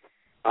 Fred?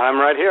 I'm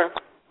right here.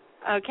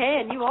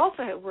 Okay, and you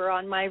also were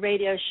on my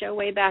radio show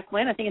way back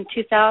when, I think in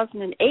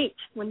 2008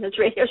 when this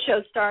radio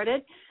show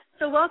started.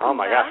 So welcome Oh,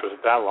 my back. gosh, was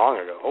it that long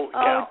ago? Holy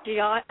cow. Oh,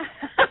 John.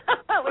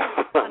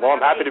 Well, I'm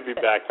happy to be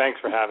back. Thanks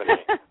for having me.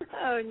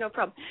 Oh, no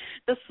problem.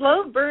 The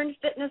slow burn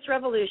fitness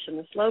revolution,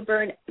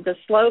 the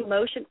slow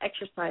motion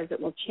exercise that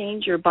will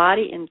change your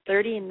body in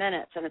 30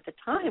 minutes. And at the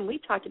time, we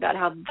talked about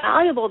how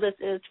valuable this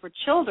is for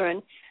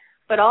children,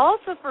 but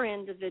also for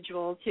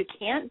individuals who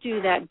can't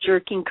do that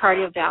jerking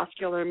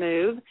cardiovascular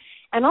move,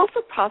 and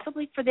also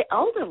possibly for the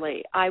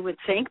elderly, I would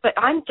think. But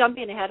I'm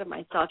jumping ahead of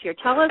myself here.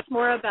 Tell us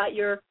more about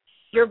your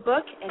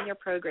book and your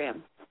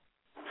program.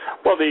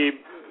 Well, the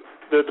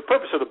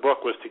purpose of the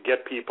book was to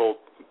get people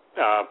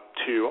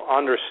to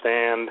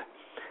understand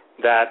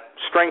that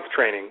strength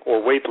training or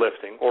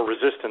weightlifting or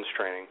resistance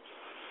training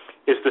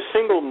is the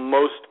single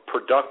most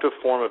productive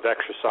form of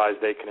exercise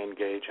they can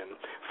engage in,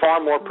 far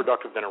more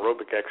productive than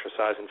aerobic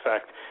exercise. In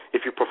fact,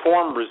 if you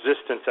perform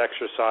resistance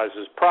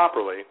exercises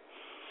properly,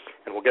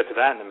 and we'll get to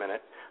that in a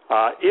minute,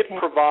 it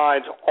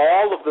provides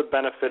all of the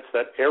benefits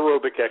that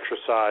aerobic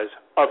exercise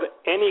of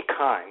any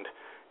kind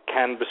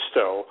can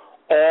bestow,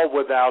 all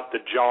without the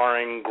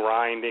jarring,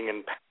 grinding,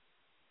 and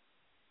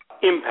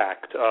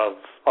impact of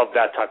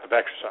that type of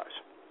exercise.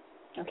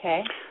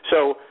 Okay.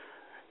 So,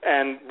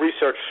 and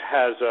research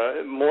has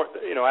more,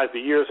 as the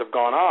years have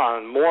gone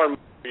on, more and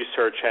more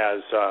research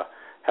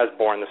has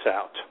borne this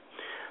out.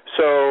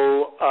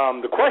 So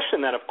the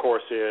question then, of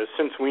course, is,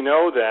 since we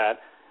know that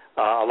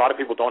a lot of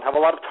people don't have a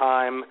lot of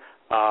time,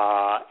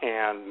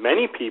 and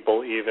many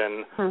people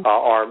even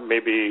are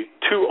maybe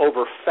too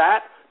over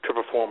fat to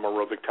perform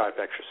aerobic type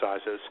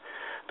exercises,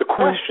 the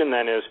question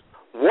then is,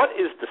 what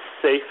is the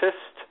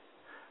safest,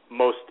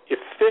 most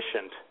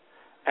efficient,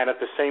 and at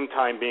the same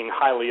time being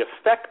highly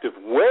effective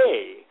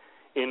way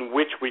in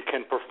which we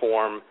can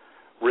perform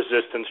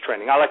resistance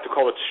training? I like to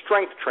call it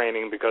strength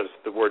training because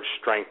the word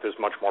strength is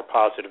much more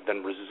positive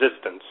than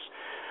resistance.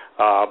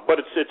 But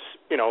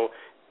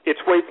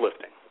it's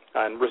weightlifting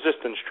and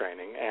resistance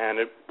training,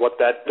 and what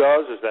that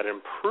does is that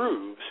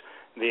improves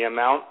the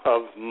amount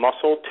of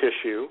muscle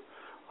tissue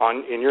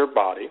in your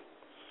body.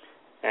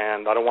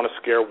 And I don't want to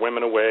scare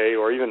women away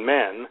or even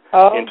men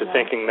into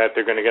thinking that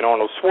they're going to get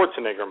Arnold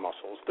Schwarzenegger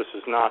muscles. This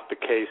is not the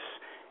case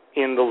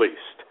in the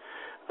least.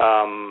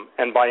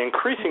 And by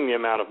increasing the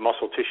amount of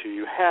muscle tissue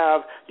you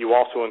have, you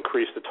also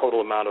increase the total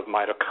amount of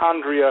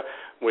mitochondria,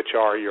 which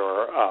are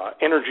your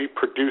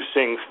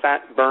energy-producing,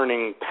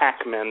 fat-burning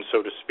Pac-Men,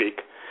 so to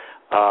speak,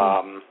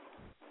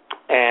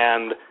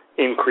 and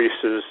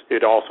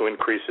it also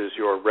increases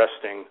your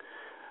resting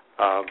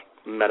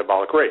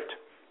metabolic rate.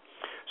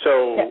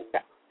 So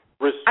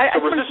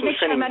resistance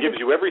training gives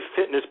you every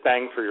fitness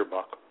bang for your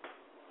buck.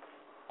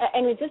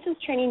 And resistance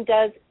training,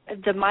 does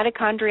the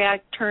mitochondria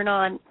turn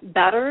on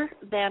better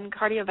than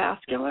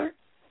cardiovascular?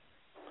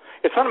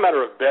 It's not a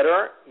matter of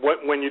better.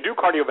 When you do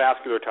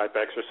cardiovascular type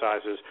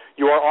exercises,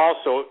 you are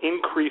also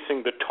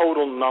increasing the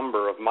total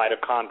number of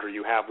mitochondria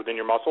you have within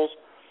your muscles.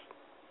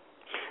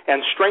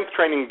 And strength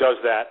training does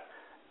that.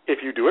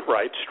 If you do it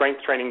right,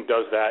 strength training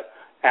does that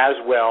as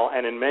well,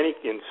 and in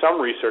some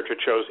research it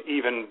shows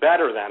even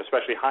better than,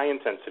 especially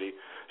high-intensity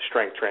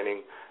strength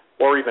training,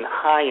 or even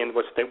high-end,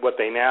 what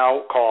they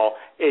now call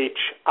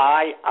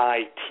HIIT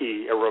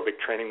aerobic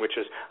training, which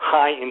is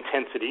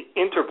high-intensity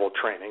interval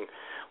training,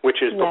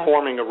 which is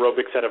performing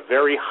aerobics at a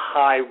very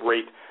high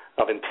rate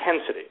of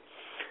intensity.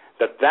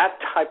 That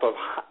type of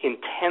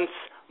intense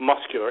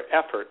muscular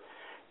effort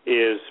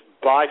is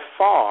by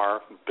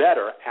far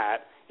better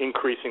at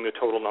increasing the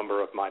total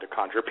number of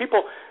mitochondria,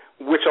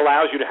 which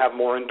allows you to have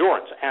more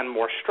endurance and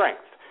more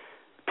strength.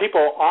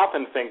 People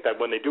often think that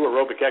when they do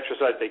aerobic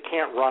exercise, they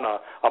can't run a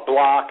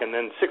block, and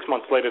then 6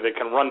 months later they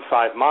can run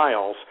 5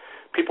 miles.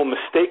 People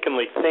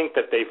mistakenly think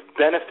that they've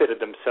benefited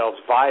themselves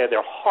via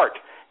their heart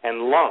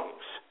and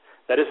lungs.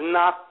 That is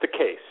not the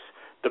case.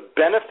 The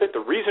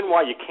reason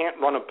why you can't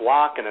run a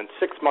block and then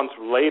 6 months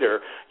later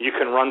you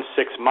can run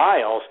 6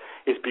 miles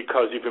is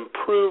because you've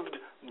improved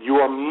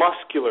your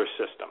muscular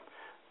system,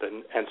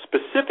 and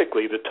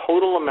specifically the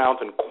total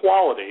amount and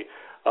quality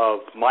of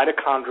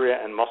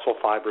mitochondria and muscle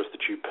fibers that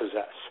you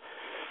possess.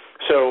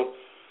 So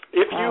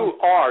if you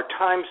are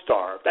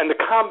time-starved, and the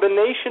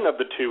combination of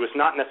the two is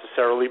not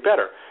necessarily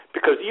better,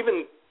 because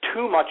even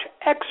too much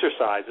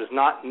exercise is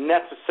not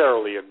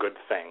necessarily a good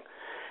thing.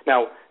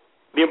 Now,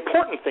 the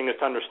important thing is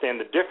to understand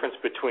the difference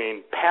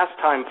between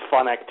pastime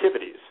fun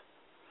activities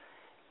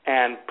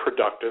and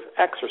productive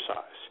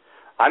exercise.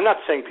 I'm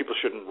not saying people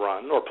shouldn't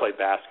run or play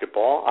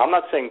basketball. I'm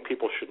not saying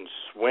people shouldn't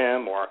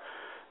swim or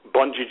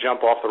bungee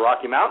jump off the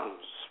Rocky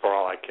Mountains, for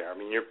all I care. I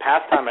mean, your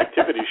pastime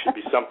activity should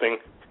be something,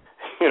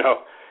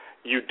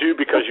 you do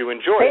because you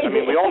enjoy it. I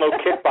mean, we all know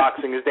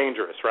kickboxing is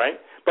dangerous,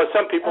 right? But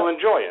some people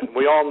enjoy it.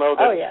 We all know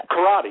that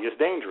karate is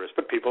dangerous,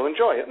 but people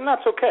enjoy it, and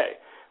that's okay.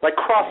 Like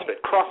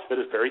CrossFit. CrossFit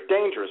is very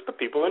dangerous, but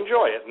people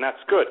enjoy it, and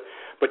that's good.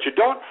 But you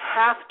don't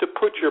have to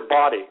put your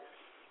body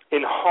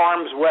in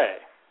harm's way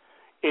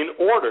in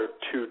order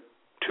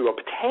to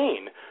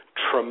obtain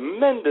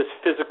tremendous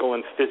physical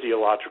and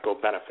physiological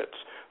benefits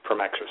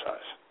from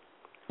exercise.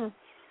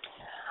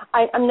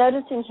 I'm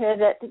noticing here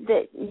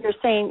that you're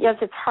saying, yes,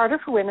 it's harder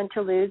for women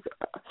to lose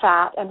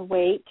fat and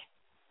weight.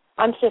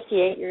 I'm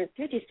 57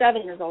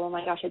 years old. Oh,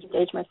 my gosh, I just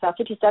aged myself.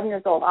 57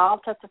 years old. I'll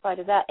testify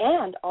to that.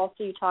 And also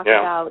you talk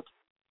about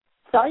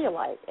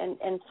cellulite,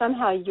 and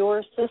somehow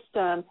your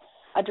system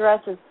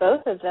addresses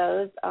both of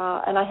those.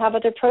 And I have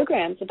other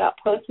programs about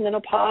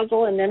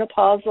postmenopausal and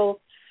menopausal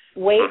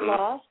weight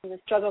loss and the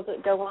struggles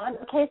that go on.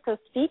 Okay, so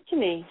speak to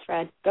me,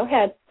 Fred. Go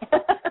ahead.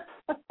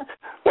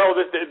 Well,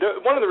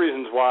 one of the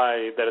reasons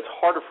why that it's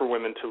harder for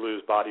women to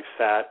lose body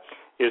fat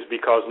is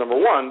because, number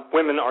one,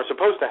 women are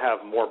supposed to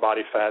have more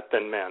body fat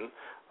than men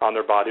on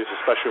their bodies,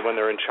 especially when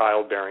they're in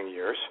childbearing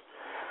years.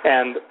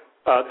 And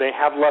they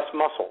have less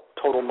muscle,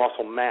 total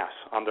muscle mass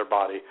on their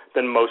body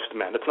than most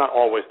men. It's not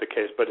always the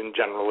case, but in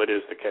general it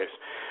is the case.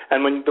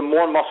 And the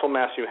more muscle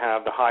mass you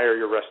have, the higher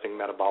your resting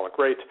metabolic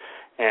rate.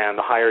 And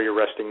the higher your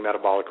resting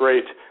metabolic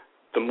rate,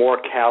 the more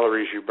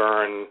calories you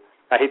burn.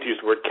 I hate to use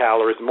the word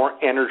calories, the more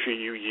energy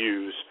you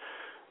use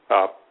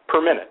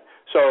per minute.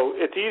 So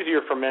it's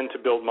easier for men to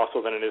build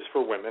muscle than it is for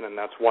women, and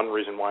that's one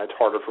reason why it's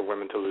harder for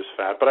women to lose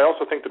fat. But I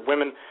also think that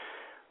women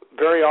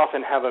very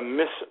often have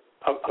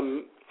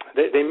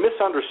they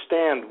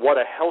misunderstand what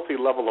a healthy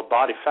level of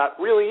body fat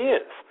really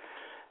is.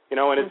 You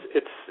know, and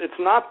it's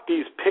not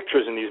these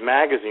pictures in these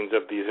magazines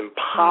of these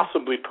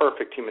impossibly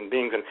perfect human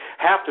beings, and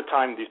half the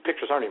time these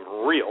pictures aren't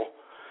even real.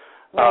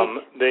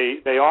 Right.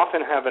 They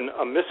often have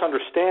a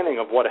misunderstanding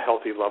of what a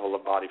healthy level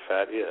of body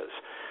fat is.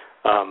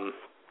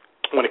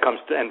 When it comes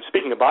to, and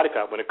speaking of body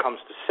fat, when it comes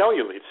to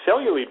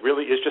cellulite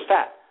really is just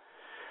fat.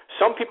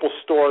 Some people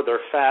store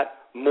their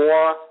fat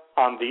more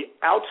on the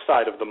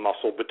outside of the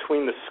muscle,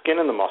 between the skin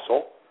and the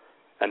muscle,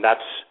 and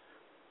that's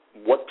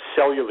what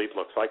cellulite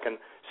looks like. And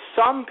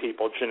some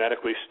people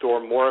genetically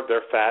store more of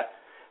their fat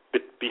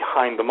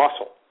behind the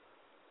muscle.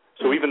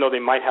 So even though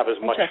they might have as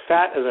much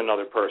fat as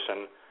another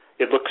person,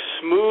 it looks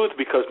smooth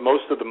because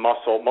most of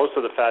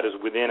the fat is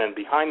within and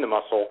behind the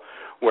muscle,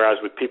 whereas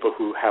with people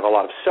who have a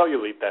lot of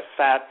cellulite, that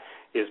fat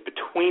is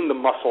between the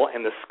muscle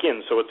and the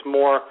skin, so it's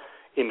more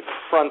in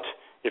front,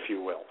 if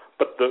you will.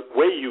 But the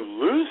way you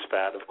lose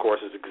fat, of course,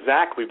 is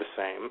exactly the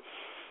same.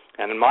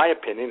 And in my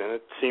opinion,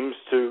 and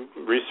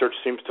research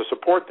seems to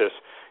support this,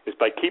 is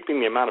by keeping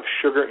the amount of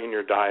sugar in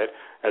your diet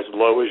as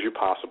low as you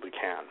possibly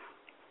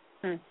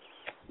can.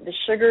 The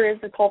sugar is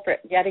the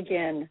culprit yet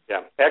again.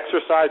 Yeah.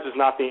 Exercise is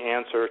not the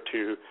answer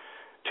to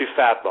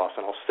fat loss,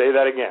 and I'll say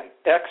that again.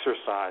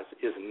 Exercise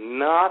is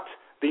not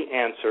the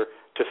answer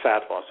to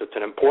fat loss. It's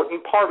an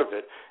important part of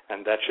it,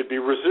 and that should be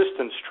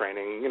resistance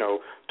training,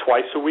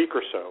 twice a week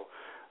or so.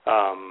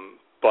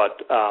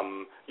 But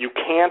you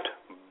can't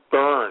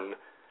burn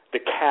the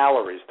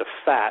calories, the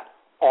fat,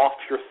 off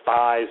your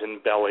thighs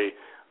and belly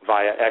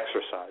via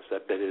exercise.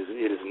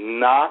 It is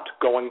not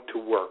going to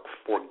work.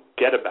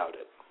 Forget about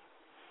it.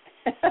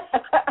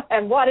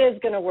 And what is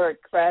going to work,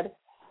 Fred?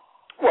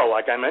 Well,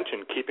 like I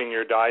mentioned, keeping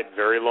your diet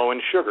very low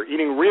in sugar,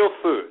 eating real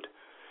food,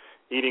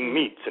 eating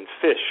meats and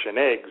fish and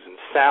eggs and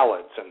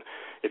salads. And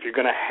if you're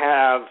going to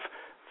have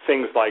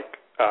things like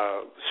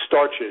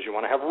starches, you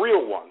want to have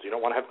real ones. You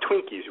don't want to have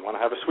Twinkies. You want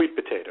to have a sweet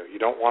potato. You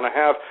don't want to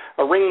have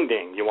a ring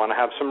ding. You want to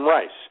have some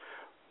rice.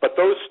 But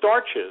those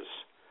starches,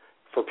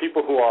 for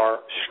people who are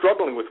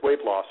struggling with weight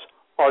loss,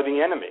 are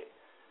the enemy.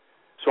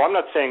 So I'm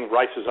not saying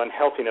rice is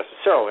unhealthy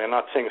necessarily. I'm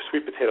not saying a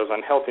sweet potato is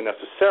unhealthy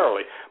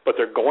necessarily, but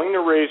they're going to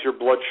raise your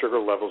blood sugar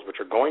levels,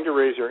 which are going to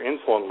raise your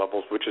insulin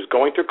levels, which is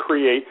going to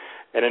create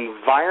an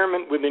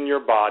environment within your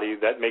body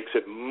that makes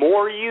it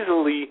more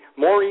easy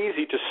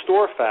to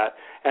store fat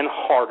and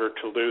harder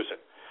to lose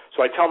it.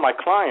 So I tell my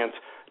clients,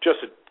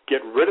 just get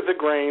rid of the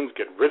grains,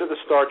 get rid of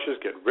the starches,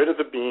 get rid of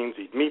the beans,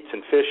 eat meats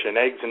and fish and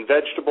eggs and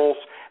vegetables,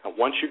 and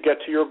once you get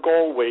to your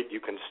goal weight,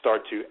 you can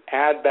start to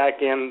add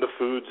back in the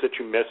foods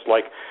that you miss,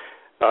 like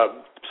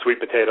sweet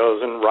potatoes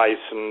and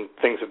rice and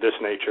things of this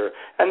nature,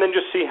 and then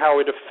just see how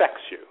it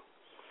affects you.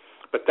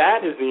 But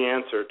that is the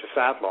answer to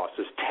fat loss,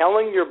 is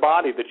telling your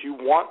body that you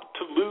want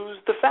to lose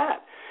the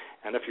fat.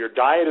 And if your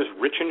diet is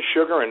rich in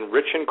sugar and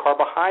rich in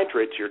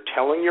carbohydrates, you're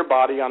telling your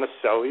body on a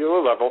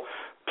cellular level,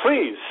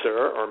 please,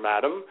 sir or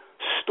madam,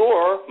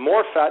 store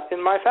more fat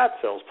in my fat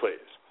cells, please.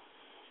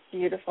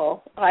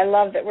 Beautiful. I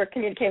love that we're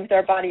communicating with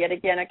our body yet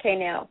again. Okay,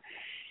 now,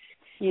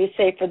 you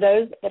say for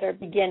those that are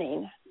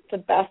beginning, the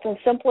best and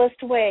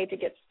simplest way to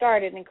get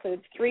started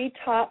includes 3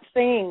 top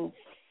things.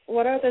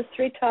 What are those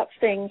 3 top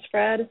things,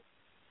 Fred?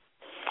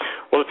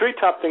 Well, the 3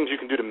 top things you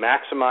can do to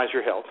maximize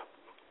your health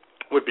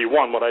would be,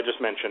 1, what I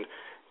just mentioned,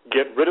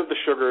 get rid of the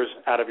sugars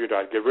out of your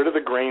diet, get rid of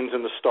the grains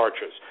and the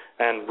starches,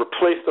 and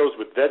replace those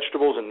with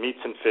vegetables and meats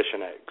and fish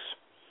and eggs.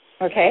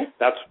 Okay.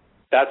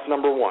 That's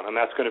number 1, and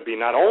that's going to be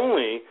not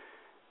only,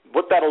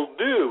 what that'll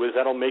do is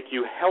that'll make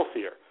you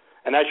healthier.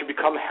 And as you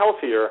become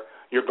healthier,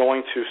 you're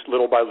going to,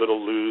 little by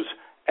little, lose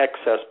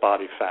excess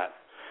body fat.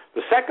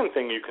 The second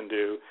thing you can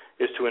do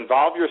is to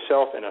involve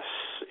yourself in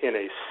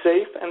a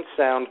safe and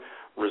sound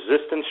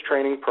resistance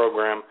training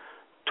program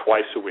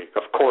twice a week.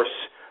 Of course,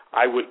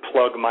 I would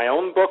plug my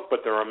own book,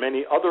 but there are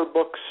many other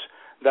books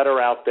that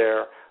are out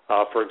there.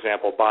 For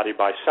example, Body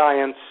by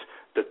Science,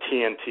 The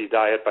TNT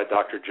Diet by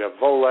Dr. Jeff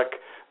Volek.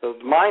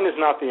 Mine is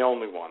not the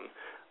only one.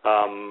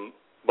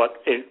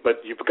 But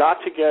you've got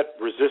to get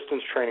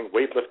resistance training,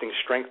 weightlifting,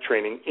 strength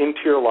training into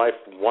your life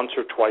once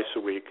or twice a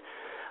week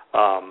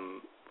as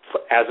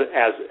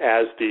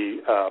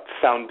the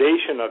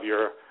foundation of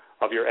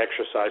your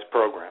exercise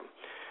program.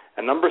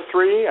 And number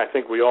 3, I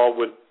think we all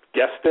would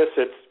guess this,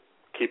 it's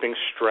keeping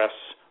stress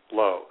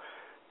low.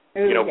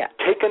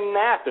 Take a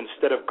nap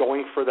instead of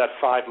going for that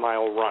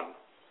 5-mile run.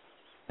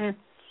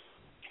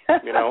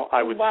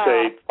 I would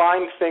say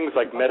find things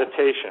like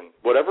meditation,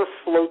 whatever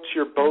floats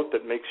your boat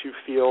that makes you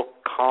feel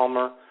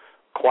calmer,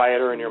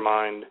 quieter in your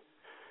mind.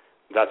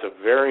 That's a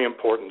very,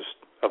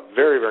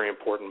 very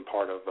important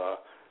part of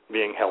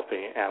being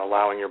healthy and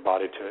allowing your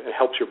body it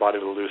helps your body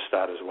to lose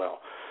fat as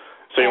well.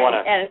 So you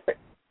want to...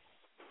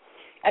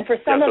 And for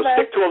some of us,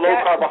 stick to a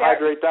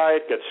low-carbohydrate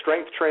diet, get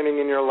strength training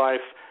in your life,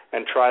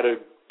 and try to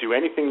do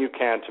anything you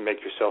can to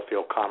make yourself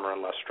feel calmer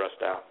and less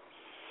stressed out.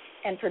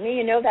 And for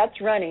me, that's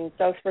running.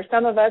 So for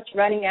some of us,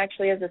 running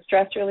actually is a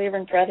stress reliever,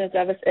 and for others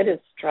of us, it is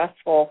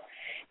stressful.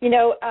 I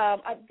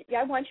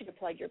want you to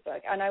plug your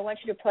book, and I want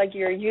you to plug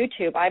your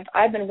YouTube.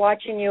 I've been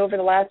watching you over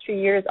the last few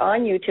years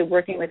on YouTube,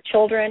 working with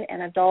children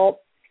and adults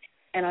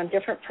and on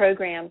different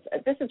programs.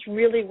 This is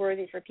really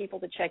worthy for people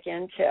to check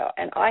into.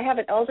 And I have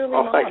an elderly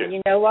mom. Thank you.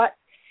 You know what?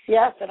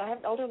 Yes, and I have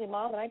an elderly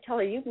mom, and I tell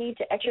her you need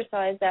to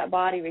exercise that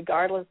body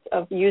regardless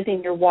of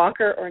using your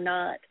walker or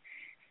not,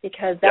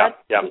 because that's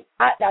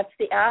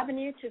the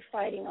avenue to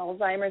fighting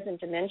Alzheimer's and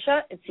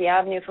dementia. It's the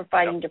avenue for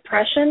fighting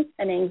depression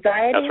and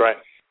anxiety. That's right.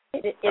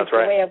 It's the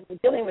way of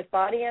dealing with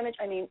body image.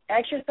 I mean,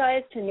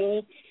 exercise to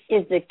me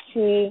is the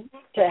key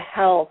to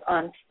health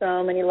on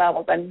so many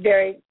levels.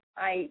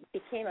 I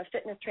became a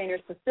fitness trainer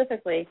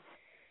specifically,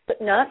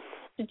 but not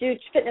to do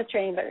fitness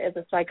training, but as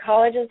a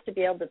psychologist to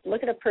be able to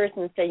look at a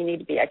person and say you need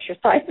to be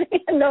exercising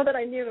and know that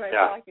I knew what I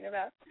was talking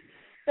about.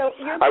 So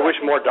I wish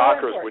more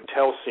doctors would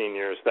tell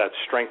seniors that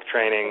strength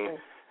training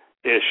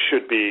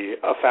should be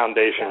a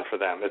foundation for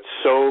them. It's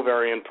so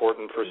very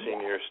important for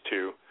seniors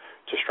to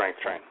strength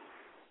train.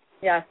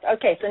 Yes.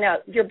 Okay. So now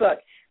your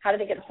book, how do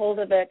they get hold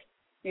of it?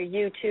 Your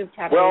YouTube,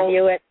 how to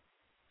review it?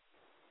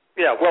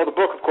 Yeah, well, the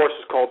book, of course,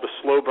 is called The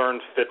Slow Burn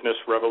Fitness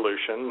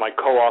Revolution. My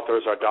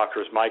co-authors are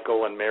Drs.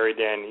 Michael and Mary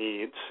Dan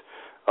Eads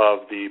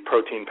of the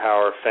Protein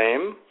Power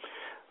fame.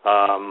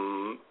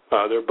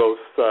 They're both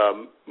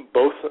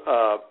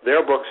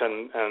their books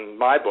and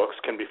my books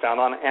can be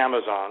found on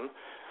Amazon.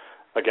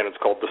 Again, it's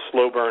called The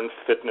Slow Burn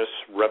Fitness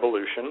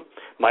Revolution.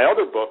 My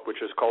other book,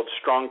 which is called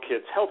Strong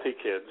Kids, Healthy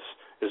Kids,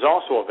 is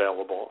also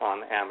available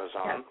on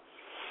Amazon.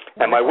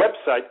 And my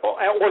website, or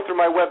through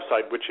my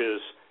website, which is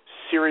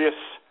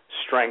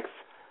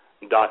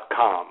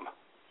SeriousStrength.com.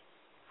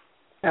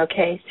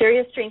 Okay,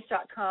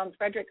 SeriousStrength.com.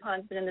 Frederick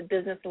Hahn's been in the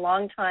business a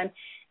long time.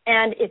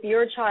 And if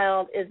your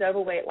child is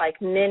overweight,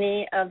 like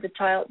many of the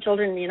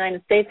children in the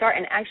United States are,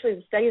 and actually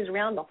the studies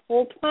around the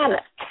whole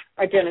planet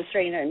are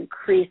demonstrating an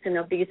increase in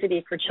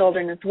obesity for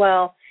children as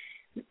well,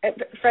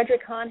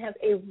 Frederick Hahn has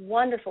a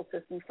wonderful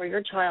system for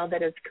your child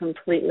that is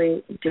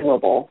completely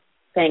doable.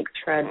 Thanks,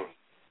 Fred.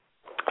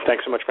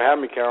 Thanks so much for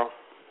having me, Carol.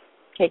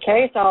 Take care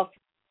of yourself.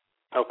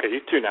 Okay, you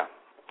too now.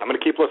 I'm going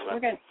to keep listening.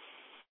 Okay.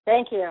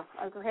 Thank you.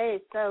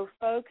 Okay, so,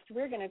 folks,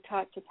 we're going to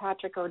talk to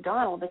Patrick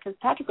O'Donnell because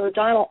Patrick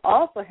O'Donnell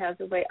also has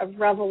a way of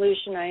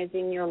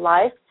revolutionizing your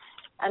life,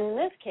 and in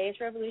this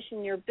case,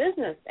 revolutioning your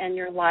business and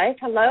your life.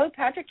 Hello,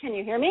 Patrick, can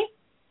you hear me?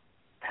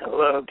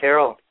 Hello,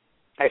 Carol.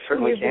 I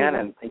certainly can,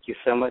 and thank you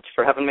so much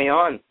for having me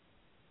on.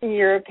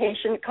 You're a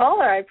patient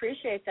caller. I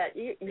appreciate that.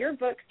 Your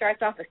book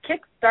starts off with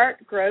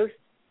Kickstart Growth,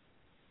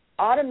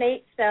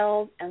 Automate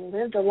Cells, and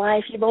Live the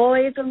Life You've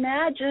Always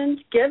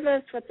Imagined. Give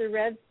us what the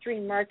Red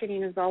Stream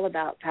marketing is all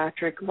about,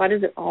 Patrick. What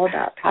is it all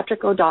about?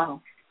 Patrick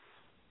O'Donnell.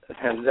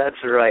 And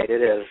that's right,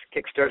 it is.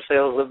 Kickstart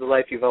Sales, Live the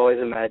Life You've Always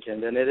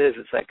Imagined. And it is.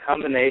 It's that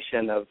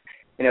combination of,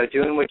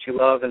 doing what you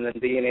love and then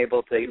being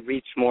able to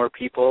reach more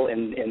people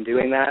in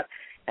doing that.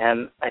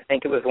 And I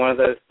think it was one of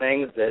those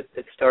things that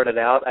it started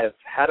out. I've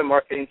had a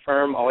marketing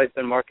firm, always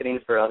been marketing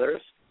for others,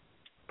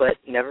 but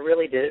never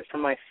really did it for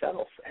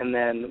myself. And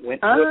then went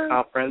to a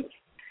conference.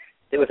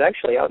 It was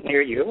actually out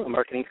near you, a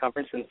marketing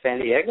conference in San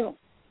Diego.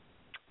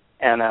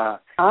 And I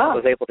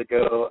was able to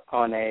go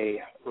on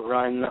a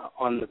run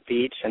on the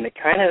beach. And it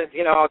kind of,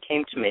 all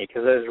came to me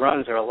because those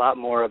runs are a lot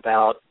more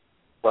about,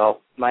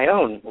 my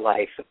own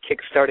life,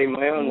 kickstarting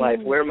my own life.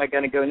 Where am I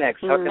going to go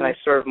next? How can I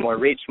serve more,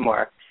 reach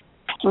more?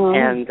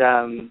 And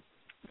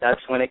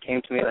that's when it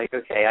came to me like,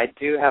 okay, I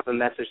do have a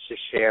message to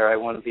share. I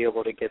want to be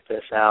able to get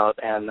this out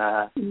and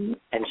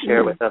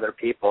share with other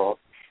people.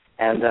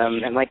 And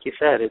like you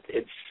said,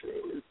 it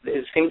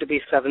seemed to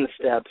be 7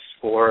 steps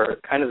for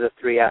kind of the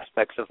 3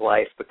 aspects of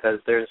life because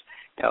there's,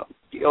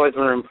 you always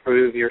want to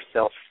improve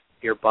yourself,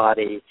 your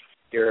body,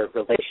 your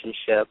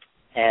relationship,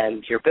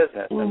 and your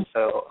business. And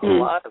so a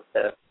lot of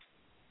this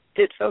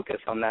did focus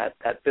on that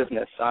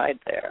business side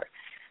there,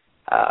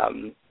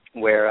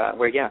 where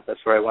that's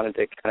where I wanted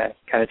to kind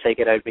of take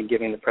it. I've been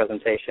giving the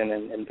presentation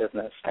in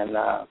business, and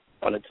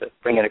wanted to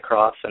bring it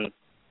across and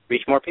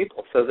reach more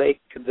people so they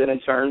could then in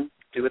turn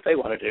do what they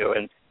want to do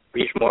and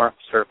reach more,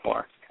 serve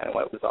more, kind of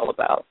what it was all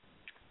about.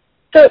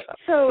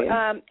 So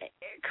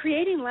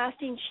creating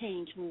lasting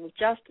change with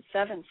just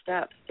 7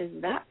 steps, is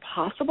that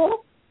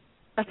possible?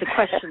 That's a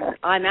question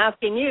I'm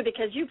asking you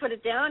because you put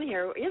it down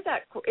here. Is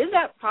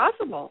that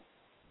possible?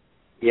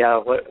 Yeah,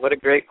 what a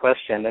great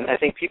question. And I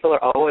think people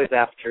are always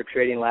after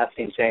creating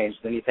lasting change.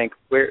 Then you think,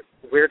 where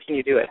can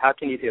you do it? How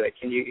can you do it?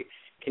 Can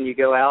you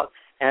go out?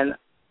 And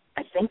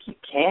I think you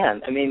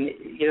can. I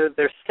mean,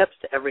 there's steps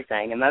to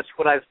everything, and that's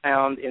what I've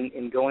found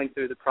in going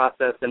through the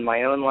process in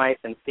my own life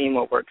and seeing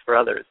what works for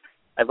others.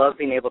 I love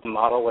being able to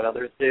model what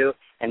others do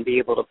and be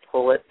able to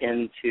pull it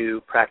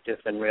into practice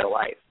in real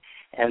life.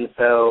 And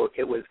so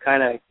it was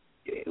kind of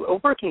a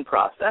working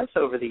process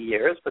over the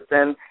years, but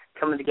then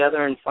coming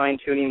together and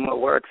fine-tuning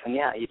what works. And,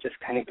 you just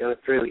kind of go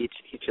through each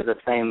of the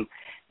same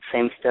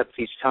steps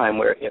each time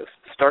where,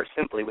 start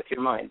simply with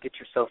your mind. Get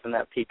yourself in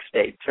that peak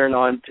state. Turn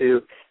on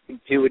to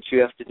do what you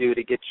have to do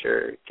to get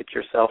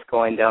yourself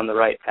going down the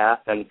right path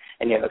and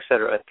et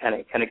cetera. Kind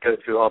of go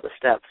through all the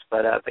steps.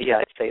 But I'd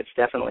say it's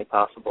definitely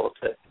possible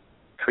to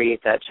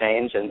create that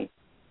change and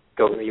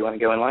go where you want to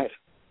go in life.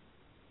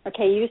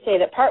 Okay, you say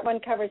that part 1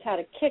 covers how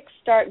to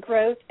kickstart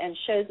growth and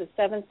shows the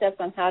 7 steps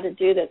on how to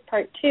do this.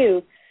 Part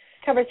 2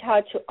 covers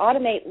how to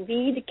automate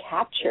lead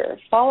capture,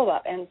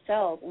 follow-up, and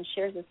sales, and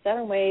shares the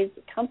 7 ways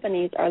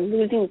companies are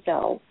losing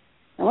sales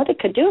and what they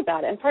could do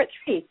about it. And part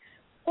 3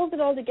 pulls it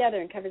all together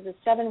and covers the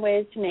 7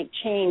 ways to make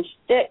change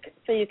stick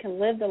so you can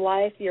live the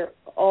life you're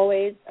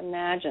always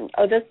imagined.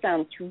 Oh, this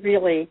sounds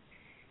really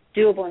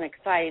doable and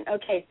exciting.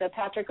 Okay, so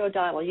Patrick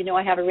O'Donnell,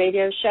 I have a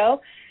radio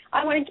show.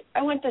 I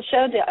want to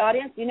show the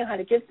audience, how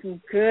to give some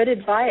good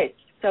advice.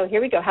 So here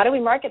we go. How do we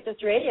market this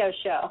radio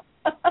show?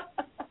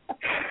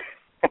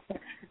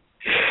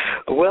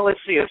 Well, let's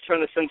see. Let's turn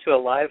this into a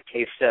live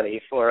case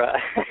study for.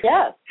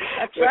 Yes,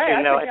 that's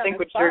right. I think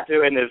what you're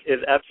doing is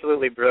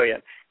absolutely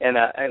brilliant, and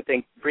I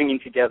think bringing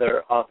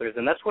together authors,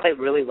 and that's what I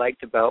really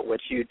liked about what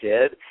you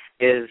did,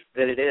 is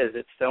that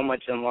it's so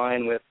much in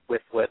line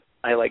with what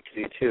I like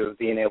to do too,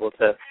 being able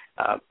to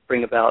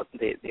bring about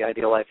the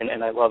ideal life,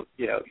 and I love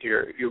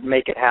you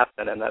make it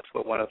happen, and that's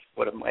what one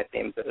of my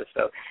themes is.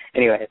 So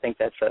anyway, I think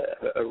that's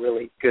a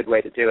really good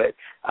way to do it.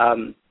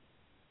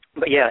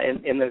 But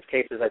in those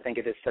cases, I think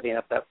it is setting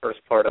up that first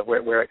part of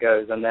where it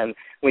goes, and then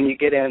when you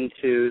get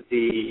into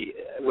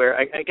where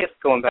I guess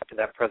going back to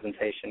that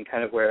presentation,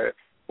 kind of where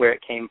it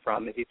came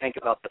from. If you think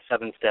about the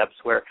 7 steps,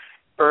 where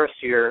first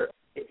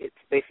it's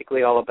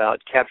basically all about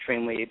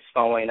capturing leads,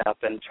 following up,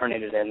 and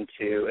turning it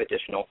into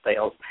additional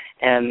sales.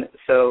 And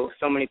so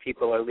many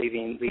people are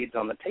leaving leads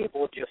on the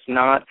table, just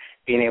not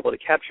being able to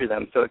capture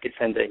them. So it gets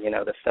into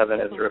the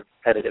 7 is a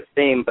repetitive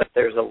theme, but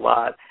there's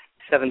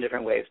 7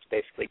 different ways to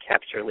basically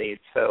capture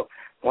leads. So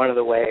one of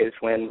the ways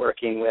when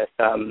working with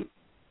a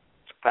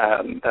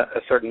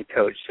certain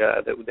coach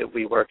that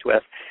we worked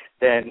with,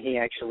 then he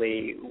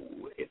actually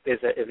is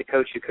a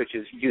coach who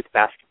coaches youth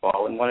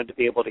basketball and wanted to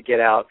be able to get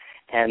out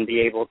and be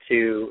able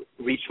to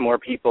reach more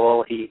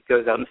people. He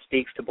goes out and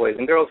speaks to boys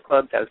and girls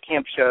clubs, has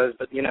camp shows,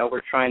 but,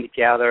 we're trying to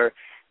gather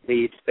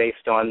leads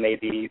based on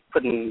maybe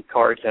putting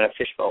cards in a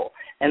fishbowl.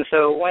 And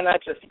so why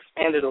not just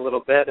expand it a little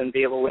bit and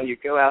be able, when you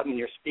go out and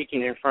you're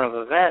speaking in front of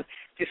an event,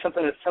 do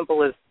something as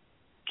simple as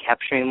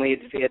capturing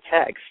leads via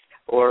text,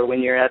 or when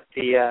you're at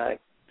the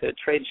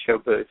trade show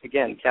booth,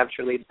 again,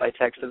 capture leads by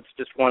text. It's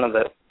just one of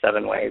the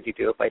 7 ways. You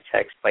do it by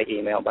text, by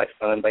email, by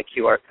phone, by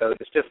QR code.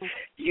 It's just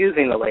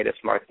using the latest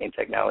marketing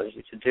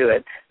technology to do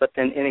it, but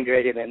then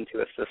integrate it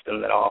into a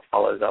system that all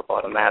follows up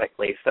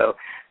automatically. So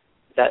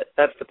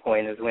that's the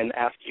point, is when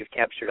after you've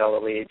captured all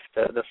the leads,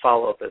 the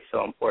follow-up is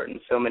so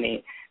important. So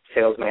many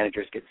sales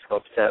managers get so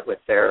upset with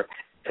their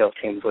sales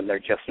teams when they're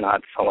just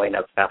not following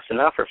up fast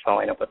enough or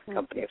following up with the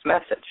company's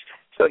message.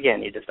 So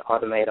again, you just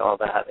automate all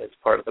that as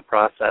part of the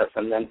process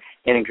and then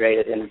integrate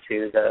it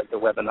into the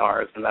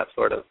webinars and that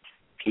sort of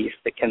piece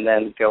that can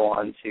then go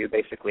on to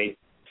basically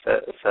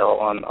sell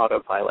on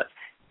autopilot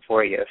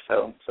for you.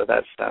 So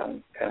that's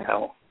kind of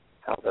how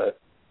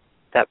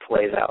that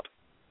plays out.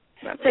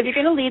 So if you're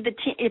going to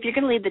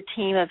lead the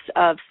team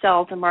of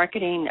sales and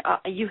marketing,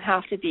 you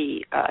have to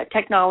be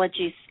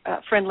technology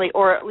friendly,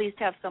 or at least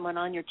have someone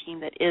on your team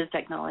that is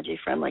technology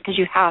friendly, because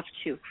you have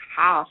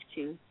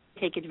to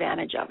take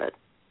advantage of it.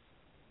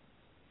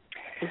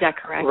 Is that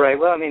correct? Right.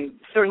 Well, I mean,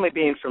 certainly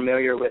being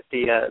familiar with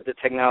the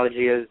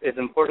technology is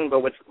important,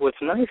 but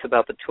what's nice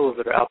about the tools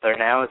that are out there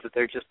now is that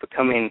they're just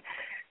becoming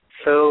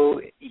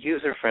so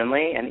user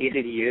friendly and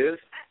easy to use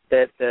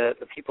that the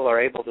people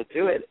are able to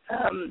do it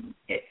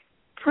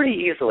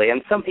pretty easily.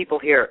 And some people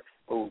hear,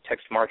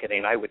 text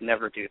marketing, I would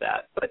never do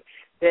that. But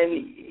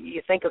then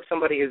you think of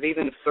somebody who's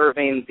even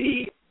serving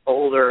the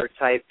older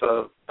type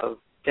of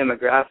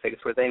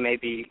demographics, where they may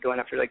be going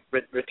after like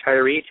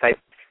retiree type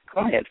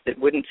clients that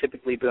wouldn't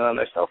typically be on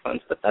their cell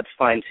phones, but that's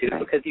fine too,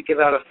 because you give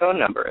out a phone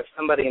number. If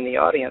somebody in the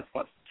audience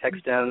wants to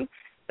text in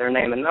their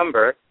name and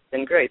number,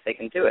 then great, they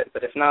can do it.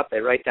 But if not, they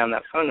write down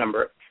that phone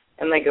number,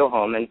 and they go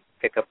home and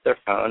pick up their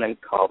phone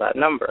and call that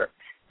number.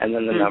 And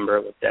then the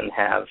number would then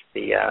have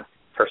the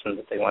person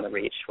that they want to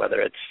reach, whether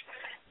it's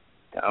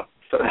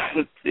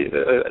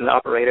an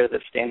operator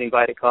that's standing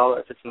by to call, or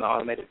if it's an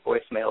automated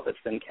voicemail that's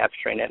then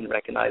capturing it and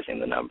recognizing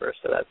the number.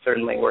 So that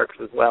certainly works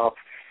as well.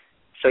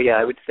 So, yeah,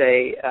 I would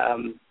say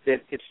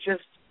that it's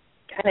just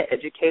kind of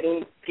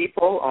educating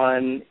people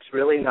on it's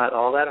really not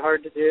all that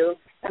hard to do.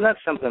 And that's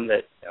something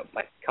that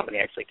my company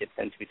actually gets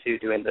into, too,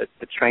 doing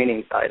the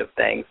training side of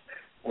things,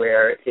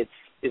 where it's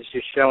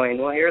just showing,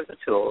 well, here's the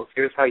tools,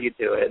 here's how you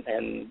do it,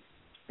 and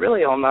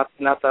really all not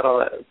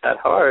that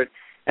hard.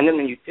 And then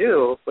when you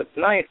do, what's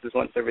nice is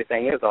once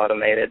everything is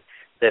automated,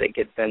 that it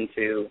gets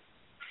into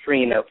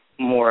freeing up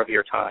more of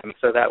your time.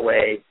 So that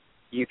way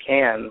you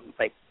can,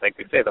 like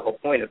we say, the whole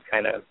point is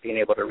kind of being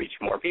able to reach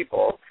more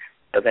people,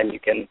 so then you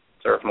can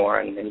serve more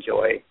and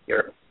enjoy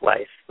your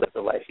life, live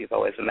the life you've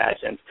always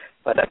imagined.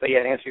 But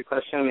yeah, to answer your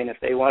question, I mean, if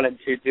they wanted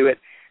to do it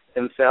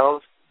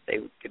themselves, they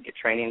could get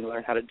training to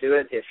learn how to do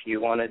it. If you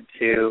wanted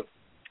to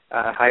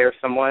hire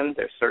someone,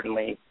 there's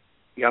certainly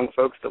young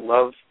folks that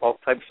love all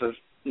types of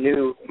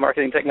new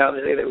marketing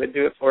technology that would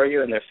do it for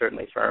you, and there's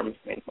certainly firms,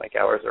 I mean, like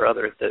ours or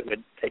others, that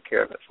would take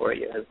care of it for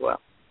you as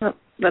well. Well,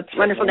 that's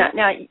wonderful.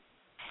 Now,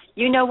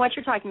 you know what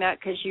you're talking about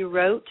because you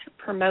wrote,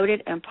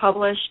 promoted, and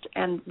published,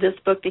 and this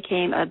book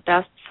became a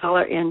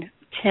bestseller in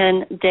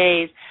 10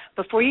 days.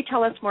 Before you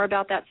tell us more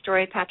about that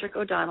story, Patrick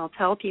O'Donnell,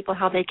 tell people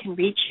how they can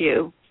reach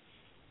you.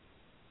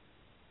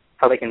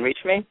 How they can reach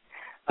me?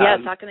 Yes,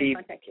 how can they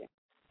contact you?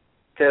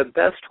 The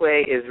best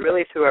way is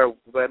really through our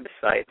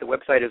website. The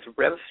website is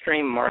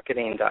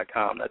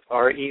revstreammarketing.com. That's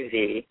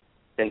R-E-V,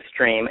 then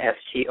stream,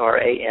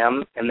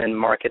 S-T-R-A-M, and then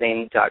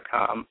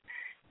marketing.com.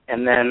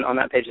 And then on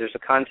that page there's a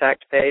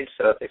contact page,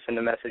 so if they send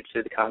a message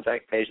to the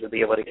contact page, they'll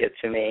be able to get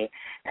to me.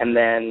 And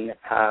then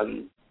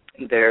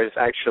there's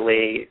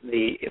actually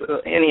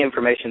any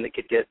information that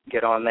could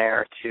get on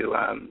there to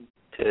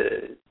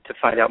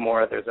find out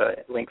more. There's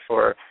a link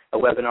for a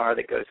webinar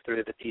that goes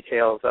through the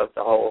details of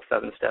the whole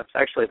 7 steps.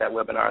 Actually, that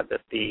webinar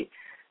that the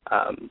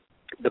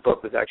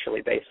book was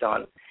actually based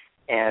on,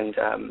 and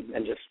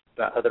just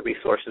other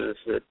resources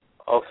that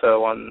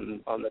also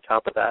on the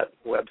top of that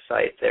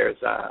website. There's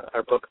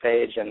our book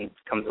page, and it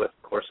comes with,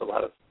 of course, a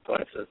lot of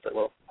bonuses that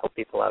will help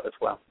people out as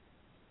well.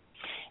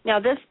 Now,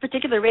 this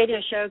particular radio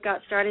show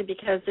got started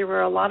because there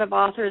were a lot of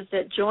authors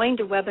that joined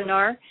a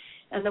webinar,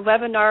 and the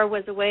webinar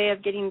was a way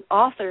of getting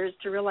authors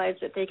to realize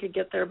that they could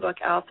get their book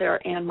out there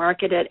and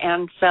market it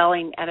and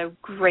selling at a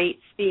great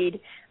speed.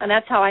 And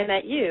that's how I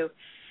met you.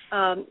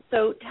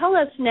 So tell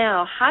us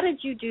now, how did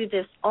you do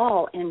this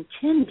all in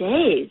 10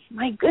 days?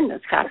 My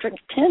goodness, Patrick,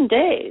 10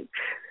 days.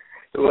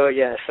 Well,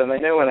 yes, and I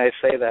know when I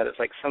say that, it's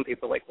like some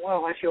people are like,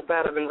 well, I feel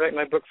bad. I've been writing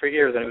my book for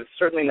years, and it was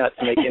certainly not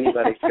to make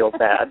anybody feel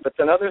bad. But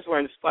then others were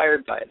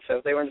inspired by it. So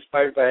if they were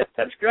inspired by it,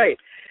 that's great.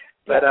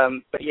 But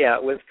yeah,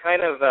 it was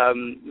kind of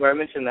where I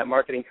mentioned that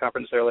marketing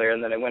conference earlier,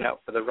 and then I went out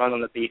for the run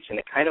on the beach, and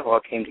it kind of all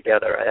came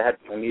together. I had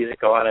my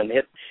music on, and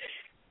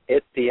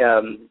hit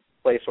the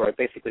place where I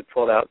basically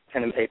pulled out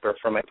pen and paper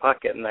from my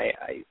pocket, and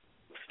I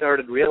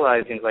started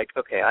realizing, like,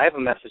 okay, I have a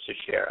message to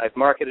share. I've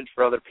marketed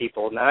for other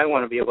people. Now I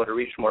want to be able to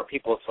reach more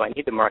people, so I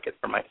need to market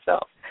for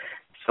myself.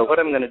 So what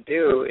I'm going to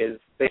do is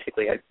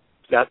basically I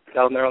got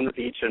down there on the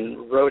beach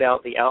and wrote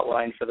out the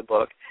outline for the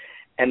book,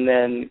 and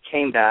then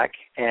came back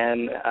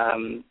and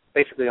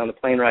basically on the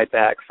plane ride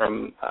back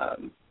from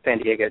San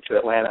Diego to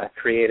Atlanta,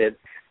 created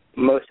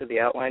most of the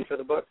outline for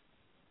the book.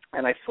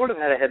 And I sort of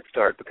had a head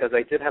start because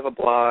I did have a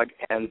blog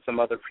and some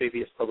other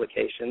previous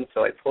publications,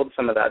 so I pulled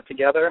some of that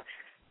together.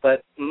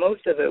 But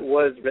most of it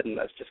was written.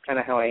 That's just kind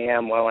of how I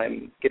am. While I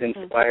get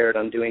inspired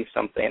on doing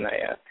something,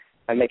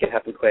 I make it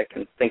happen quick.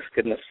 And thanks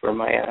goodness for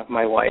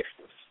my wife,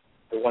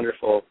 the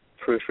wonderful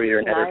proofreader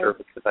and editor,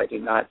 because I do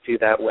not do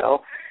that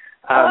well.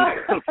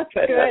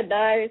 Good,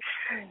 nice.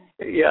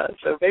 Yeah,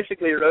 so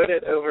basically wrote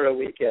it over a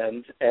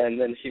weekend, and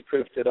then she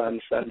proofed it on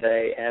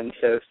Sunday, and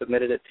so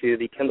submitted it to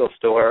the Kindle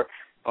store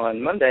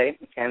on Monday,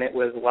 and it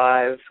was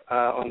live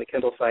on the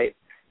Kindle site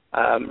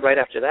right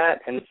after that.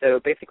 And so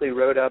basically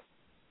wrote up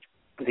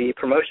the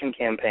promotion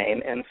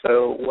campaign. And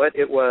so what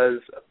it was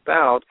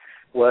about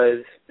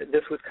was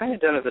this was kind of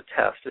done as a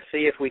test to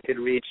see if we could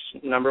reach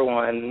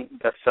 #1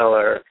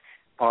 bestseller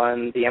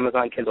on the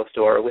Amazon Kindle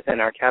store within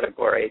our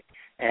category.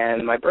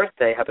 And my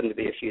birthday happened to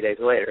be a few days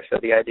later. So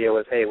the idea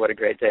was, hey, what a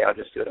great day. I'll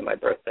just do it on my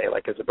birthday.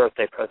 Like as a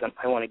birthday present,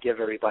 I want to give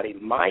everybody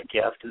my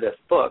gift, this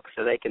book,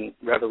 so they can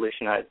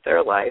revolutionize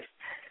their life.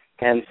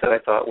 And so I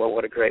thought, well,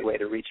 what a great way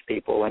to reach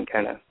people and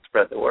kind of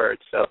spread the word.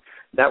 So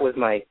that was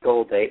my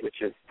goal date,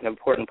 which is an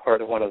important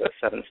part of one of the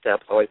 7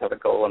 steps. Always have a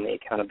goal and the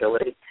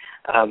accountability.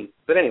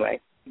 But anyway,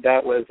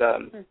 that was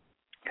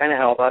kind of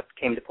how that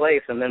came to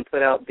place, and then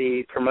put out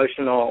the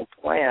promotional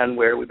plan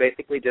where we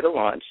basically did a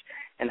launch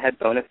and had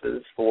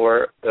bonuses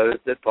for those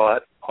that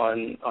bought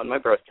on my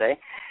birthday.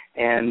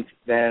 And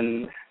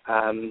then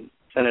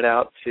sent it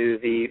out to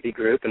the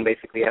group, and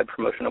basically had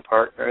promotional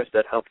partners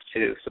that helped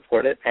to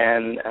support it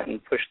and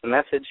push the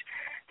message.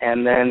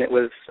 And then it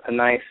was a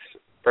nice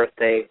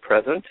birthday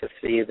present to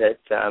see that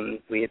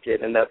we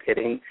did end up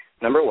hitting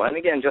number one,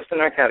 again, just in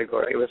our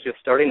category. It was just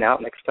starting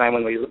out. Next time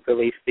when we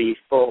release the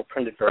full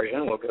printed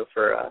version, we'll go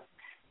for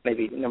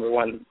maybe number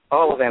one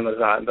all of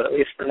Amazon, but at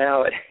least for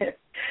now it hit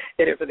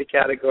it for the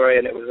category,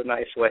 and it was a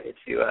nice way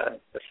to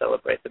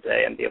celebrate the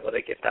day and be able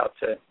to get out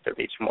to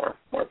reach more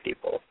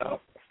people. So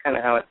that's kind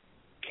of how it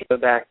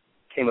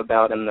came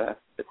about in the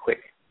quick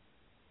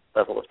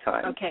level of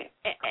time. Okay,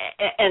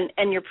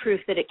 and your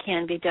proof that it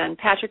can be done.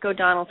 Patrick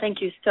O'Donnell,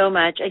 thank you so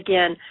much.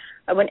 Again,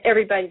 I want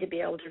everybody to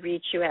be able to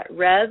reach you at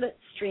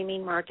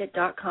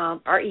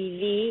revstreamingmarket.com,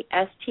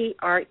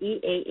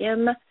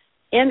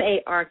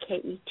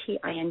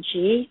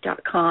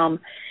 RevStreamingMarketing.com.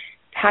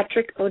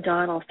 Patrick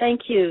O'Donnell,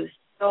 thank you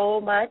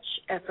so much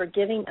for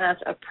giving us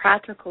a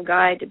practical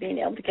guide to being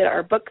able to get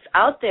our books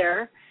out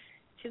there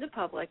to the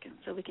public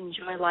so we can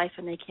enjoy life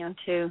and they can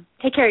too.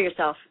 Take care of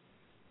yourself.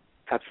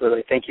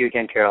 Absolutely. Thank you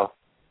again, Carol.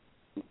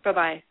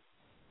 Bye-bye.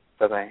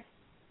 Bye-bye.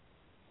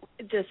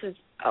 This is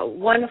a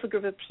wonderful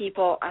group of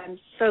people. I'm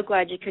so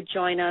glad you could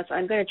join us.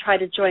 I'm going to try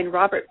to join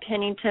Robert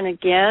Pennington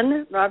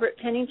again. Robert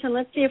Pennington,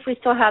 let's see if we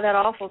still have that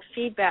awful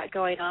feedback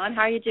going on.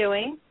 How are you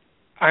doing?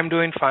 I'm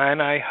doing fine.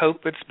 I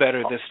hope it's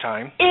better this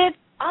time. It's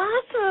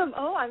awesome.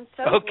 Oh, I'm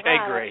so glad. Okay,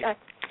 great. I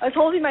was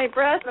holding my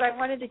breath, but I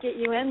wanted to get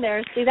you in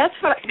there. See, that's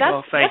what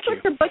your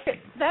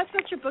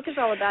book is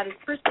all about. Is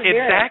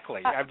perseverance.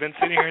 Exactly. I've been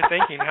sitting here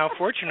thinking how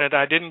fortunate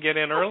I didn't get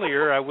in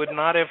earlier. I would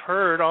not have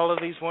heard all of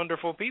these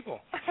wonderful people.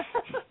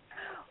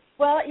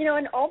 Well,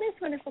 and all these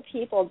wonderful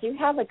people do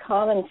have a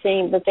common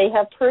theme that they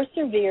have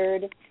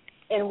persevered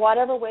in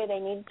whatever way they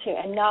need to,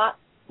 and not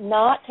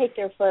take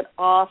their foot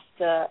off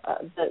the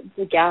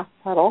gas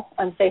pedal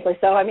unsafely.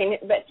 So,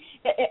 but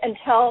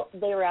until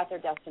they were at their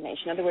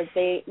destination. In other words,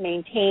 they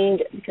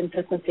maintained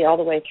consistency all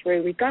the way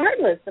through,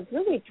 regardless of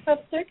really tough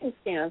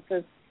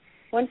circumstances.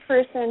 One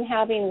person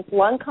having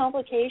lung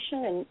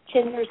complication, and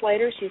 10 years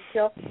later, she's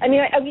still.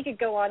 We could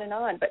go on and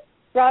on. But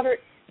Robert,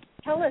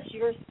 tell us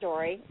your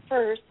story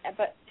first,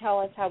 but tell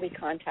us how we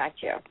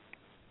contact you.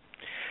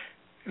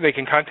 They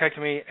can contact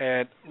me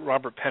at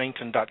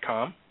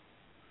robertpennington.com.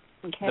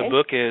 Okay. The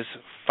book is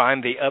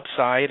Find the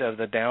Upside of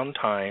the Down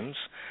Times,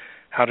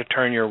 How to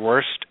Turn Your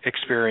Worst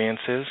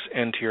Experiences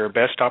into Your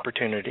Best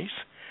Opportunities,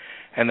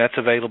 and that's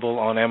available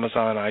on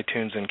Amazon,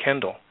 iTunes, and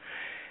Kindle.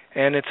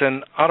 And it's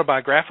an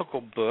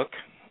autobiographical book.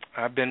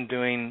 I've been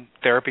doing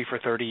therapy for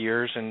 30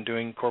 years and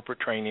doing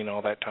corporate training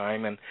all that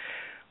time, and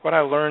what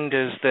I learned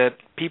is that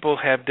people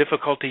have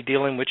difficulty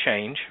dealing with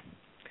change,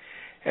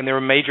 and there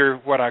are major,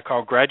 what I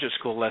call graduate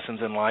school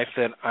lessons in life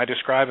that I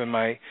describe in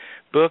my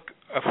book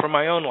from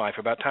my own life,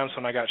 about times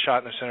when I got shot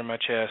in the center of my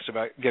chest,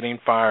 about getting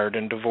fired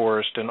and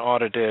divorced and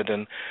audited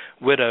and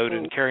widowed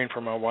and caring for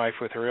my wife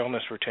with her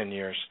illness for 10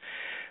 years.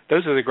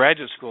 Those are the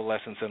graduate school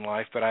lessons in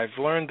life, but I've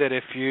learned that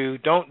if you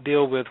don't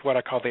deal with what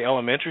I call the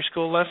elementary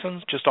school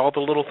lessons, just all the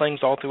little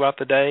things all throughout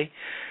the day,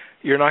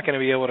 you're not going to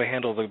be able to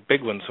handle the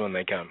big ones when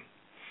they come.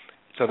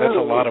 So that's a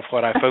lot of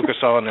what I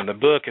focus on in the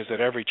book, is that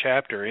every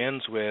chapter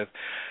ends with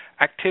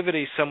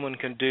activities someone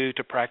can do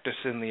to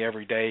practice in the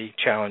everyday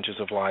challenges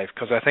of life.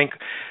 Because I think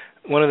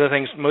one of the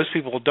things most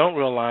people don't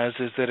realize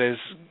is that as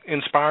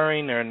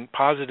inspiring and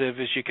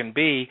positive as you can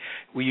be,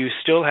 you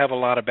still have a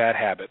lot of bad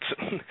habits.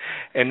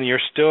 And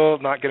you're still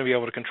not going to be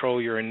able to control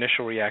your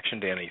initial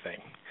reaction to anything.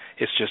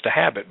 It's just a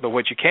habit. But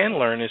what you can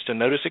learn is to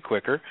notice it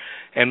quicker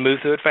and move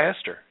through it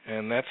faster.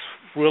 And that's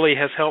really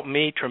has helped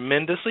me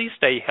tremendously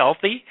stay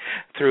healthy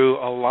through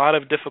a lot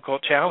of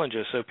difficult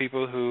challenges. So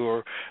people who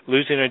are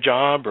losing a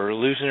job or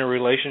losing a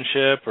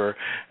relationship or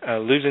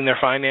losing their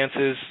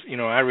finances,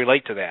 I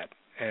relate to that.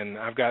 And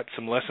I've got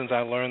some lessons I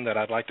learned that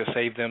I'd like to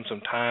save them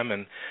some time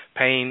and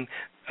pain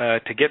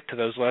to get to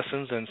those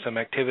lessons, and some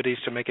activities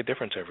to make a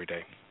difference every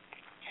day.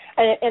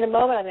 In a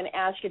moment, I'm going to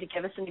ask you to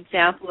give us an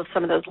example of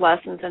some of those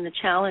lessons and the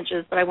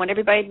challenges, but I want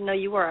everybody to know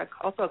you are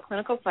also a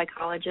clinical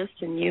psychologist,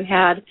 and you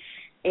had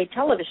a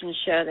television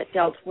show that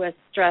dealt with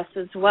stress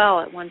as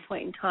well at one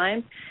point in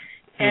time.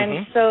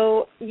 And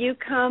so you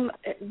come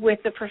with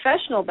the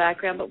professional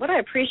background, but what I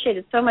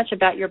appreciated so much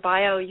about your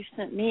bio you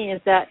sent me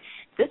is that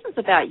this is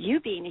about you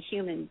being a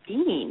human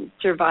being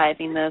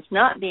surviving this,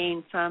 not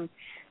being some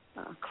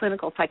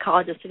clinical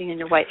psychologist sitting in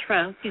your white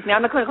throne. Excuse me,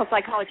 I'm a clinical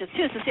psychologist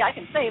too, so see, I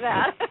can say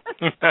that.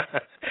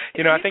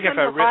 I think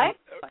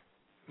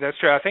that's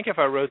true. I think if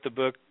I wrote the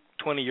book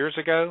 20 years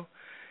ago,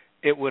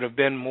 it would have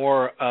been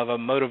more of a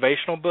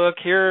motivational book.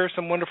 Here are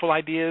some wonderful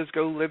ideas.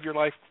 Go live your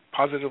life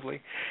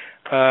positively.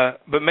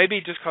 But maybe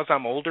just because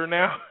I'm older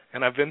now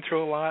and I've been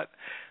through a lot,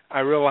 I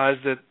realize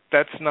that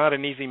that's not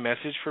an easy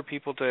message for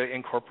people to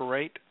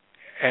incorporate.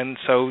 And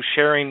so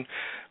sharing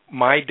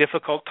my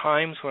difficult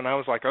times when I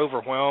was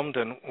overwhelmed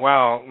and,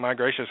 wow, my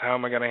gracious, how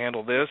am I going to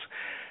handle this?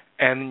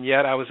 And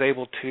yet I was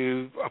able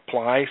to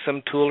apply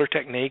some tool or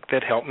technique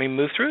that helped me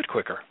move through it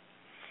quicker.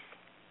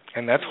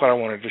 And that's what I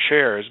wanted to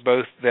share, is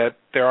both that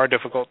there are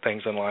difficult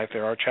things in life,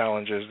 there are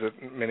challenges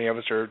that many of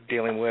us are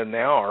dealing with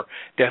now or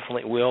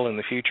definitely will in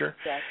the future,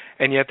 yes.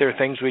 And yet there are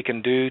things we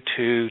can do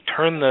to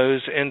turn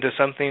those into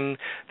something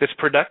that's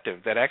productive,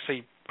 that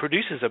actually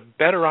produces a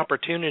better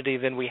opportunity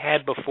than we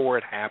had before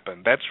it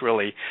happened. That's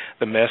really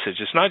the message.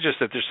 It's not just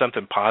that there's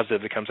something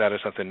positive that comes out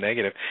of something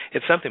negative.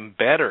 It's something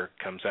better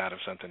comes out of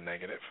something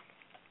negative.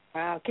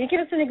 Wow. Can you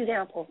give us an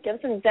example? Give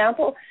us an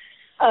example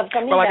of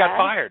something Well, I bad. got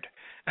fired.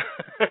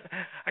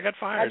 I got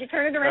fired. How'd you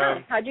turn it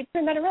around? How'd you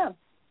turn that around?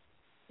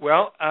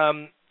 Well,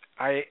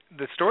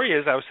 the story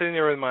is I was sitting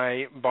there with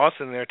my boss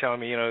in there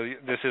telling me,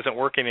 this isn't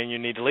working and you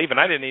need to leave, and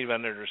I didn't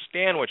even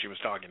understand what she was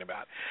talking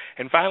about.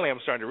 And finally I'm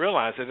starting to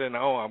realize it, and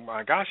oh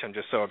my gosh, I'm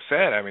just so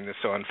upset. I mean, it's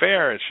so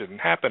unfair. It shouldn't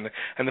happen.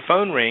 And the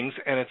phone rings,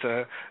 and it's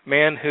a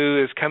man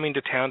who is coming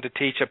to town to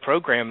teach a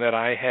program that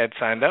I had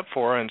signed up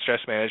for in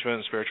stress management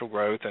and spiritual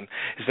growth, and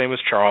his name was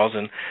Charles,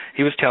 and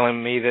he was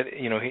telling me that,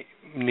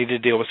 he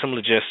needed to deal with some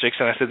logistics,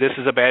 and I said, this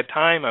is a bad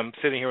time. I'm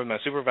sitting here with my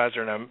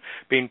supervisor, and I'm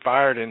being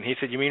fired. And he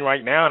said, you mean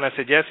right now? And I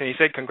said, yes. And he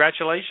said,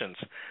 congratulations.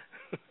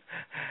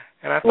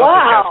 And I thought,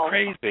 wow. This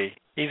guy's crazy.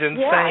 He's insane.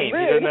 Yeah,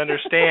 he doesn't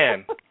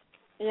understand.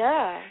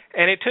 Yeah.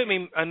 And it took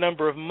me a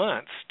number of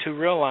months to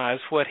realize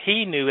what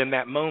he knew in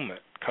that moment,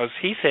 because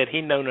he said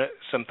he'd known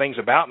some things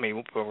about me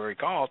before he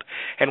called,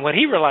 and what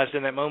he realized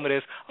in that moment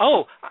is,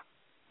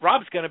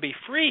 Rob's going to be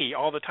free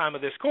all the time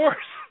of this course.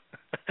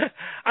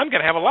 I'm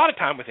going to have a lot of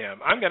time with him.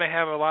 I'm going to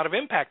have a lot of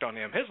impact on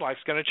him. His life's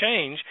going to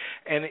change,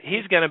 and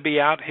he's going to be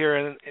out here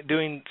and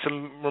doing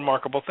some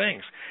remarkable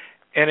things.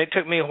 And it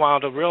took me a while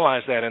to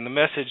realize that, and the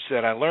message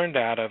that I learned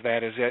out of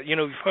that is that,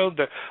 you've heard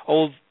the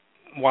old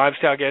wives'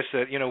 tale, I guess,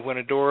 that, when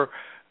a door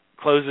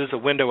closes, a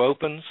window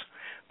opens,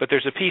 but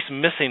there's a piece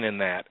missing in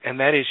that, and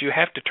that is you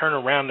have to turn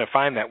around to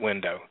find that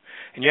window,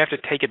 and you have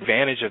to take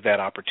advantage of that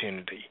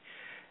opportunity.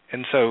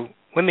 And so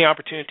when the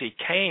opportunity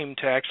came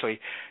to actually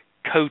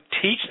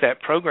co-teach that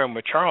program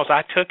with Charles,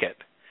 I took it,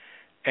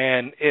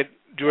 and it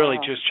really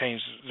just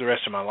changed the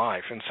rest of my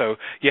life. And so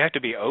you have to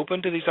be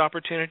open to these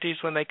opportunities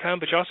when they come,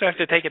 but you also have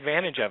to take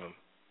advantage of them.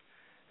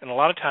 And a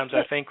lot of times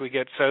I think we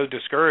get so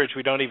discouraged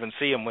we don't even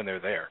see them when they're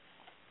there.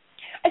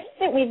 I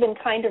think we've been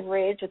kind of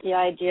raised with the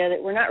idea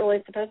that we're not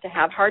really supposed to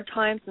have hard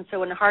times, and so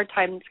when the hard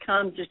times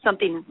come, there's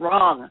something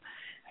wrong.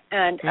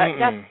 And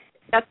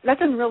that's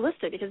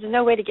unrealistic, because there's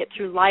no way to get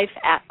through life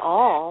at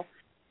all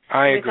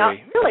without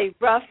really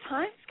rough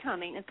times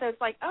coming. And so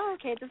it's like,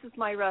 okay, this is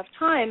my rough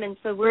time, and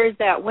so where's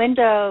that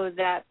window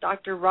that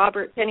Dr.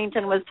 Robert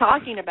Pennington was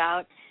talking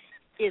about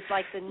is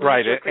like the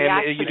knee-jerk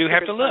reaction. And you do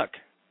have to look.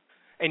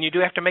 And you do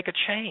have to make a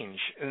change,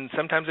 and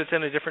sometimes it's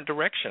in a different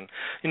direction.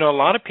 A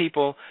lot of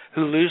people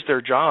who lose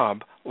their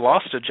job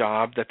lost a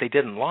job that they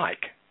didn't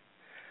like.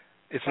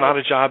 It's not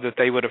a job that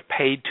they would have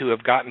paid to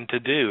have gotten to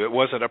do. It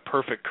wasn't a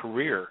perfect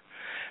career.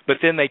 But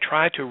then they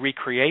try to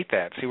recreate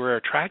that. See, we're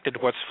attracted to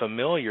what's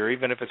familiar,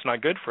 even if it's not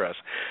good for us.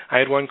 I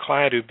had one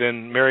client who'd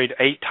been married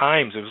 8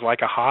 times. It was like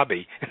a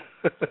hobby.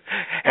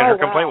 And her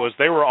complaint was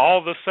they were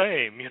all the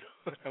same.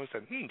 I was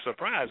saying,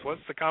 surprise,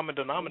 what's the common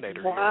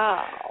denominator here?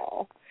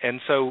 Wow. And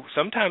so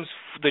sometimes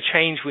the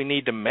change we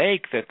need to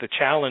make that the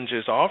challenge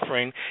is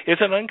offering is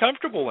an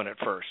uncomfortable one at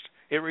first.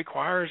 It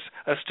requires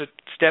us to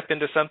step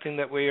into something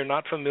that we are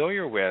not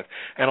familiar with,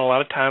 and a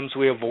lot of times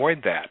we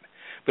avoid that.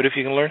 But if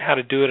you can learn how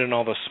to do it in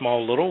all the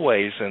small little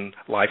ways in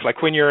life,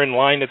 like when you're in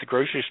line at the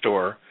grocery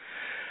store,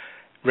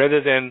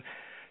 rather than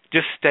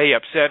just stay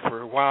upset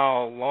for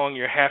how long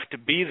you have to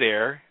be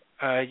there,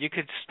 you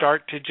could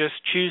start to just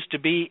choose to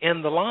be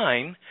in the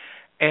line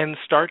and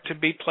start to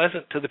be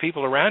pleasant to the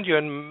people around you,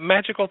 and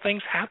magical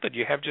things happen.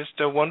 You have just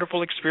a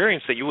wonderful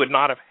experience that you would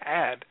not have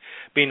had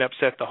being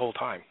upset the whole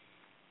time.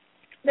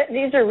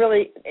 These are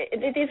really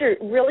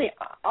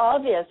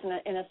obvious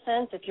in a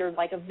sense if you're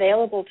like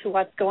available to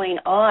what's going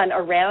on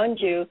around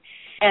you,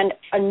 and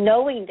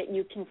knowing that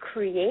you can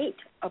create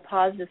a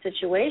positive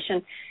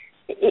situation.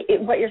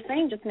 What you're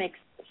saying just makes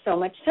so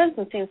much sense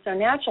and seems so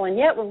natural. And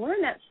yet when we're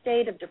in that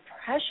state of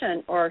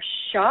depression or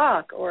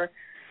shock or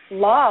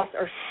loss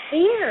or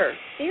fear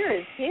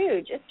is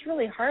huge. It's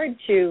really hard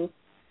to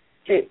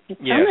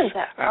determine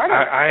that part of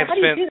it. How do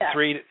you do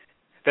that?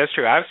 That's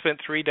true. I've spent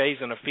 3 days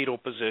in a fetal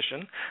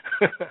position.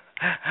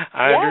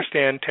 I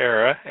understand,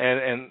 Tara,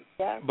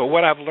 but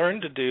what I've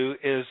learned to do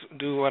is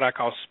do what I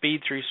call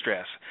speed through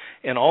stress.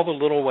 In all the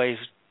little ways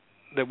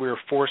that we're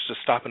forced to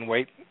stop and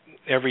wait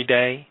every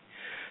day,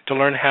 to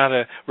learn how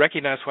to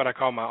recognize what I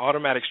call my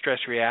automatic stress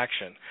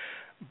reaction,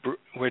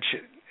 which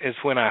is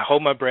when I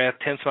hold my breath,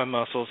 tense my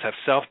muscles, have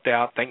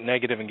self-doubt, think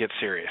negative, and get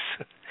serious.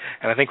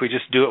 And I think we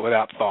just do it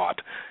without thought.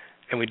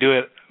 And we do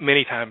it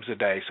many times a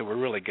day, so we're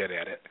really good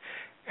at it.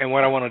 And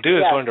what I want to do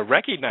is learn to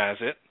recognize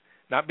it,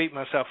 not beat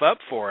myself up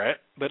for it,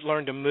 but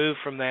learn to move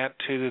from that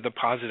to the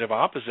positive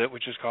opposite,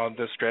 which is called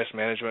the stress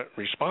management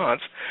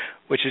response,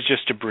 which is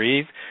just to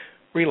breathe,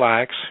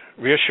 relax,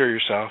 reassure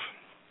yourself,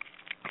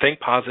 think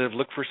positive,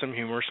 look for some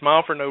humor,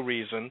 smile for no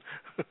reason,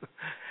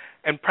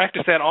 and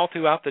practice that all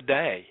throughout the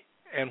day.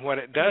 And what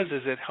it does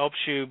is it helps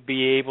you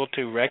be able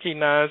to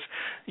recognize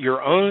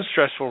your own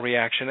stressful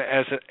reaction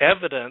as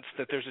evidence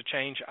that there's a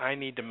change I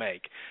need to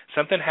make.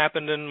 Something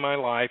happened in my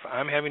life.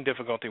 I'm having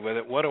difficulty with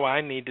it. What do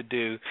I need to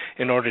do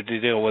in order to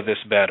deal with this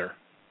better?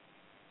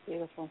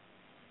 Beautiful.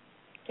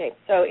 Okay,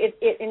 so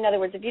in other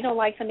words, if you don't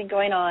like something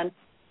going on,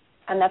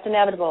 and that's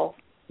inevitable,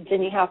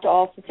 then you have to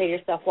also say to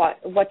yourself,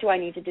 what do I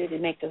need to do to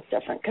make this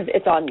different? Because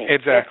it's on me.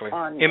 Exactly.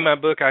 On me. In my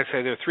book, I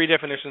say there are three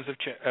definitions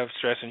of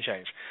stress and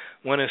change.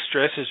 One is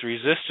stress is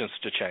resistance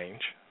to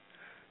change.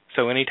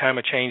 So anytime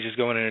a change is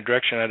going in a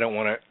direction I don't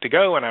want it to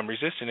go and I'm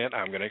resisting it,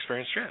 I'm going to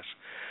experience stress.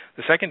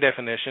 The second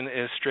definition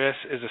is stress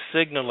is a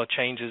signal a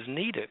change is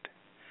needed.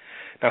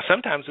 Now,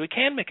 sometimes we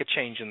can make a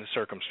change in the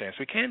circumstance.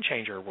 We can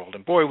change our world.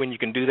 And, boy, when you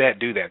can do that,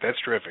 do that.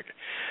 That's terrific.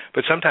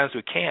 But sometimes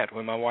we can't.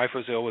 When my wife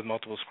was ill with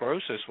multiple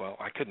sclerosis, well,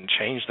 I couldn't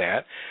change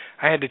that.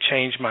 I had to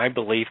change my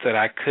belief that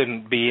I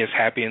couldn't be as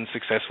happy and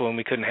successful and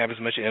we couldn't have as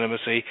much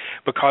intimacy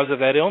because of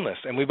that illness.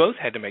 And we both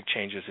had to make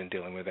changes in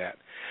dealing with that.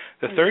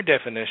 The third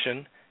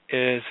definition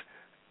is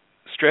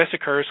stress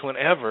occurs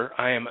whenever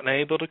I am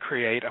unable to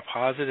create a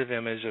positive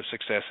image of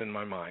success in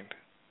my mind.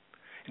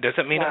 It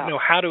doesn't mean I know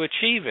how to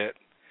achieve it.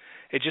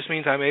 It just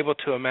means I'm able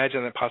to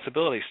imagine that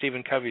possibility.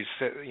 Stephen Covey's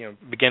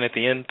begin at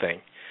the end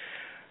thing.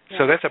 Yeah.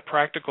 So that's a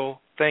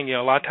practical thing.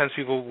 A lot of times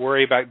people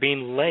worry about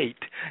being late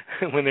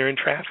when they're in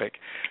traffic.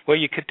 Well,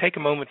 you could take a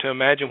moment to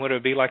imagine what it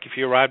would be like if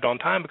you arrived on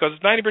time, because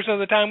 90% of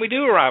the time we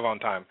do arrive on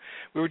time.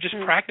 We were just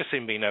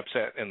practicing being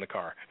upset in the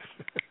car.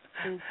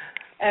 So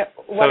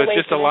it's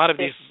just a lot of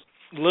these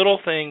little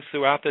things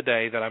throughout the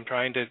day that I'm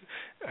trying to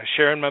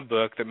share in my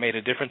book that made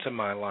a difference in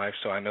my life,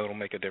 so I know it'll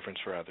make a difference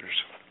for others.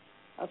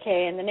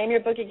 Okay, and the name of your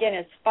book again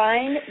is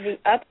Find the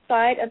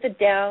Upside of the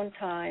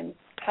Downtime,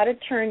 How to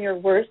Turn Your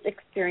Worst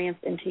Experience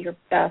into Your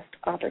Best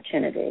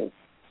Opportunities.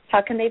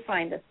 How can they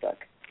find this book?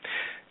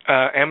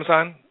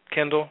 Amazon,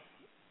 Kindle,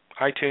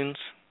 iTunes.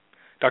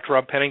 Dr.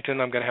 Rob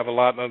Pennington, I'm going to have a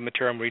lot of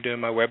material. I'm redoing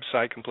my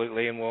website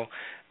completely, and we'll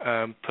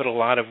put a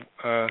lot of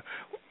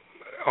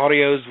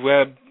audios,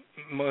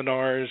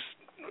 webinars,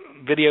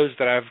 videos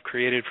that I've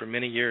created for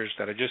many years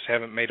that I just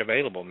haven't made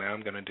available. Now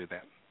I'm going to do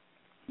that.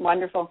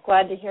 Wonderful.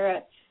 Glad to hear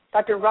it.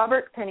 Dr.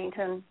 Robert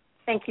Pennington,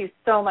 thank you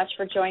so much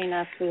for joining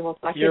us. We will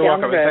talk to you down the road. You're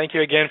welcome, and thank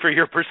you again for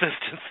your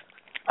persistence.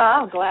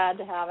 Oh, glad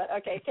to have it.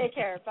 Okay, take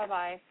care.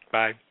 Bye-bye.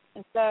 Bye.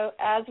 And so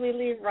as we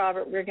leave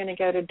Robert, we're going to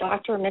go to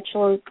Dr.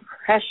 Mitchell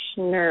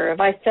Kretschner. Have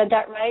I said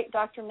that right?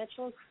 Dr.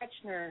 Mitchell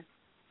Kretschner.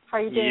 How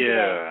are you doing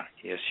today?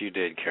 Yes, you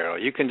did, Carol.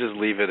 You can just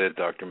leave it at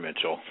Dr.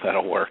 Mitchell.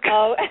 That'll work.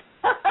 Oh,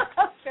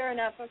 fair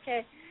enough.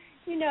 Okay.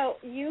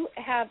 You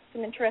have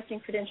some interesting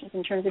credentials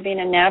in terms of being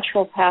a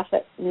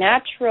naturopathic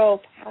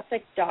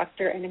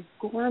doctor and a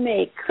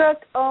gourmet cook.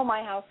 Oh,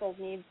 my household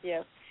needs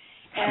you.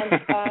 And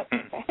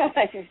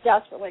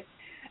desperately.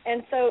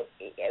 And so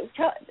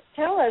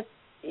tell us,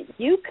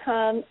 you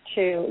come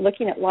to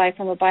looking at life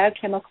from a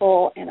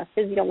biochemical and a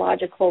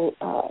physiological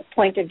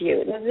point of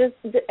view. And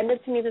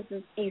to me, this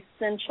is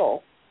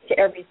essential to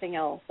everything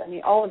else. I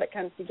mean, all of it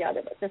comes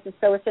together, but this is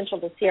so essential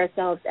to see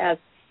ourselves as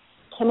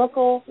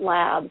chemical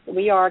labs.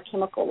 We are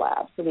chemical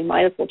labs, so we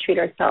might as well treat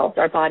ourselves,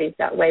 our bodies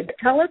that way. But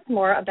tell us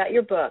more about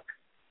your book.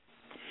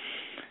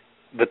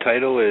 The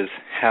title is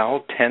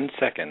How 10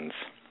 Seconds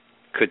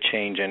Could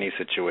Change Any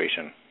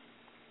Situation.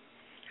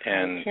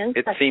 And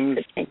it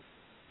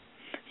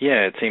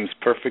seems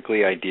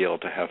perfectly ideal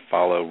to have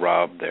follow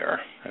Rob there.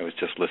 I was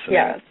just listening.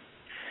 Yes.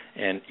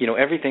 And,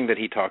 everything that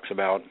he talks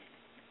about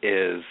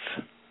is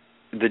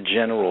the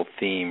general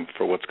theme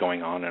for what's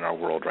going on in our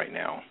world right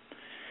now.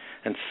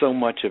 And so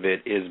much of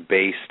it is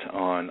based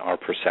on our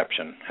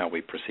perception, how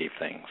we perceive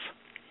things.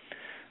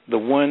 The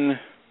one,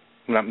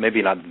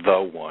 maybe not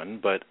the one,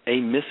 but a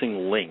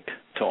missing link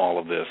to all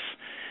of this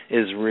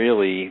is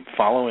really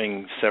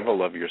following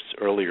several of your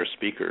earlier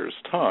speakers'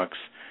 talks,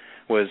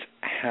 was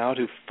how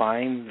to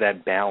find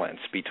that balance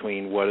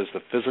between what is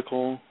the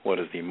physical, what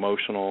is the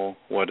emotional,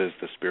 what is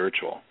the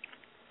spiritual.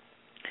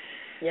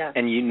 Yeah.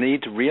 And you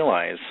need to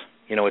realize,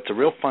 it's a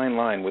real fine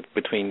line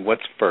between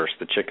what's first,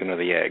 the chicken or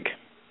the egg.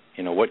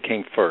 What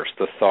came first,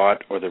 the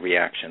thought or the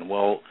reaction?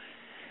 Well,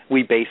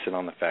 we base it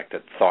on the fact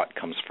that thought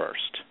comes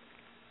first.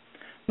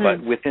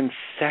 But within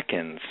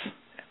seconds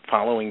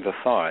following the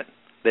thought,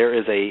 there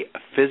is a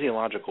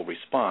physiological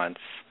response,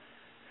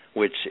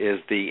 which is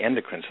the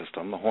endocrine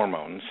system, the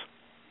hormones,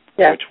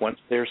 which once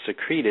they're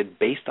secreted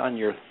based on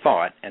your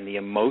thought and the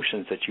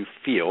emotions that you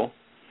feel,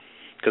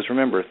 because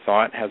remember,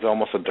 thought has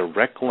almost a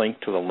direct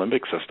link to the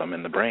limbic system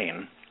in the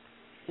brain.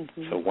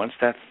 Mm-hmm. So once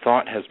that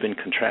thought has been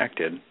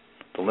contracted,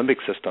 the limbic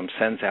system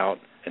sends out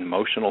an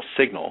emotional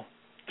signal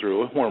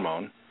through a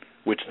hormone,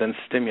 which then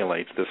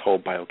stimulates this whole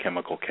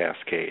biochemical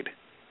cascade.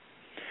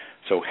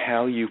 So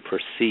how you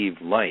perceive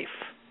life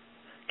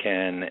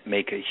can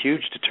make a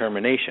huge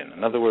determination.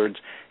 In other words,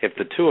 if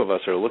the two of us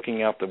are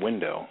looking out the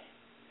window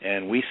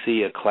and we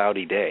see a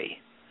cloudy day,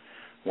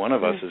 one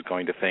of us is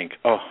going to think,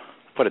 oh,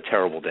 what a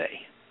terrible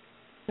day.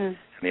 And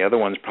the other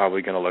one's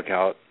probably going to look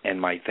out and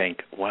might think,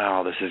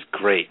 wow, this is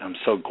great. I'm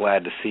so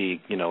glad to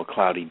see, a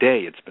cloudy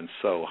day. It's been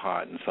so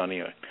hot and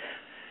sunny.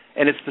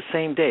 And it's the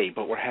same day,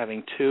 but we're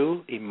having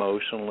two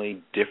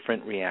emotionally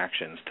different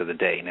reactions to the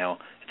day. Now,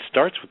 it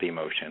starts with the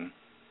emotion,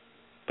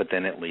 but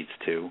then it leads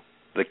to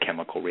the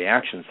chemical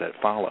reactions that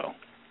follow.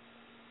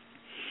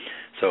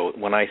 So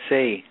when I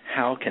say,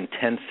 how can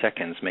 10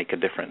 seconds make a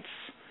difference?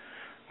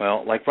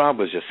 Well, like Rob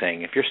was just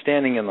saying, if you're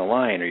standing in the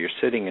line or you're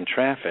sitting in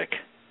traffic,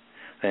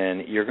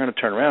 then you're going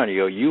to turn around and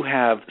you go, you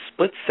have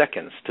split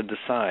seconds to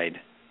decide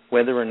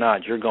whether or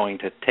not you're going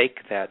to take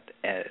that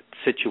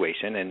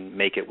situation and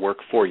make it work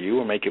for you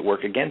or make it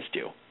work against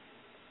you.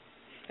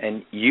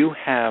 And you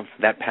have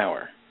that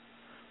power.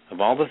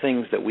 Of all the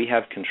things that we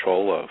have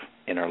control of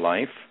in our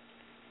life,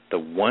 the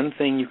one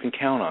thing you can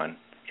count on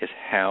is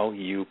how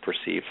you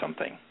perceive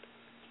something.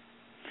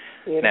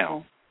 Beautiful.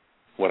 Now,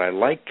 what I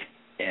like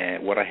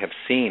and what I have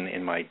seen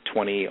in my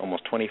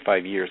almost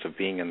 25 years of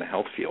being in the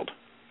health field,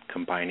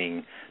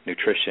 combining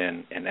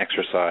nutrition and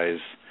exercise,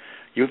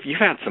 you've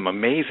had some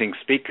amazing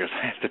speakers,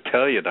 I have to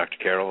tell you, Dr.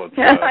 Carol.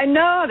 I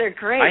know, they're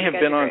great. I have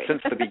been on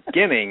since the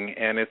beginning,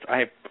 and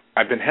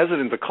I've been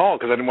hesitant to call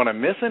because I didn't want to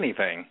miss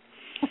anything.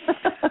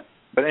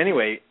 But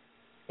anyway,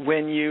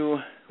 when you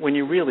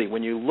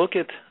look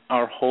at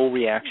our whole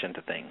reaction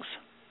to things,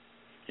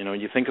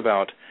 you think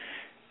about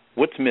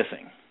what's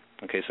missing.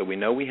 Okay, so we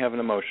know we have an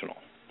emotional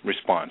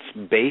response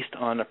based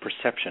on a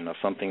perception of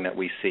something that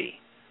we see,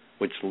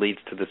 which leads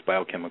to this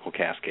biochemical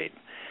cascade.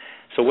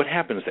 So what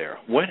happens there?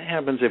 What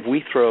happens if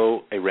we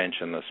throw a wrench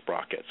in the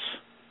sprockets?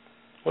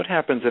 What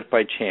happens if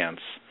by chance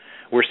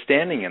we're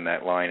standing in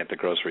that line at the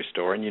grocery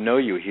store and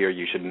you hear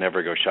you should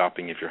never go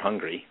shopping if you're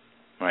hungry,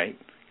 right?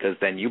 Because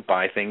then you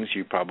buy things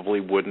you probably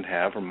wouldn't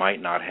have or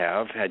might not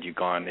have had you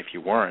gone if you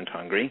weren't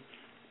hungry.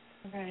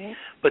 Right.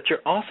 But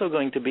you're also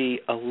going to be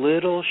a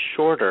little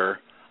shorter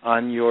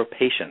on your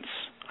patience,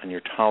 on your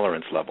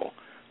tolerance level.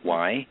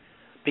 Why?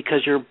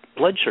 Because your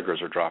blood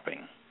sugars are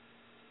dropping.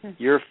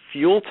 Your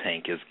fuel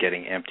tank is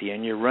getting empty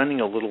and you're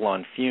running a little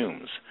on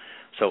fumes.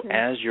 So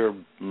as your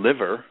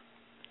liver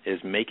is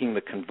making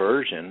the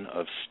conversion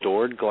of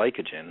stored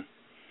glycogen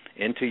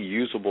into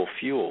usable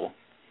fuel,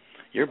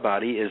 your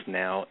body is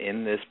now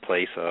in this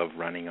place of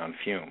running on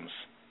fumes.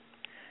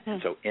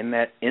 So in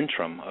that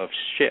interim of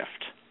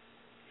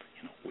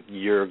shift,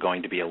 you're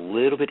going to be a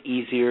little bit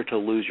easier to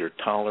lose your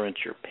tolerance,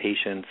 your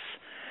patience.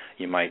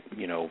 You might,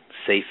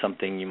 say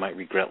something you might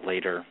regret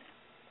later.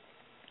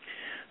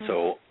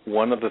 So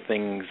one of the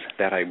things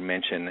that I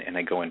mention, and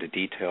I go into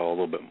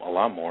detail a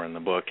lot more in the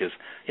book, is,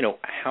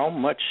 how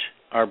much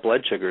our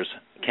blood sugars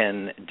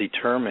can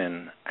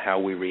determine how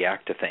we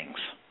react to things.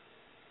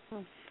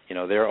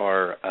 There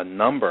are a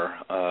number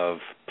of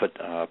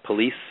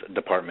police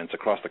departments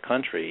across the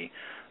country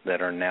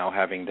that are now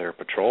having their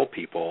patrol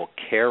people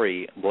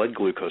carry blood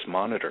glucose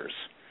monitors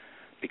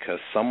because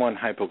someone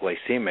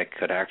hypoglycemic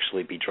could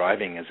actually be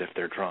driving as if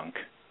they're drunk.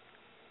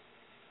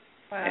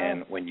 Wow.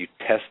 And when you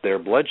test their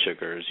blood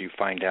sugars, you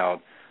find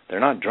out they're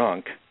not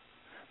drunk.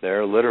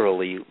 They're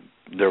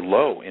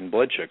low in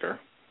blood sugar.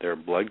 Their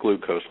blood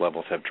glucose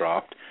levels have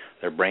dropped.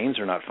 Their brains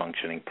are not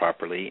functioning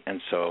properly,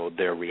 and so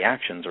their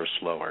reactions are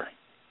slower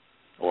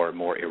or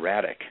more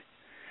erratic.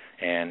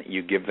 And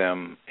you give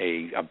them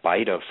a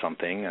bite of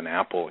something, an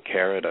apple, a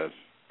carrot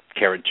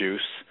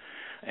juice,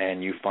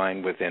 and you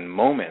find within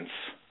moments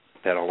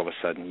that all of a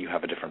sudden you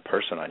have a different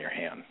person on your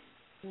hand.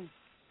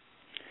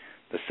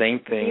 The same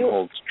thing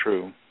holds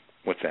true.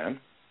 What's that?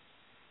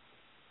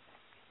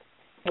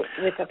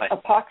 With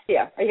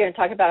apoxia. Are you going to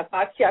talk about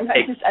apoxia?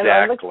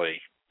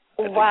 Exactly.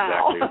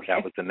 Wow. Exactly.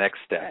 That was the next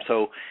step.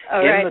 So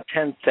the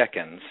 10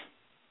 seconds,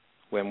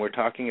 when we're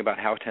talking about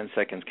how 10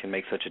 seconds can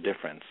make such a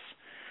difference,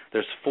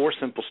 there's 4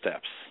 simple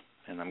steps,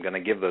 and I'm going to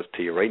give those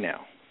to you right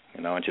now,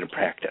 and I want you to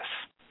practice.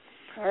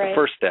 All right. The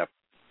first step,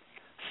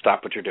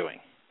 stop what you're doing.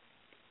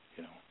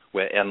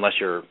 Unless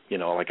you're,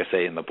 like I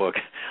say in the book,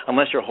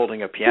 unless you're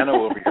holding a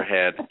piano over your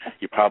head,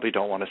 you probably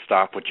don't want to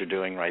stop what you're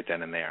doing right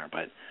then and there.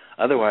 But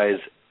otherwise,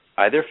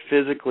 either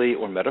physically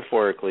or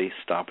metaphorically,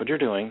 stop what you're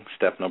doing,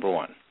 step number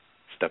 1.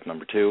 Step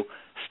number 2,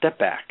 step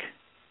back.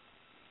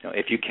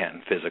 If you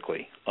can,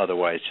 physically.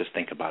 Otherwise, just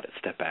think about it.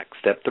 Step back.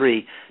 Step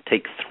 3,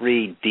 take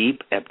 3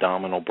 deep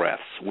abdominal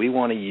breaths. We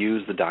want to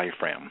use the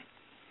diaphragm.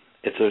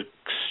 It's an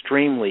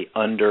extremely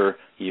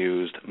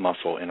underused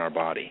muscle in our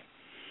body.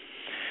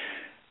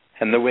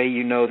 And the way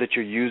you know that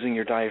you're using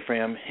your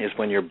diaphragm is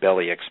when your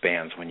belly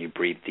expands, when you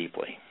breathe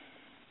deeply.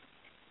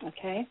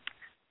 Okay.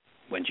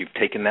 When you've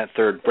taken that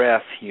 3rd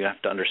breath, you have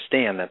to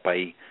understand that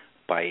by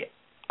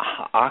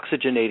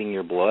oxygenating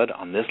your blood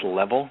on this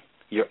level,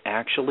 you're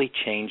actually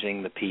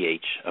changing the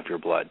pH of your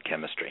blood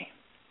chemistry.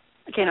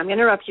 Okay, and I'm going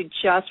to interrupt you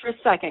just for a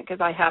second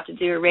because I have to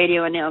do a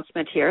radio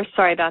announcement here.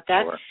 Sorry about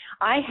that. Sure.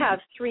 I have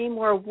 3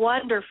 more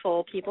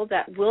wonderful people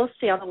that will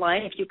stay on the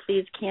line if you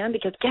please can,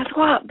 because guess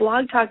what?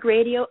 Blog Talk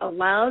Radio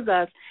allows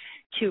us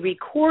to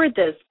record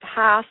this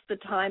past the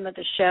time of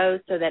the show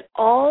so that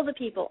all the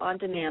people on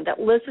demand that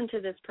listen to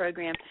this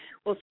program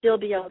will still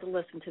be able to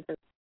listen to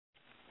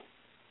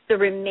the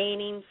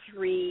remaining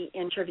 3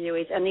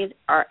 interviewees, and these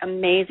are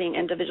amazing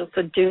individuals,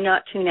 so do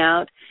not tune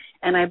out.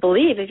 And I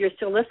believe if you're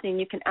still listening,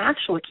 you can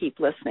actually keep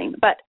listening.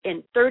 But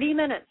in 30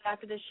 minutes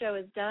after the show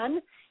is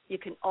done, you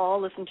can all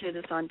listen to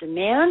this on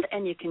demand,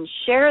 and you can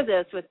share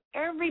this with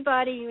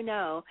everybody you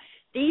know.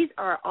 These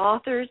are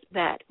authors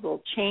that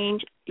will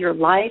change your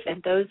life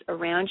and those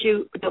around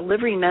you,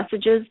 delivering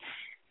messages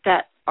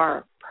that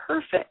are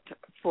perfect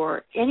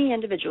for any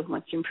individual who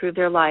wants to improve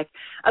their life.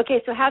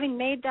 Okay, so having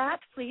made that,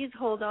 please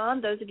hold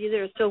on, those of you that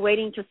are still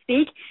waiting to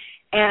speak.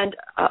 And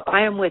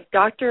I am with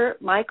Dr.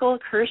 Michael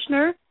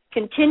Kirshner.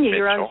 Continue. Mitchell.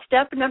 You're on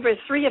step number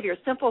 3 of your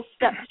simple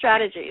step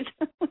strategies.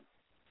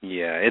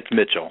 Yeah, it's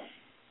Mitchell.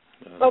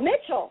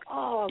 Mitchell.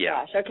 Oh,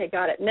 yeah. Gosh. Okay,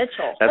 got it.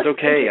 Mitchell. That's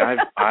okay.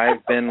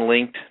 I've been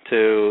linked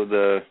to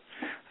the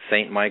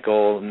St.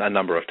 Michael a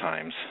number of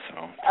times.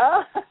 So.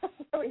 Oh,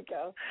 there we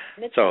go.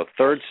 Mitchell. So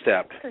third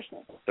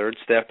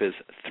step is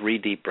 3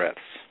 deep breaths.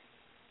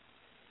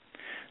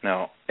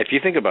 Now, if you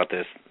think about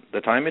this, the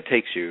time it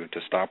takes you to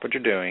stop what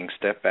you're doing,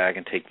 step back,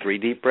 and take 3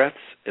 deep breaths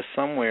is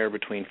somewhere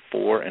between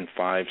 4 and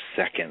 5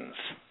 seconds.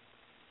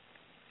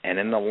 And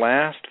in the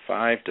last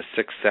 5 to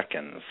 6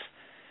 seconds,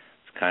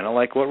 it's kind of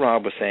like what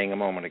Rob was saying a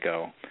moment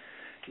ago.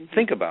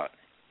 Think about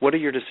what are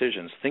your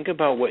decisions. Think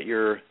about what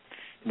you're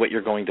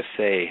going to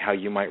say, how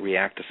you might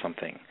react to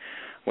something.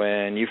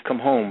 When you've come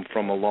home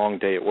from a long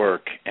day at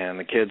work and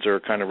the kids are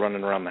kind of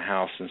running around the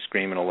house and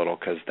screaming a little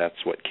because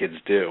that's what kids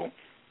do,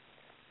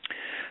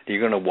 are you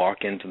going to walk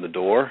into the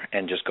door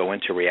and just go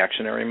into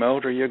reactionary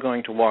mode, or you're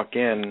going to walk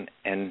in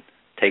and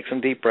take some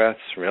deep breaths,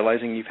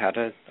 realizing you've had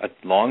a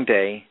long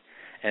day,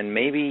 and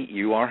maybe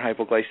you are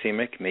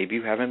hypoglycemic, maybe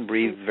you haven't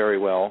breathed very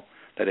well,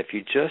 that if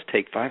you just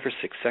take 5 or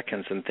 6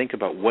 seconds and think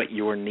about what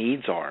your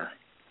needs are.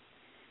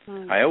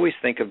 I always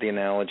think of the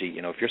analogy,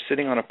 if you're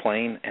sitting on a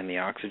plane and the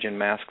oxygen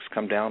masks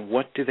come down,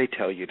 what do they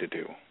tell you to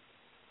do?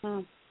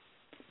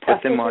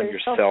 Put them on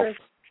yourself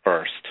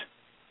first.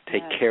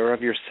 Take care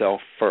of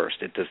yourself first.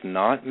 It does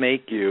not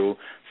make you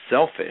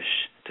selfish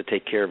to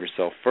take care of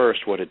yourself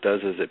first. What it does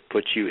is it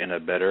puts you in a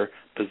better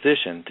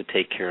position to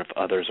take care of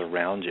others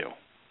around you.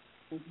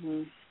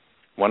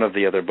 One of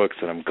the other books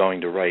that I'm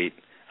going to write,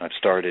 I've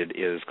started,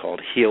 is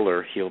called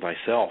Healer, Heal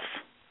Thyself.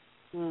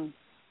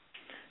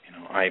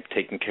 I've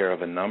taken care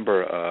of a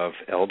number of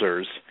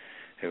elders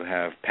who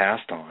have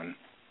passed on,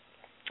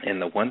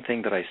 and the one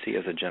thing that I see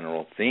as a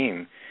general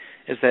theme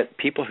is that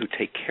people who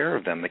take care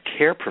of them, the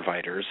care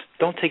providers,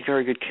 don't take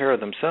very good care of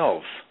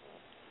themselves.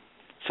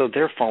 So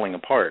they're falling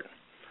apart.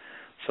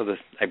 So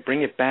I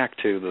bring it back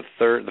to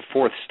the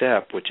fourth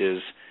step, which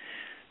is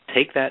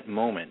take that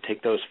moment,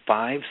 take those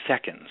 5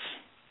 seconds,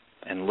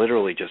 and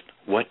literally just,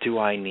 what do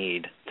I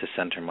need to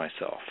center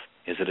myself?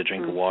 Is it a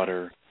drink of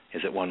water?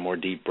 Is it one more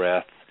deep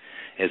breath?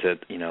 Is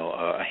it,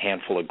 a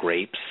handful of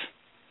grapes?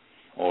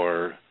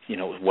 Or,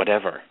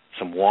 whatever,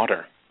 some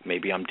water.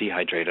 Maybe I'm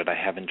dehydrated. I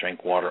haven't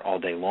drank water all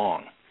day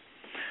long.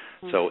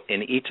 So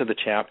in each of the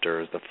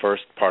chapters, the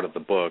first part of the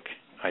book,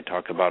 I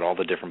talk about all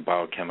the different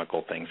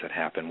biochemical things that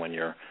happen when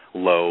you're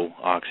low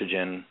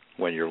oxygen,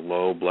 when you're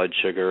low blood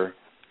sugar,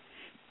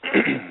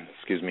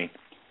 excuse me,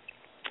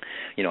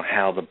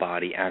 how the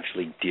body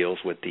actually deals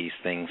with these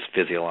things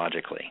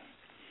physiologically.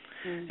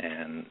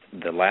 And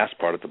the last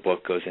part of the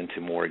book goes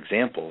into more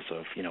examples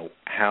of,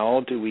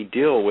 how do we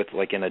deal with,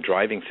 like in a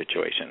driving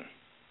situation,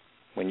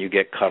 when you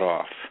get cut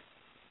off?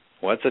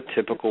 What's a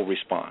typical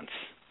response?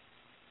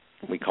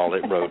 We call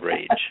it road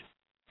rage,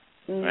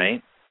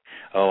 right?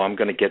 Oh, I'm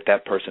going to get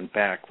that person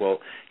back. Well,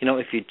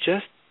 if you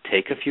just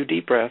take a few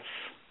deep breaths,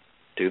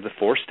 do the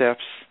 4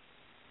 steps,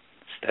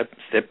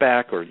 step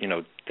back, or,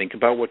 think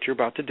about what you're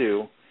about to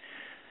do,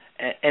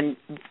 and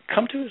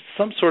come to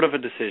some sort of a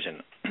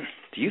decision.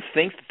 Do you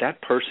think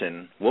that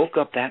person woke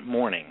up that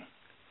morning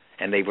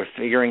and they were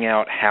figuring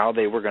out how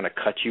they were going to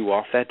cut you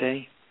off that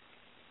day?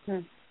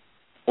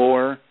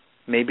 Or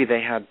maybe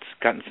they had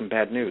gotten some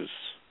bad news.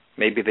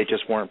 Maybe they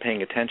just weren't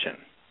paying attention.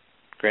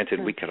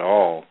 Granted, we could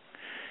all,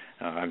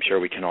 I'm sure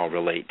we can all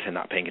relate to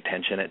not paying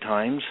attention at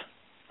times.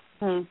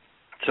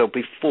 So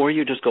before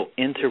you just go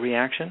into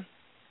reaction,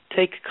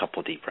 take a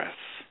couple deep breaths.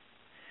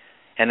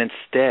 And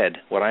instead,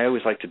 what I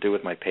always like to do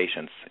with my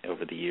patients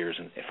over the years,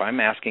 and if I'm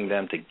asking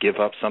them to give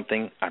up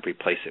something, I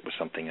replace it with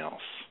something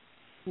else.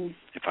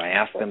 If I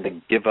ask them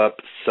to give up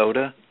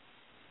soda,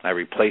 I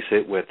replace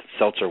it with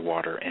seltzer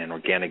water and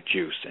organic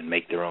juice and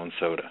make their own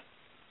soda.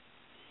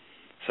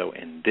 So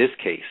in this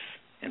case,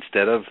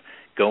 instead of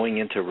going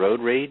into road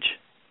rage,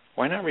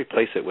 why not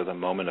replace it with a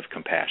moment of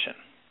compassion?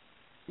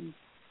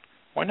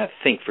 Why not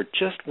think for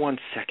just 1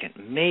 second,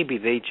 maybe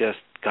they just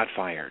got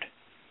fired.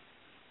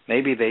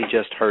 Maybe they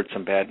just heard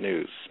some bad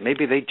news.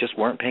 Maybe they just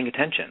weren't paying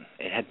attention.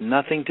 It had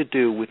nothing to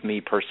do with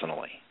me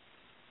personally.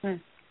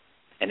 And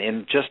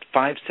in just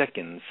 5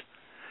 seconds,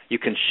 you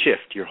can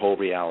shift your whole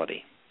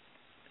reality.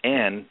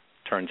 And,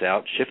 turns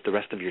out, shift the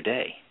rest of your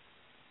day.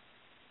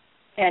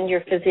 And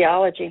your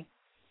physiology.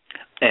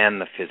 And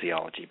the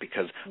physiology.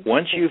 Because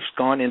once you've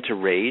gone into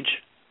rage,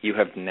 you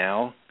have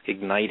now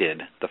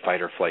ignited the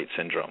fight-or-flight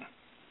syndrome.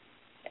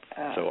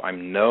 So I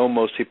know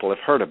most people have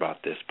heard about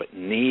this, but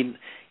you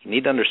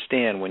need to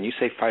understand when you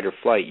say fight or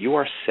flight, you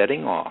are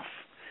setting off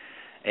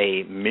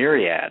a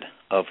myriad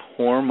of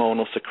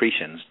hormonal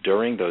secretions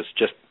during those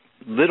just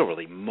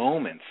literally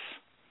moments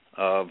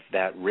of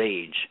that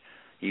rage.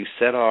 You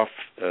set off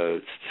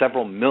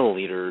several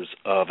milliliters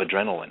of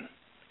adrenaline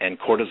and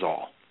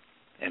cortisol,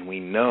 and we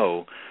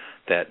know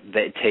that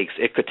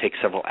it could take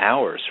several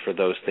hours for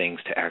those things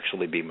to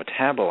actually be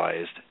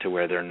metabolized to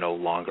where they're no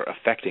longer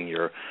affecting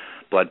your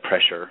blood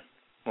pressure.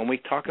 When we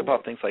talk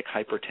about things like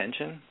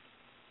hypertension,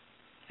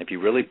 if you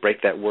really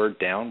break that word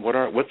down, what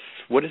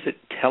is it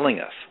telling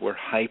us? We're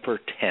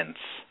hypertense.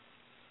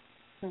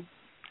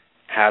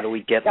 How do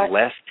we get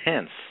less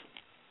tense?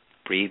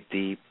 Breathe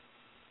deep,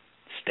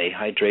 stay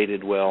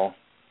hydrated well,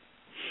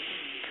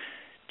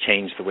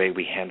 change the way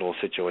we handle a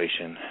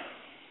situation.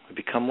 We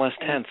become less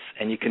tense,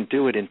 and you can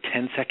do it in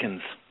 10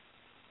 seconds.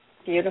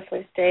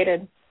 Beautifully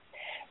stated.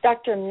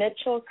 Dr.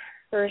 Mitchell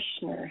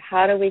Kirschner,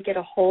 how do we get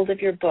a hold of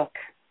your book?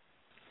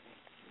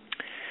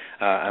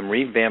 I'm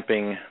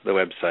revamping the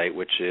website,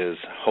 which is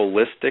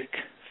Holistic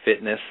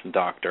Fitness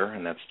Doctor,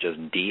 and that's just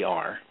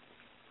DR.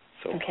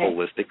 So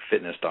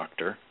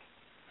holisticfitnessdoctor.com.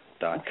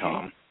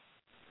 Okay.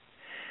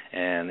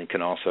 And you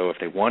can also, if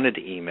they wanted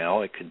to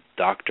email, it could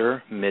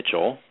Dr.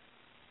 Mitchell,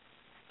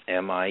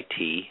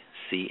 MITCHELL,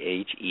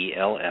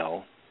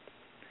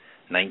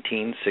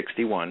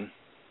 1961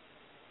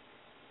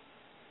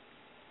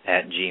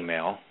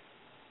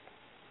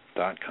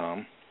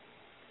 @gmail.com.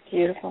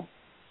 Beautiful.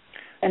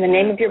 And the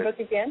name of your book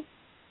again?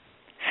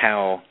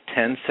 How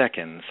 10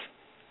 seconds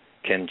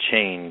can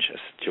change a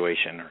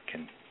situation, or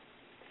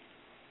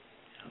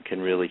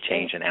can really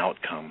change an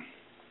outcome.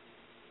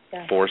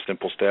 Yeah. 4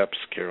 simple steps,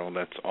 Carol,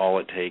 that's all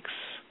it takes.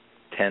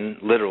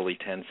 Literally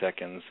 10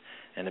 seconds,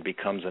 and it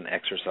becomes an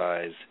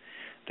exercise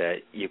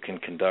that you can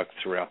conduct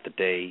throughout the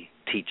day.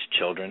 Teach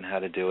children how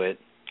to do it.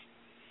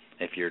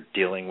 If you're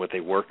dealing with a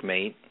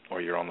workmate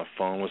or you're on the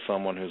phone with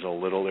someone who's a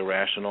little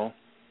irrational,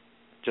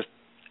 just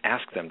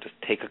ask them to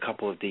take a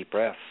couple of deep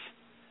breaths,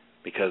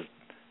 because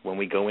when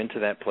we go into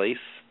that place,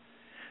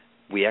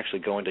 we actually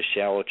go into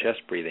shallow chest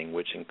breathing,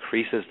 which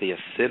increases the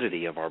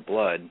acidity of our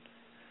blood,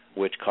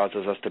 which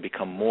causes us to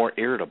become more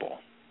irritable.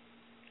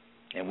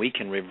 And we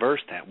can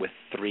reverse that with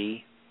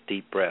 3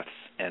 deep breaths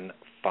and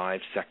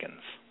 5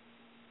 seconds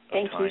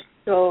of time.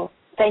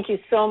 Thank you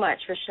so much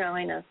for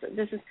showing us.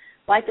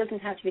 Life doesn't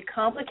have to be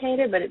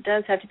complicated, but it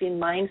does have to be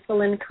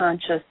mindful and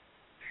conscious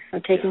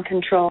of taking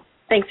control.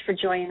 Thanks for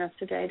joining us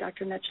today,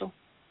 Dr. Mitchell.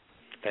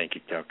 Thank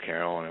you, Dr.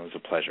 Carol, and it was a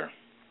pleasure.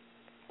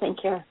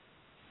 Thank you.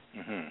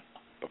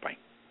 Bye-bye.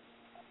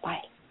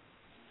 Bye.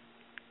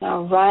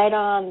 Now, right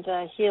on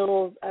the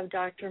heels of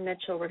Dr.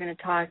 Mitchell, we're going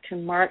to talk to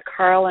Mark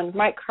Carlin.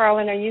 Mike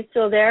Carlin, are you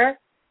still there?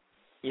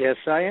 Yes,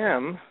 I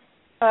am.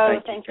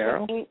 Oh, thanks,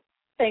 Carol.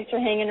 Thanks for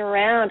hanging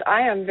around.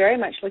 I am very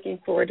much looking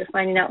forward to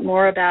finding out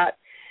more about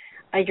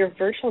your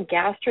virtual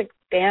gastric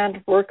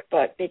band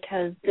workbook,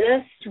 because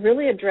this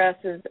really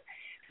addresses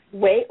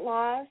weight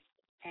loss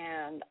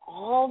and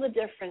all the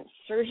different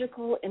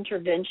surgical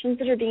interventions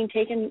that are being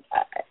taken.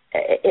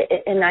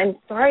 And I'm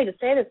sorry to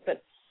say this,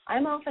 but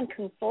I'm often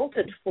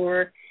consulted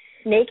for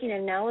making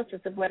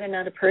analysis of whether or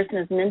not a person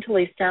is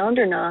mentally sound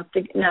or not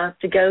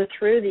to go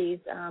through these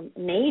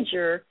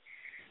major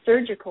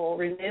surgical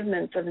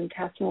removements of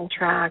intestinal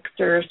tracts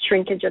or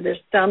shrinkage of their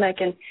stomach.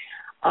 And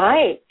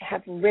I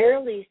have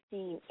rarely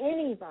seen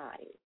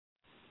anybody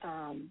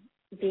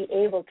be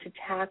able to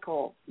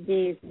tackle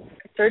these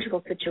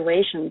surgical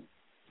situations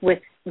with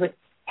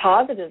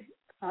positive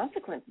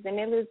consequences. They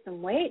may lose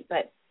some weight,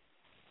 but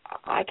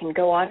I can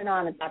go on and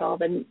on about all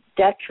the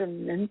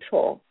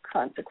detrimental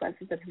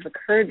consequences that have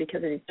occurred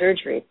because of these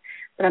surgeries.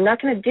 But I'm not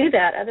going to do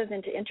that other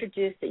than to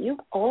introduce that you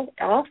all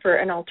offer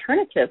an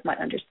alternative, my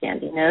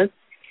understanding is.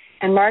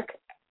 And, Mark,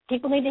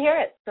 people need to hear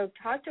it, so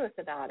talk to us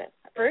about it.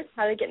 First,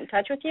 how do they get in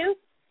touch with you,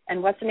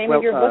 and what's the name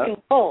of your book and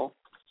goal?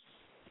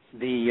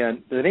 The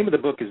name of the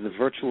book is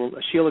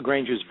Sheila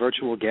Granger's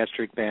Virtual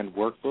Gastric Band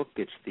Workbook.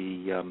 It's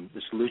the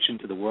solution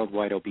to the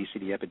worldwide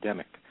obesity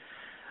epidemic.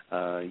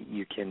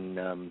 You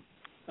can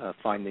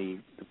find the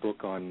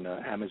book on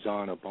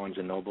Amazon or Barnes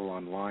 & Noble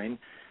online.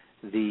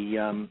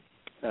 The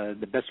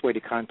best way to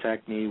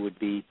contact me would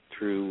be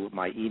through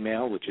my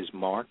email, which is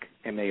Mark,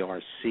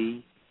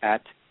 M-A-R-C,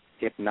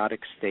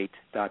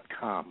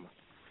 @hypnoticstate.com.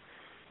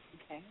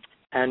 Okay.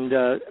 And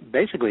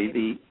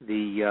basically,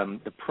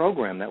 the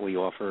program that we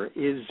offer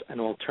is an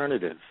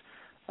alternative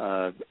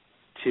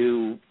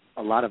to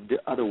a lot of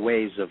other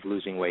ways of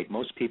losing weight.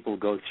 Most people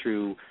go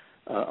through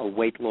a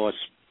weight loss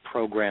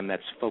program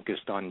that's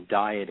focused on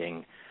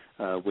dieting,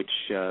 which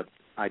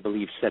I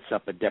believe sets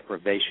up a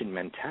deprivation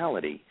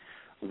mentality,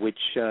 which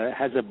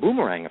has a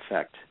boomerang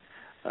effect.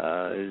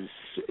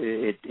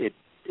 It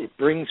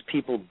brings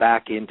people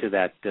back into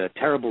that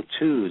terrible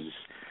twos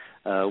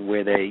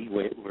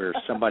where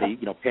somebody,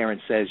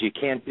 parent says you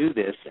can't do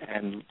this,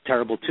 and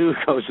terrible two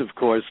goes, of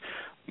course,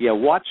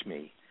 watch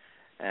me,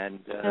 and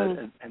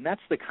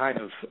that's the kind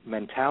of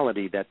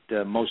mentality that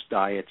most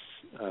diets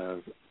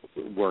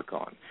work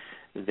on.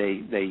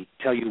 They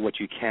tell you what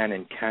you can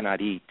and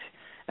cannot eat,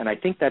 And I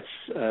think that's,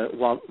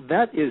 while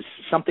that is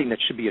something that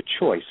should be a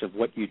choice of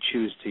what you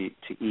choose to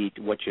eat,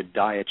 what your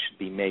diet should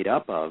be made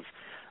up of,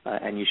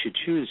 and you should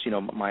choose,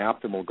 my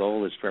optimal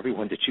goal is for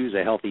everyone to choose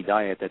a healthy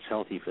diet that's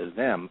healthy for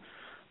them.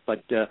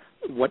 But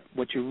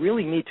what you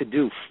really need to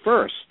do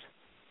first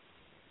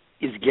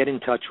is get in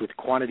touch with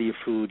quantity of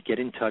food, get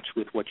in touch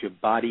with what your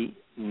body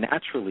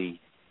naturally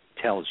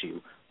tells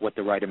you what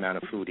the right amount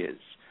of food is.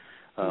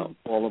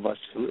 All of us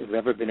who have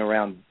ever been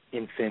around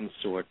infants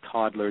or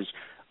toddlers,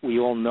 we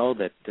all know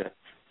that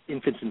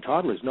infants and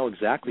toddlers know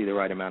exactly the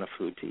right amount of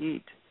food to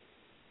eat.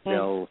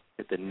 They'll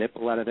get the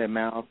nipple out of their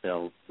mouth.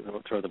 They'll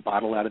throw the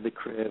bottle out of the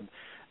crib.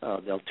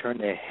 They'll turn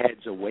their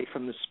heads away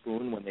from the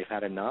spoon when they've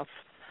had enough.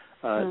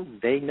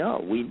 They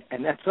know.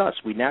 And that's us.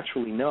 We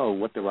naturally know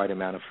what the right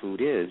amount of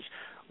food is.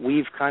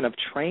 We've kind of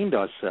trained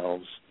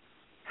ourselves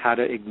how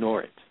to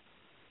ignore it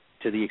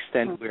to the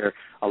extent where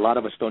a lot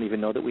of us don't even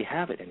know that we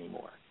have it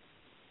anymore.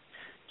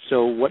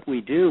 So what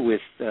we do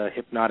with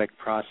hypnotic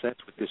process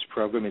with this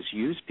program is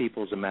use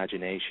people's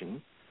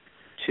imagination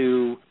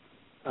to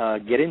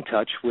get in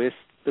touch with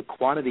the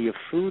quantity of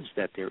foods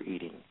that they're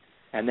eating,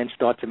 and then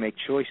start to make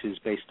choices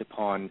based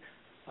upon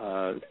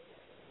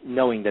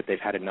knowing that they've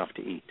had enough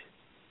to eat.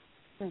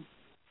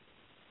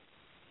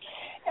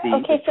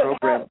 Okay, so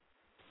program.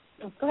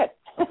 Go ahead.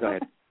 Go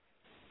ahead.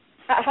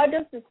 How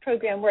does this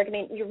program work? I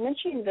mean, you're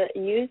mentioning that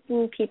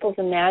using people's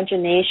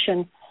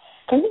imagination.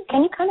 Can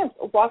you kind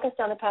of walk us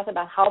down the path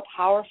about how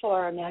powerful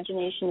our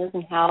imagination is,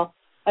 and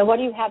what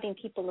are you having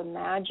people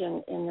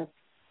imagine in this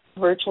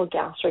virtual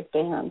gastric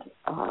band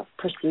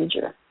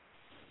procedure?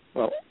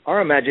 Well,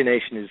 our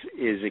imagination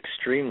is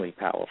extremely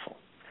powerful.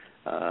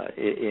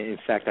 In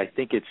fact, I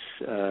think it's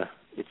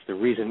the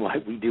reason why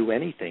we do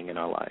anything in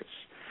our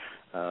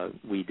lives.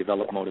 We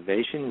develop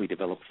motivation, we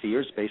develop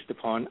fears based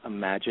upon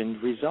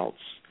imagined results.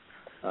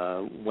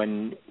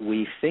 When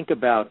we think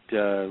about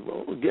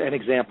an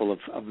example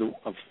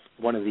of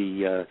one of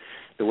the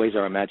ways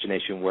our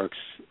imagination works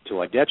to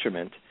our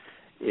detriment,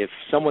 if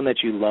someone that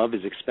you love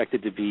is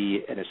expected to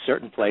be in a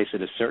certain place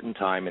at a certain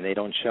time and they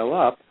don't show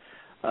up,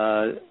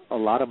 a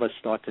lot of us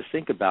start to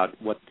think about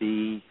what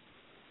the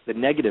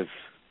negative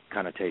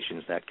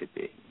connotations that could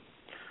be.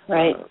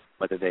 Right.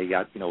 Whether they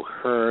got,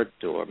 hurt,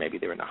 or maybe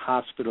they're in a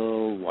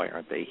hospital, why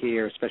aren't they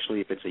here, especially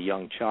if it's a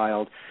young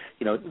child.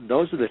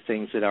 Those are the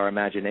things that our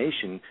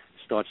imagination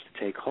starts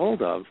to take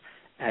hold of,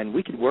 and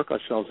we can work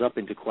ourselves up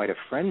into quite a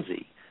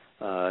frenzy,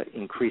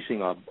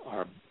 increasing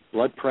our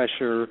blood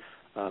pressure,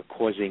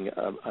 causing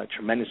a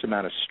tremendous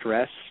amount of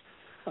stress,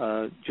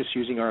 just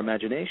using our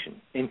imagination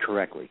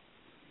incorrectly.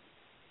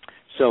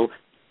 So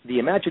the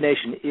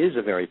imagination is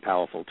a very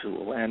powerful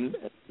tool, and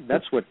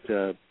that's what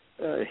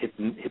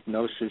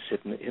hypnosis,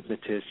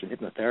 hypnotists, and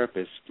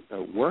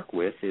hypnotherapists work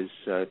with is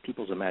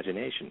people's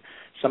imagination.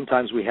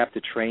 Sometimes we have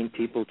to train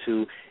people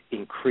to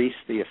increase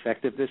the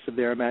effectiveness of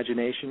their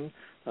imagination,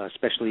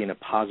 especially in a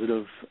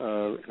positive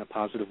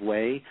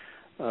way.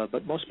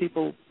 But most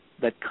people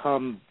that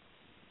come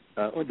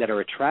or that are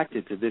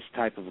attracted to this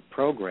type of a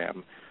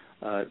program,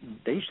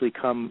 they usually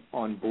come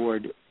on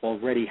board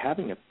already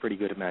having a pretty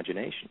good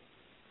imagination.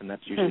 And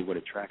that's usually what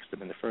attracts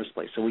them in the first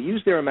place. So we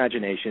use their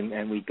imagination,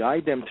 and we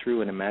guide them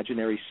through an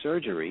imaginary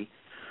surgery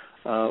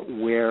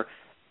where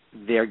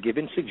they're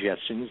given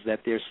suggestions that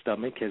their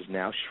stomach has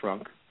now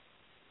shrunk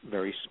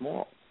very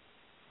small.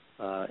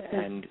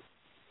 And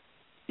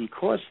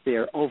because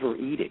they're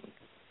overeating,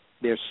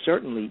 they're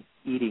certainly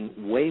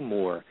eating way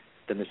more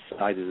than the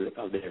size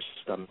of their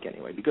stomach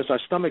anyway, because our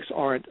stomachs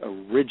aren't a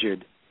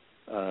rigid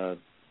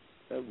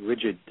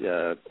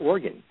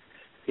organ.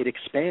 It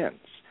expands.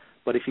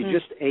 But if you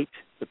just ate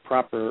the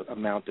proper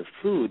amount of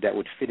food that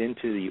would fit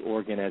into the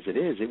organ as it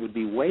is, it would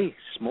be way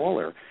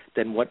smaller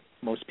than what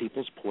most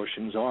people's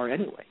portions are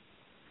anyway.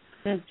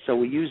 So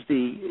we use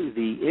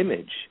the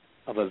image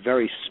of a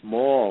very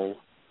small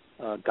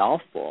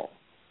golf ball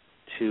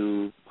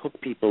to hook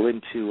people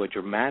into a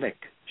dramatic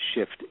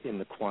shift in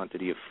the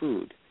quantity of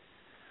food.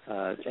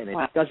 And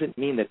it doesn't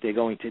mean that they're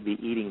going to be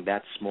eating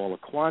that small a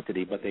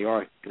quantity, but they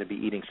are going to be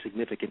eating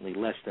significantly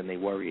less than they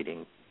were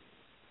eating.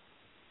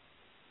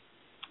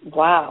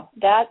 Wow.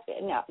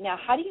 Now,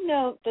 how do you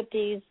know that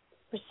these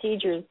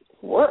procedures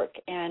work,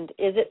 and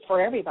is it for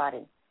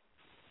everybody?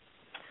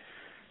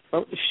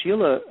 Well,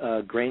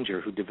 Sheila Granger,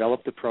 who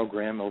developed the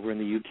program over in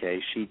the UK,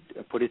 she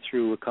put it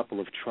through a couple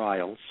of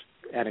trials,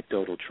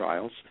 anecdotal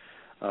trials,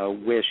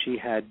 where she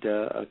had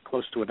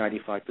close to a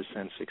 95%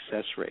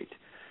 success rate.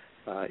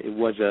 It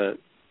was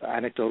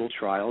anecdotal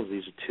trials.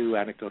 These are 2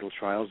 anecdotal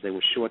trials. They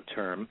were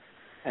short-term,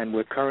 and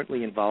we're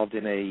currently involved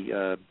in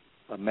a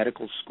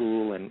medical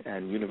school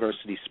and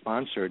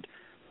university-sponsored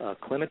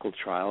clinical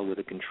trial with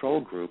a control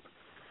group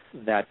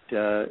that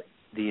the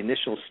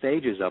initial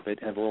stages of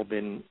it have all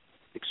been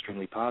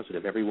extremely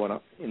positive. Everyone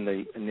in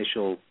the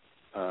initial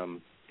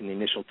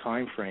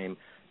time frame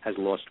has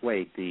lost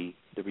weight. The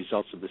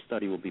results of the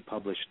study will be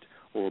published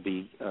or will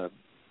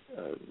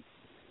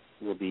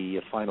be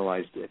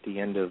finalized at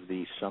the end of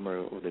the summer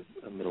or the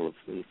middle of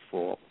the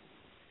fall.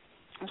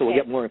 So we'll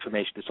get more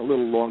information. It's a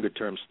little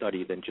longer-term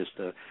study than just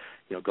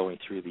going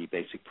through the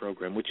basic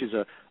program, which is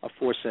a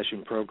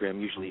 4-session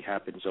program. Usually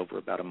happens over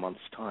about a month's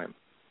time.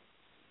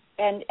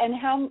 And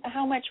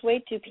how much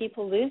weight do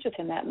people lose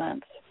within that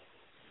month,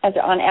 as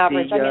on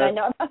average? I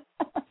know.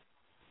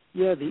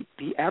 Yeah,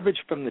 the average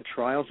from the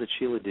trials that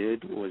Sheila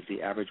did was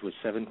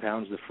 7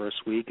 pounds the first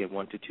week and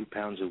 1 to 2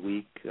 pounds a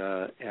week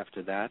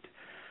after that.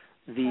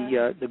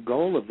 The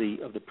goal of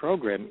the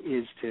program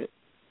is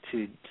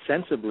to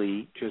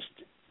sensibly just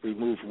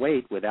remove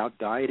weight without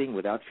dieting,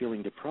 without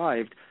feeling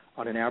deprived,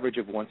 on an average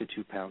of 1 to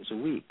 2 pounds a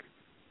week.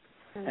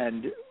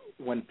 And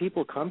when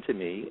people come to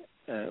me,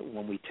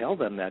 when we tell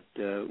them that,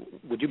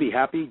 would you be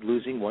happy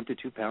losing 1 to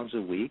 2 pounds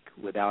a week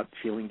without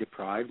feeling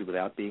deprived,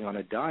 without being on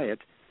a diet,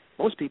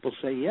 most people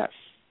say yes.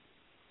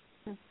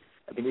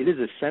 I mean, it is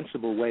a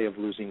sensible way of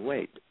losing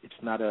weight. It's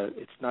not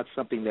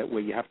something that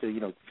where you have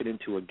to fit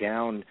into a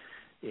gown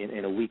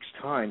in a week's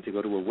time to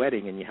go to a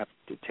wedding and you have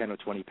 10 or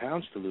 20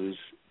 pounds to lose.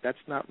 That's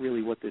not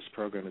really what this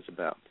program is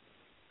about.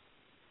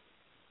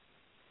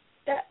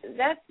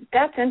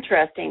 That's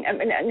interesting. I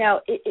mean,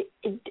 now, is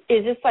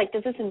this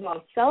does this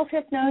involve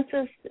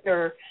self-hypnosis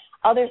or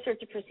other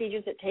sorts of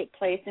procedures that take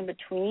place in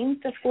between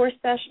the 4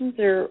 sessions,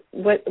 or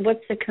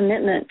what's the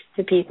commitment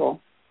to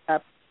people?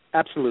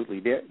 Absolutely.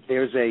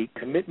 There's a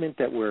commitment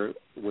that we're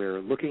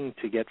looking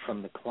to get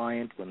from the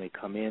client when they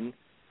come in.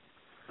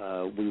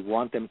 We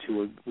want them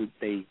to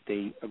they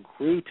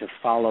agree to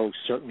follow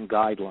certain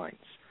guidelines,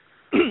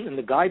 and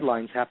the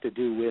guidelines have to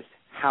do with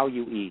how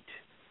you eat,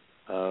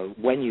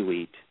 when you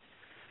eat.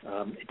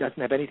 It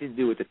doesn't have anything to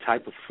do with the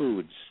type of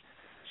foods,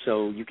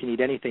 so you can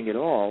eat anything at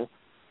all.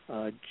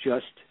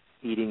 Just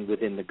eating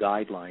within the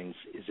guidelines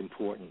is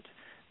important.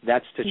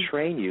 That's to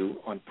train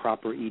you on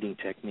proper eating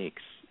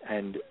techniques.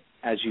 And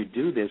as you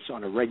do this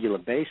on a regular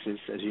basis,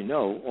 as you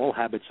know, all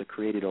habits are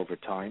created over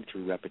time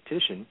through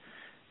repetition.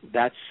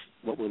 That's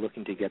what we're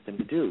looking to get them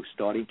to do,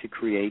 starting to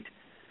create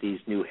these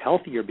new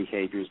healthier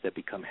behaviors that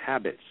become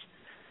habits,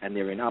 and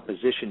they're in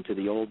opposition to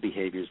the old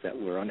behaviors that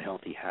were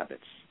unhealthy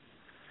habits.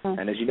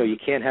 And as you know, you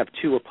can't have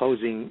 2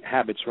 opposing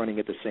habits running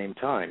at the same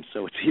time,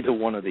 so it's either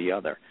one or the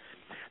other.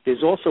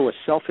 There's also a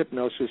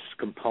self-hypnosis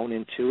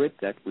component to it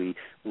that we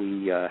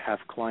have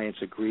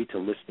clients agree to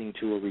listening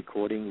to a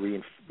recording,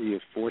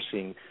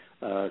 reinforcing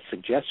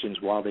suggestions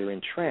while they're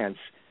in trance,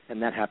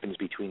 and that happens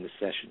between the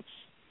sessions.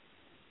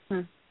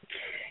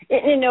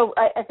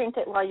 I think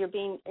that while you're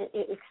being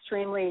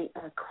extremely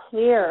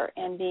clear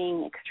and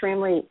being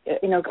extremely,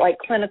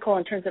 clinical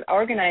in terms of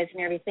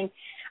organizing everything,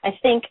 I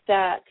think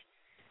that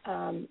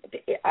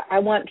I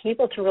want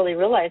people to really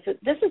realize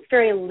that this is a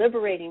very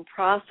liberating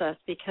process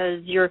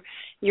because you're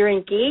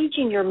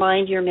engaging your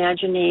mind, your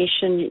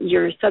imagination,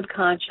 your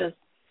subconscious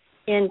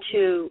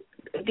into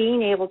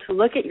being able to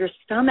look at your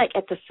stomach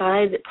at the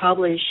size it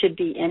probably should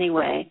be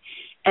anyway,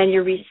 and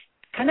you're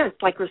kind of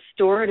like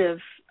restorative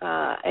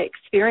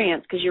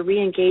experience because you're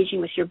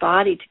re-engaging with your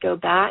body to go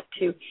back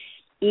to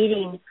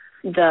eating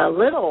the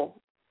little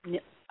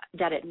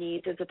that it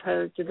needs as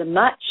opposed to the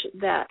much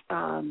that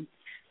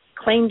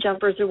claim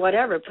jumpers or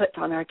whatever put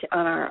on in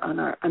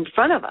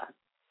front of us.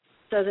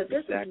 So that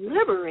this is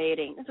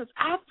liberating. This is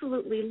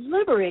absolutely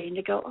liberating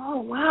to go,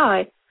 oh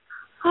wow,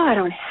 I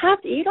don't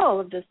have to eat all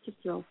of this to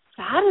feel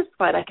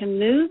satisfied. I can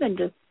move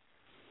into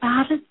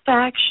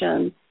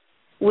satisfaction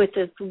with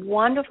this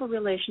wonderful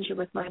relationship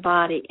with my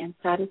body, and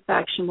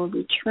satisfaction will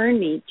return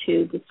me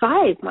to the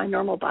size my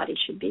normal body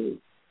should be.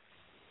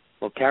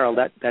 Well, Carol,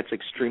 that's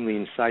extremely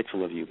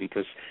insightful of you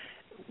because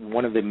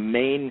one of the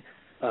main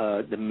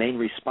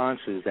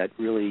responses that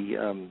really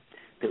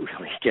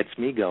gets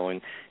me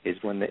going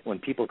is when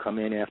people come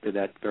in after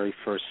that very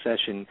first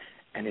session,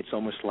 and it's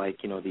almost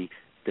like the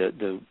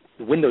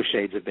window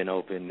shades have been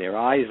opened, their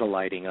eyes are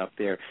lighting up,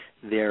 they're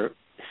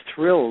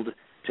thrilled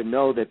to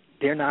know that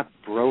they're not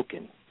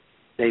broken.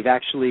 They've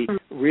actually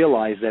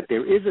realized that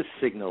there is a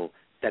signal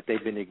that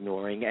they've been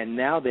ignoring, and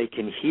now they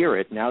can hear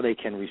it, now they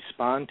can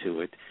respond to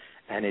it,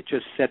 and it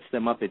just sets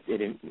them up,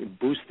 it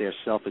boosts their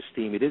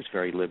self-esteem. It is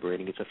very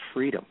liberating. It's a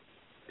freedom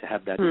to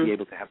have that, be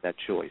able to have that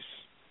choice.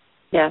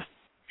 Yes.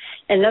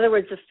 In other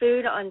words, the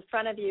food in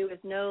front of you is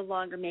no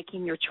longer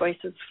making your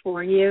choices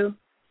for you.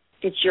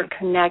 It's your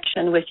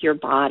connection with your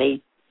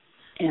body.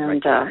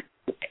 And,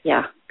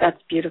 yeah,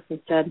 that's beautifully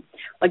said.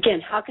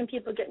 Again, how can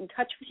people get in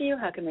touch with you?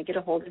 How can they get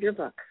a hold of your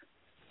book?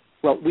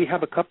 Well, we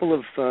have a couple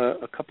of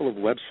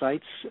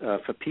websites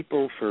for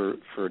people,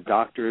 for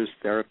doctors,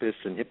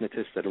 therapists, and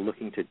hypnotists that are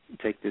looking to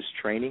take this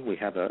training. We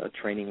have a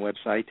training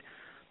website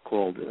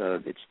called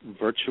it's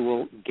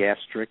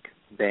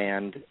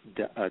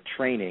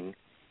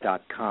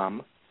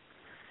virtualgastricbandtraining.com,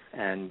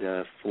 and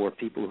for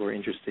people who are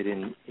interested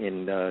in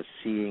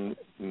seeing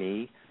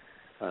me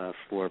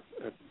for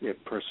their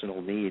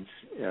personal needs,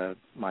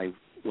 my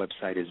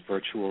website is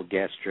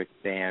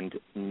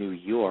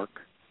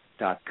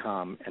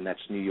virtualgastricbandnewyork.com, and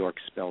that's New York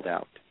spelled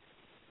out.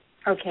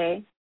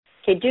 Okay,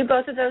 do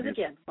both of those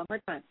again, one more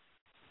time.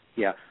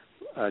 Yeah.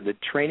 The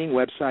training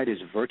website is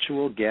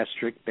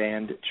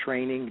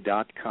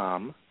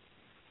virtualgastricbandtraining.com,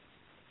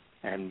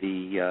 and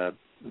the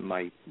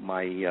my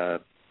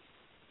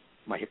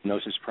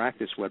hypnosis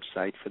practice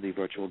website for the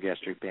Virtual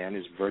Gastric Band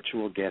is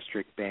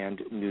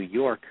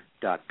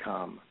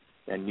virtualgastricbandnewyork.com,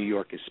 and New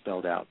York is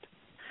spelled out.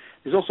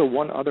 There's also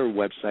one other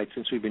website.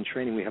 Since we've been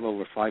training, we have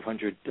over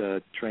 500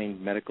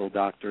 trained medical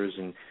doctors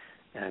and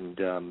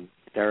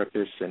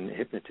therapists and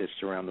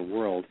hypnotists around the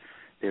world.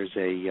 There's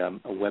a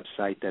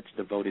website that's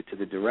devoted to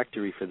the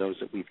directory for those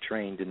that we've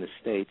trained in the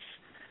States.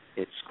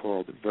 It's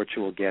called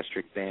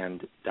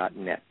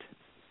virtualgastricband.net.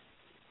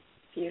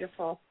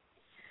 Beautiful.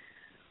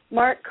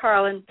 Mark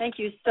Carlin, thank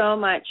you so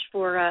much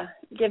for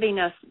giving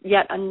us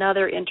yet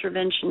another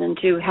intervention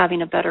into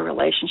having a better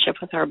relationship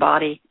with our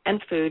body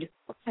and food.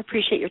 I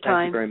appreciate your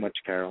time. Thank you very much,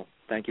 Carol.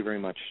 Thank you very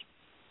much.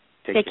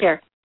 Take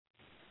care.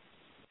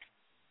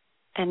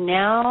 And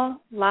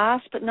now,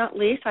 last but not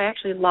least, I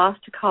actually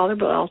lost a caller,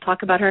 but I'll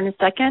talk about her in a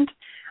second.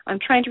 I'm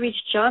trying to reach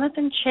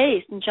Jonathan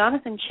Chase. And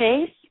Jonathan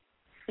Chase,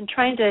 I'm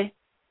trying to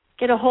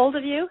get a hold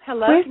of you.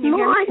 Hello, Where's can you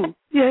hear me?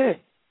 Yeah.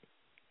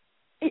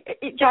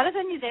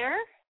 Jonathan, you there?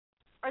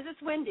 Or is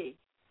this Wendy?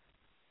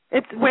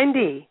 It's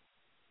Wendy.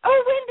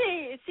 Oh,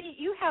 Wendy! See,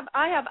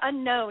 I have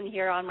unknown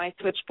here on my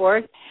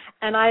switchboard,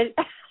 and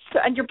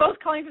you're both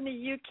calling from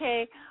the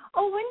UK.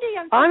 Oh, Wendy,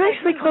 I'm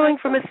actually calling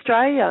from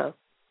Australia.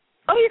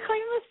 Oh, you're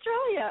calling from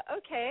Australia.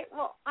 Okay.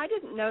 Well, I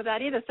didn't know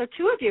that either. So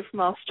two of you from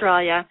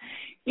Australia.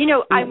 You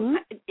know,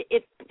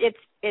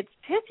 it's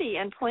pithy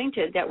and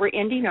pointed that we're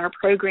ending our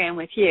program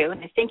with you,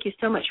 and I thank you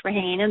so much for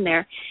hanging in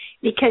there,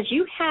 because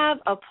you have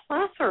a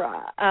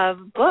plethora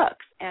of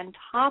books and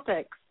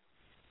topics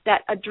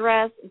that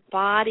address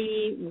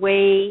body,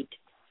 weight,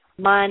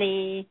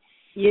 money,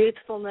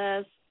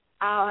 youthfulness.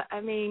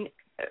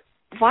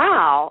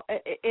 Wow,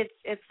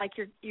 it's like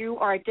you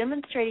are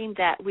demonstrating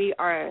that we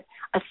are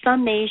a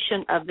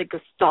summation of the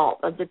gestalt,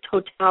 of the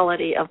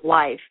totality of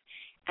life,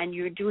 and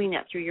you're doing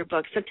that through your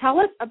books. So tell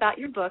us about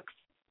your books,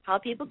 how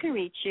people can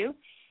reach you,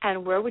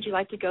 and where would you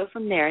like to go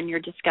from there in your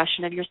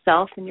discussion of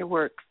yourself and your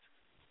works.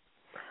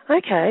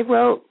 Okay,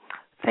 well,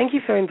 thank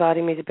you for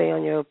inviting me to be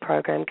on your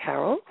program,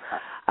 Carol.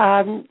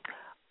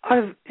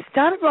 I've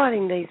started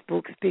writing these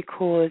books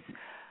because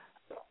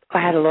I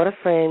had a lot of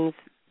friends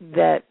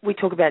that we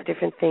talk about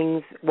different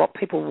things, what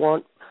people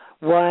want,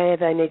 why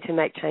they need to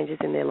make changes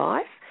in their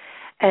life.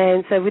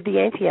 And so with the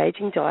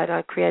anti-aging diet,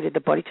 I created the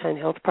Body Tone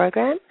Health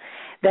Program.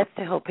 That's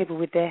to help people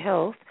with their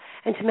health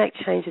and to make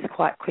changes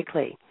quite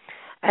quickly.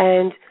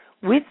 And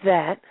with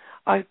that,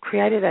 I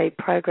created a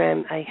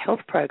health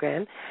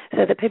program,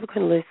 so that people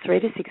can lose 3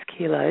 to 6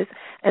 kilos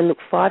and look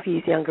 5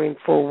 years younger in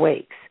 4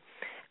 weeks.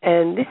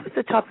 And this is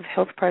the type of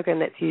health program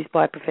that's used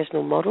by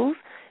professional models,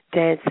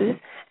 dancers,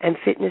 and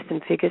fitness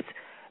and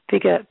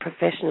figure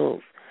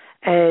professionals.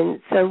 And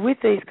so with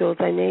these girls,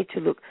 they need to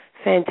look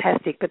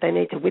fantastic, but they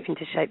need to whip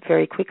into shape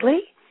very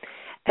quickly.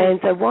 And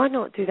so why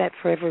not do that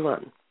for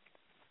everyone?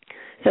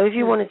 So if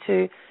you wanted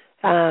to,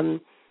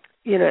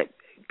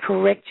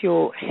 correct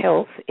your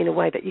health in a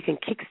way that you can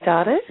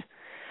kickstart it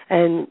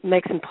and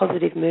make some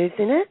positive moves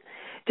in it,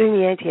 doing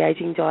the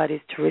anti-aging diet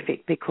is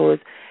terrific, because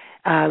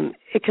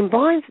it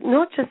combines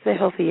not just the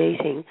healthy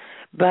eating,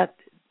 but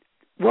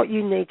what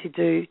you need to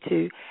do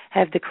to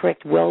have the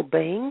correct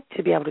well-being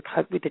to be able to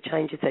cope with the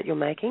changes that you're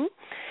making.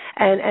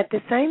 And at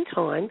the same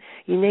time,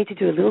 you need to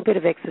do a little bit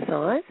of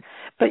exercise,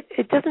 but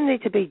it doesn't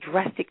need to be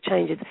drastic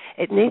changes.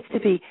 It needs to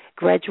be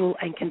gradual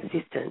and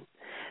consistent.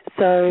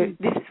 So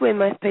this is where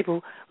most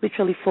people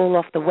literally fall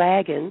off the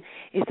wagon,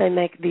 is they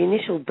make the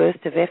initial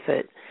burst of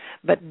effort,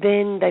 but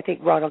then they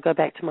think, right, I'll go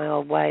back to my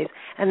old ways,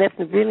 and that's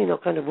really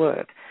not going to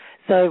work.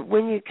 So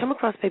when you come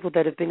across people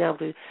that have been able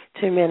to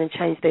turn around and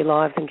change their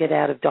lives and get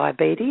out of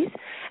diabetes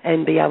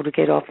and be able to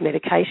get off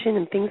medication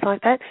and things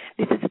like that,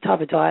 this is the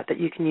type of diet that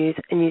you can use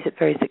and use it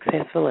very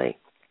successfully.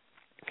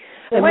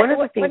 And one of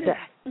the things that...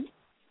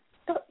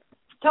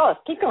 Tell us.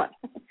 Keep going.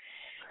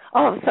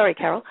 Oh, sorry,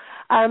 Carol.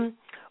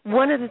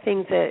 One of the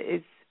things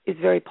that is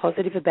very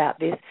positive about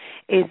this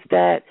is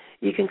that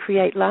you can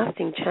create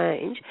lasting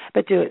change,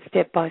 but do it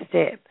step by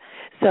step.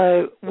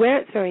 So where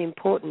it's very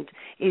important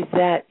is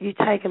that you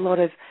take a lot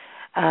of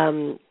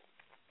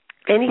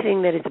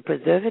anything that is a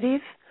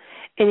preservative,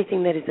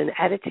 anything that is an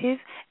additive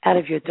out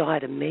of your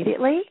diet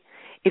immediately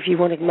if you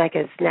want to make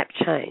a snap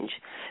change.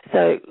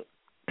 So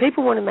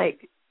people want to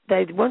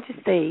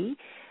see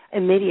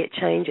immediate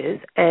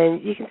changes,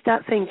 and you can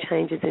start seeing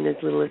changes in as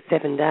little as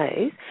 7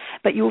 days,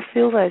 but you'll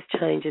feel those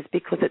changes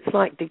because it's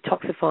like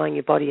detoxifying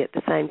your body at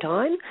the same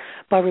time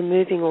by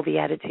removing all the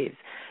additives.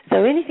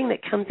 So anything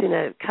that comes in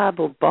a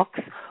cardboard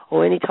box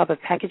or any type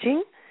of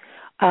packaging,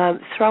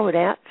 throw it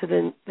out for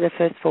the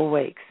first 4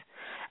 weeks.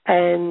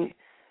 And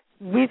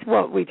with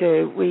what we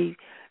do, we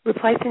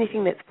replace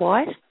anything that's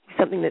white with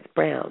something that's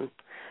brown.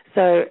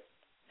 So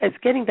it's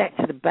getting back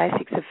to the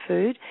basics of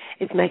food.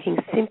 It's making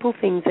simple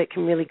things that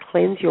can really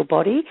cleanse your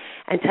body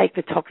and take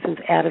the toxins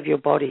out of your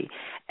body.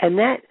 And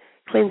that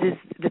cleanses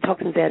the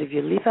toxins out of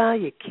your liver,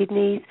 your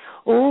kidneys,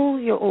 all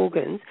your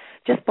organs,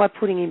 just by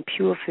putting in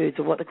pure foods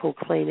or what they call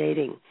clean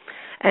eating.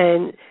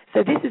 And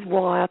so this is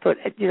why I thought,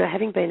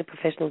 having been a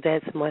professional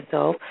dancer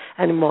myself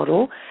and a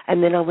model,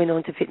 and then I went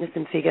on to fitness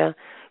and figure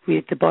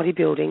with the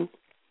bodybuilding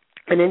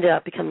and ended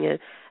up becoming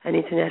an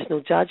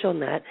international judge on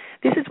that.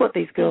 This is what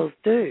these girls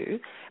do,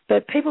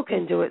 but people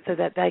can do it so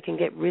that they can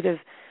get rid of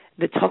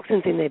the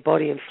toxins in their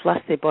body and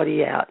flush their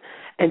body out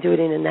and do it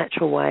in a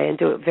natural way and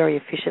do it very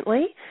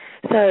efficiently.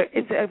 So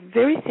it's a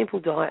very simple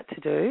diet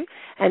to do,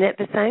 and at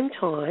the same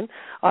time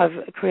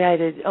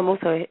I'm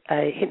also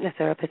a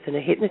hypnotherapist and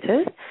a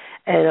hypnotist,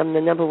 and I'm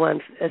the number one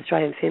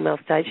Australian female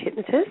stage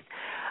hypnotist.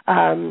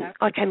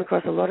 I came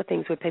across a lot of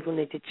things where people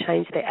need to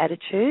change their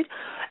attitude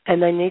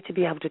and they need to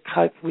be able to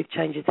cope with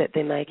changes that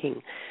they're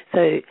making.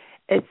 So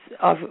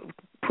I've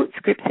put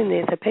scripts in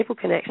there so people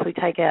can actually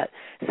take out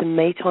some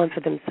me time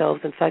for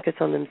themselves and focus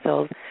on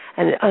themselves,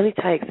 and it only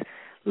takes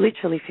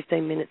literally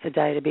 15 minutes a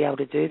day to be able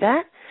to do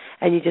that.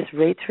 And you just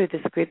read through the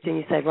script and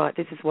you say, right,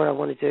 this is what I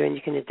want to do, and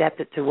you can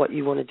adapt it to what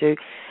you want to do.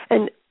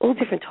 And all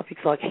different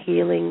topics like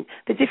healing,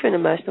 the different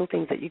emotional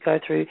things that you go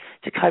through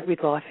to cope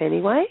with life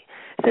anyway.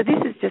 So this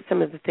is just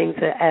some of the things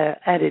that are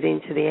added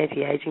into the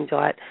anti-aging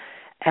diet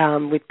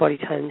with Body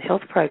Tone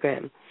Health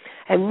Program.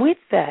 And with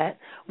that,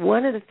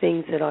 one of the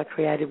things that I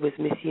created was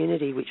Miss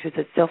Unity, which was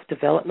a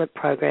self-development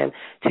program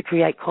to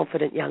create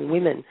confident young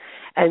women.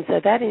 And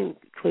so that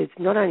includes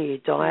not only your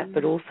diet,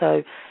 but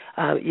also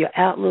your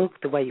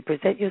outlook, the way you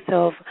present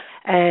yourself,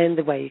 and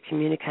the way you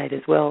communicate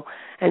as well.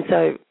 And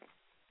so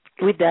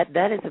with that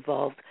has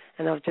evolved,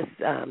 and I've just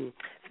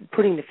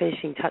putting the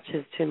finishing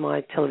touches to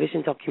my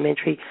television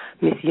documentary,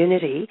 Miss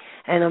Unity,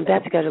 and I'm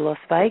about to go to Las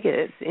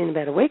Vegas in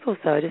about a week or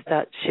so to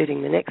start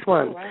shooting the next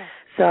one. Oh, wow.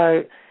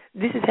 So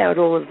this is how it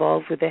all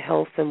evolves with their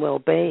health and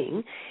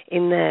well-being,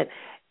 in that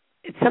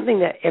it's something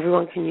that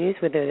everyone can use,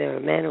 whether they're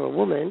a man or a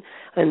woman,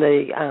 in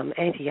the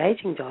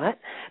anti-aging diet.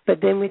 But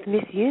then with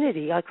Miss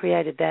Unity, I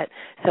created that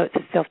so it's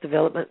a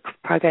self-development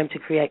program to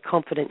create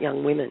confident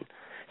young women.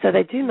 So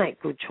they do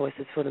make good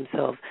choices for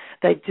themselves.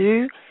 They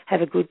do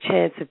have a good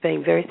chance of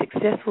being very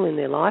successful in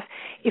their life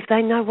if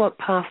they know what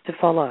path to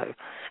follow.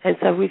 And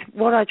so with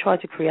what I try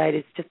to create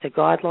is just a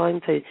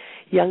guideline for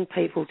young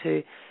people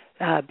to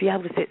be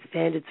able to set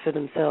standards for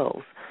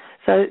themselves.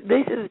 So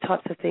these are the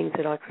types of things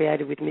that I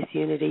created with Miss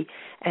Unity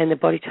and the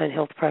Body Tone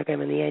Health Program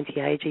and the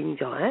anti-aging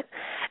diet.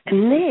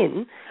 And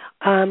then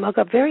I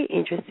got very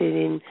interested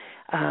in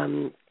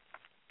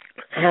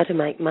how to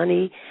make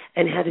money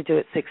and how to do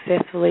it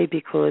successfully,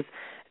 because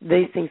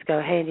these things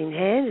go hand in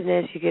hand, and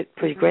as you get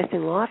progress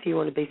in life, you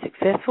want to be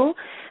successful.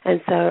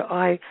 And so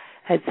I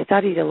had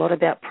studied a lot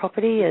about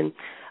property, and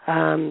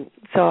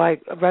so I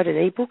wrote an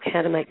e-book,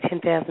 How to Make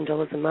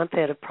 $10,000 a Month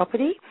Out of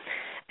Property.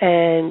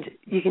 And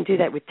you can do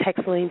that with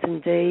tax liens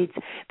and deeds.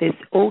 There's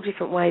all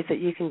different ways that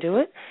you can do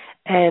it.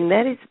 And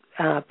that is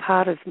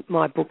part of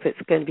my book that's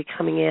going to be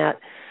coming out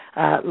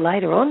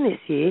later on this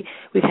year,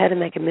 with How to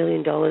Make $1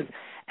 million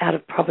out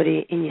of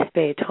property in your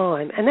spare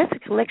time. And that's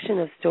a collection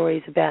of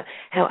stories about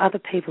how other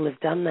people have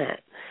done that.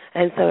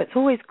 And so it's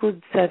always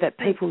good so that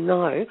people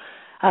know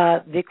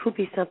there could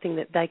be something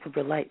that they could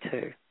relate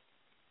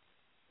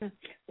to.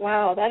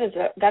 Wow,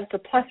 that's a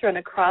plethora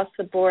across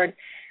the board.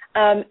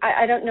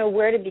 I don't know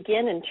where to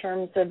begin in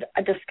terms of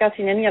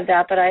discussing any of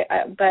that,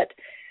 but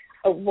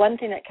one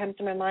thing that comes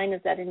to my mind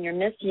is that in your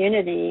Miss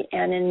Unity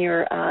and in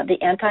your the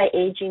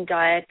anti-aging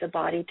diet, the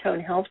Body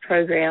Tone Health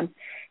Program,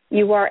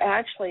 you are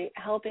actually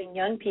helping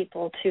young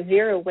people to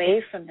veer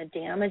away from the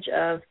damage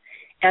of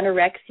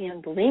anorexia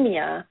and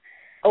bulimia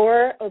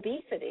or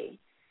obesity,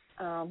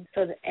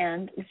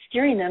 and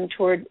steering them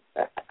toward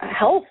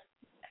health.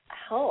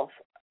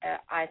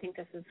 I think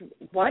this is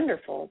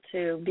wonderful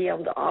to be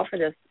able to offer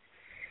this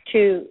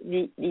to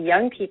the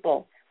young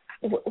people.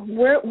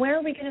 Where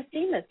are we going to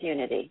see Miss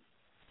Unity?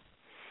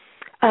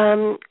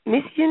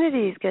 Miss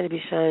Unity is going to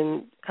be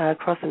shown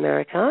across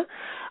America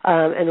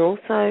and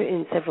also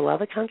in several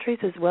other countries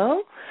as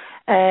well.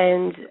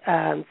 And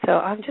so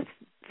I'm just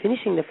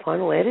finishing the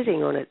final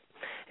editing on it.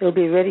 It'll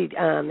be ready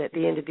at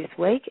the end of this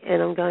week,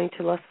 and I'm going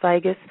to Las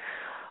Vegas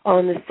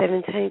on the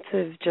 17th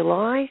of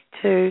July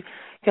to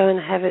go and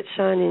have it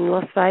shown in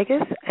Las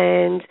Vegas.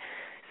 And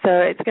so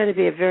it's going to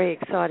be a very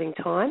exciting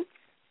time.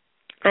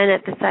 And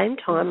at the same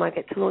time, I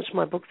get to launch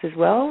my books as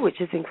well,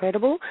 which is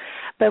incredible.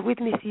 But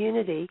with Miss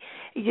Unity,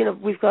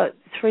 we've got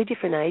 3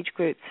 different age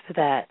groups for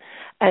that.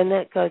 And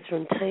that goes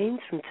from teens,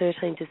 from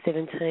 13 to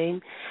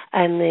 17,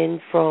 and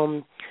then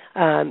from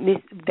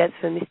that's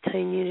for Miss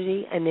Teen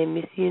Unity, and then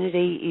Miss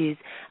Unity is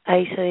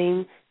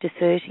 18 to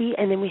 30,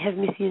 and then we have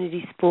Miss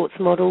Unity Sports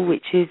Model,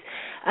 which is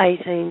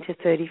 18 to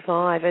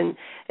 35. And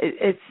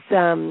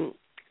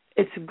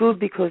it's good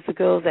because the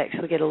girls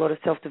actually get a lot of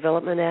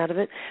self-development out of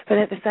it, but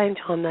at the same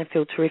time they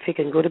feel terrific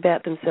and good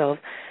about themselves.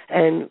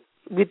 And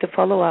with the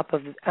follow-up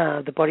of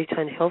the Body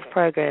Tone Health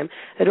Program,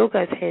 it all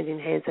goes hand in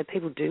hand, so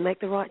people do make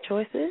the right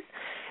choices.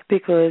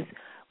 Because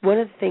one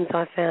of the things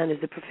I found as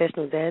a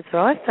professional dancer,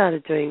 I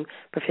started doing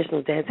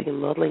professional dancing and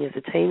modelling as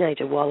a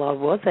teenager while I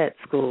was at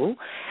school,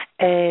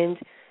 and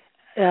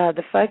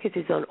the focus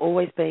is on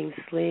always being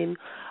slim,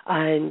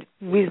 And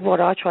with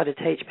what I try to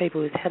teach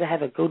people is how to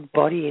have a good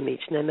body image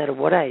no matter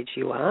what age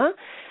you are.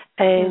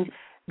 And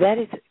that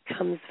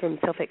comes from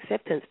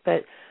self-acceptance.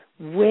 But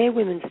where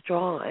women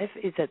strive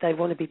is that they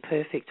want to be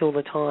perfect all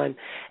the time.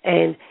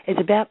 And it's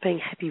about being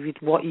happy with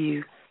what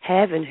you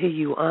have and who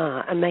you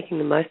are and making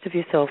the most of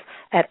yourself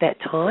at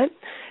that time.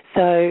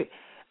 So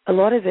a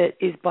lot of it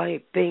is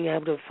by being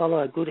able to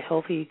follow a good,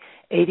 healthy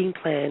eating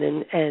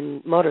plan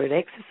and moderate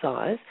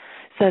exercise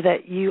so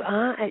that you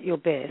are at your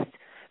best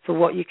for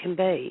what you can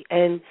be,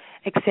 and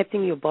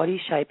accepting your body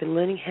shape and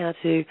learning how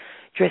to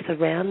dress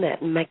around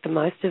that and make the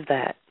most of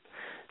that.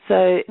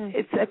 So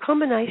it's a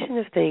combination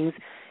of things,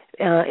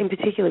 in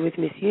particular with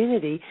Miss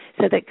Unity,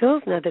 so that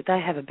girls know that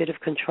they have a bit of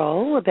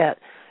control about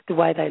the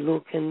way they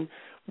look and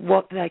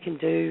what they can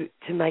do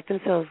to make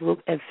themselves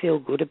look and feel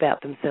good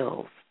about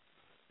themselves.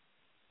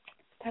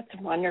 That's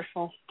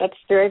wonderful. That's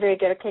very, very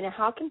good. Okay, now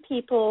how can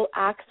people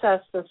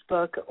access this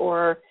book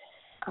or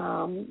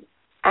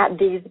at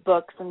these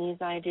books and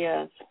these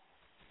ideas?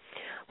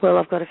 Well,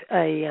 I've got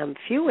a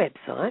few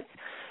websites.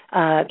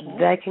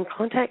 They can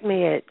contact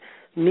me at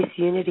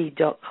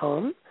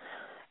missunity.com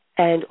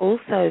and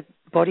also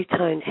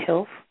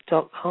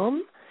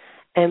bodytonehealth.com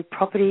and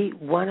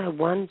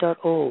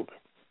property101.org.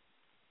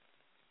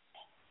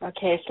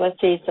 Okay, so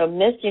let's see. So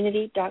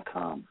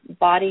missunity.com,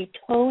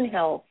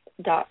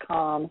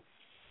 bodytonehealth.com,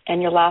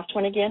 and your last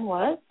one again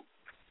was?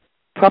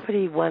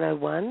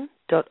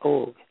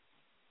 property101.org.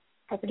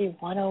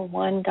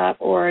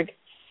 property101.org.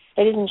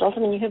 Ladies and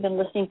gentlemen, you have been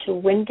listening to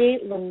Wendy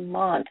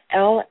Lamont,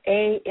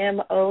 Lamont,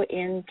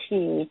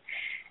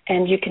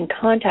 and you can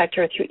contact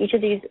her through each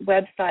of these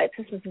websites.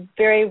 This is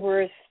very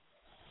worth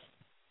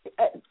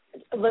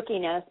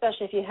looking at,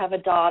 especially if you have a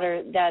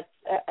daughter that's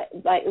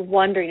like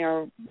wondering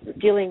or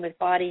dealing with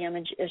body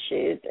image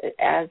issues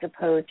as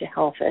opposed to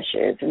health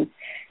issues, and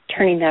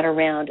turning that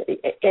around.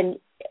 And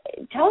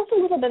tell us a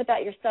little bit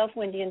about yourself,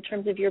 Wendy, in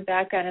terms of your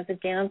background as a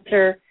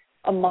dancer,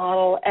 a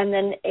model, and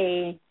then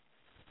a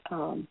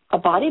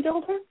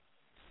bodybuilder?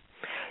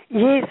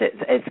 Yes,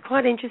 it's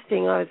quite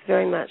interesting. I was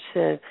very much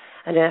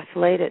an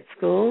athlete at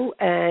school,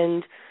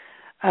 and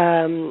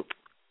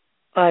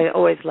I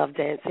always loved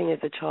dancing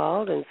as a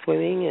child and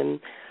swimming and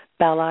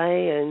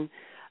ballet, and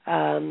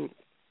I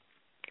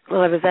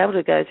was able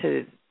to go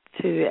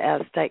to our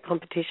state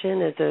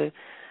competition as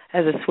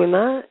a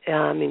swimmer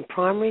in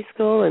primary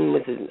school, and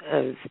was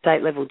a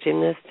state level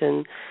gymnast.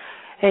 And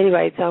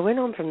anyway, so I went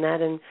on from that,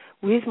 and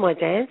with my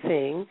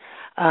dancing,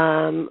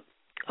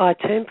 I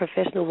turned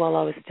professional while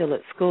I was still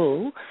at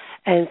school,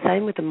 and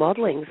same with the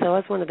modelling. So I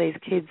was one of these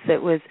kids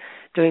that was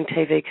doing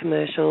TV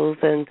commercials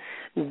and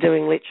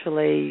doing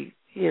literally,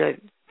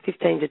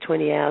 15 to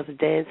 20 hours of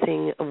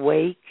dancing a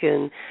week,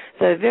 and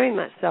so very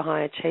much a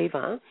high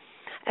achiever.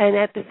 And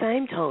at the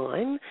same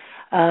time,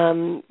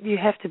 you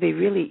have to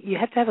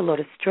have a lot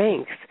of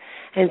strength.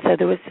 And so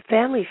there was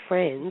family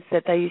friends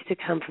that they used to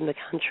come from the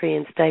country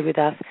and stay with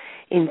us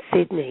in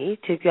Sydney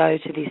to go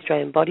to the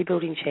Australian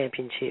Bodybuilding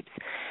Championships.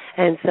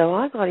 And so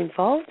I got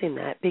involved in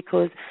that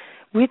because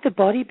with the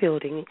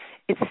bodybuilding,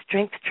 it's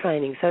strength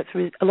training. So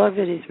a lot of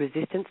it is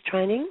resistance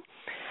training.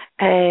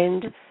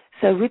 And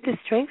so with the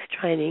strength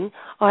training,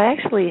 I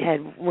actually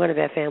had one of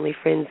our family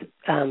friends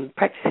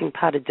practicing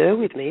pas de deux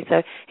with me,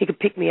 so he could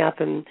pick me up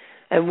and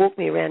walk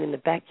me around in the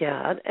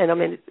backyard. And I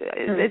mean,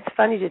 it's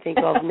funny to think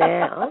of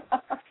now,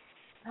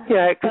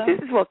 because this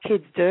is what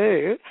kids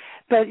do.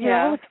 But,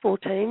 I was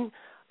 14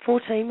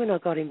 when I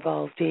got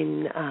involved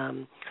in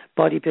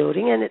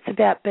bodybuilding, and it's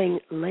about being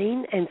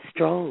lean and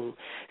strong.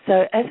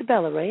 So as a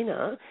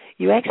ballerina,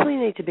 you actually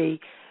need to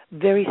be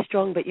very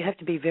strong, but you have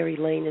to be very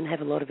lean and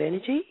have a lot of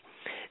energy.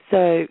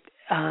 So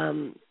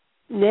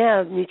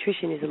now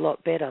nutrition is a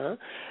lot better,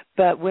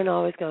 but when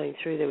I was going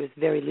through, there was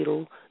very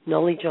little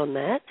knowledge on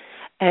that.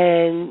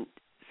 And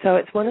so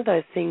it's one of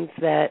those things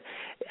that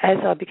as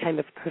I became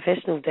a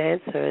professional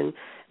dancer and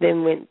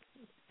then went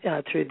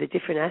through the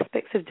different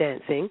aspects of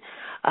dancing,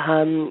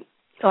 I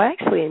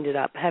actually ended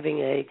up having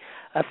a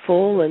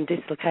fall and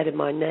dislocated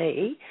my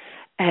knee,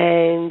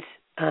 and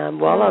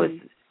while I was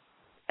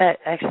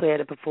actually at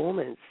a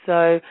performance.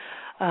 So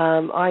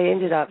I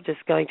ended up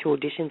just going to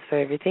auditions for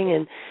everything,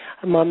 and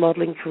my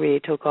modelling career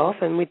took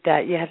off. And with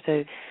that, you have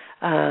to,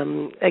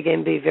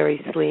 again, be very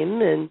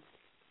slim. And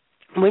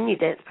when you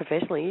dance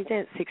professionally, you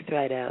dance 6 to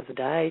 8 hours a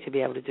day to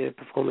be able to do a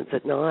performance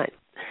at night.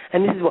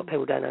 And this is what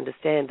people don't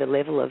understand, the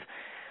level of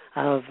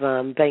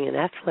being an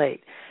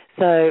athlete.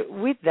 So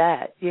with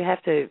that, you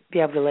have to be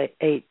able to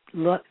eat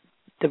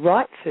the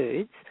right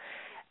foods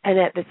and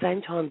at the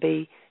same time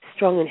be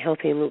strong and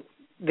healthy and look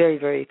very,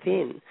 very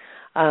thin.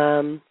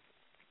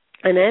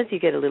 And as you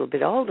get a little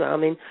bit older, I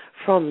mean,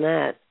 from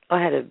that, I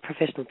had a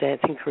professional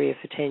dancing career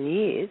for 10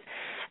 years.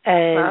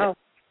 And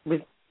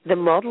with the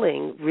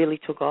modelling really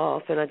took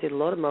off, and I did a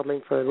lot of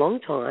modelling for a long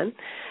time.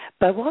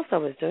 But whilst I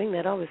was doing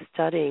that, I was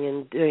studying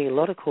and doing a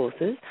lot of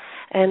courses,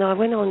 and I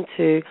went on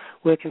to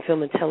work in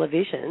film and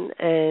television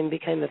and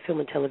became a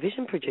film and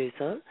television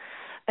producer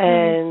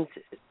and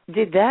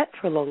did that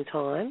for a long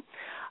time.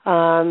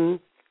 And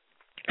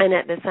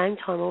at the same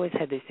time, I always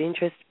had this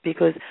interest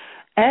because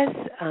as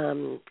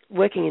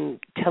working in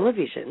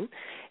television,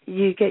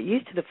 you get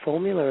used to the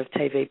formula of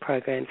TV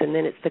programs, and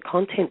then it's the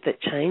content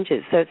that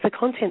changes. So it's the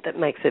content that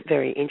makes it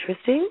very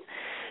interesting.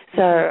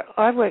 So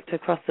I worked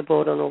across the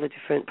board on all the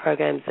different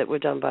programs that were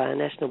done by a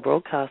national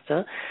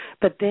broadcaster,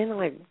 but then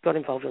I got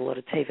involved in a lot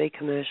of TV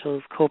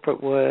commercials,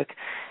 corporate work,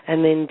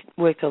 and then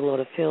worked on a lot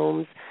of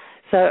films.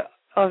 So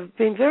I've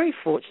been very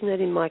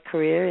fortunate in my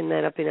career in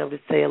that I've been able to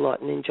see a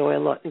lot and enjoy a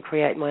lot and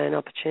create my own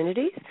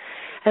opportunities.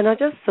 And I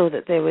just saw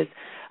that there was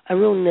a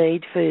real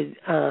need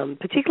for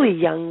particularly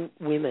young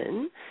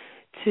women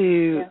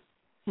to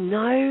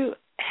know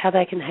how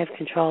they can have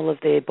control of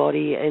their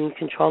body and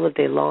control of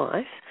their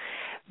life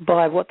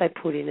by what they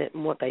put in it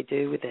and what they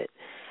do with it.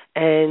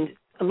 And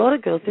a lot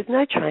of girls, there's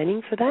no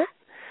training for that.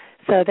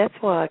 So that's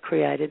why I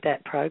created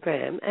that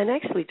program and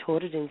actually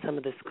taught it in some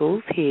of the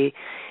schools here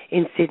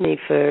in Sydney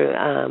for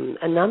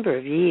a number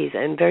of years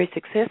and very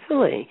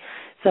successfully.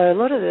 So a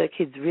lot of the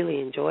kids really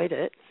enjoyed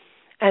it.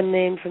 And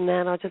then from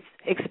that, I just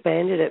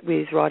expanded it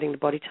with writing the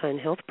Body Tone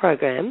Health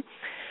program.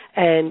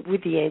 And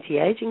with the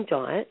anti-aging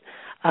diet,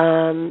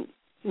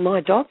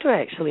 my doctor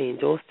actually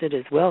endorsed it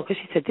as well because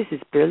she said, this is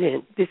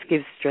brilliant. This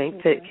gives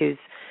strength. It gives,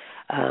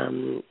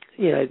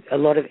 a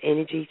lot of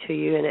energy to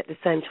you, and at the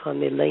same time,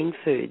 they're lean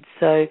foods.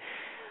 So,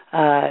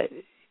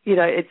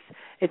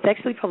 it's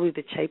actually probably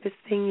the cheapest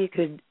thing you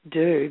could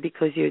do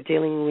because you're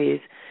dealing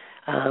with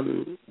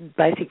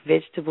basic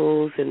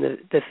vegetables and the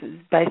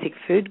basic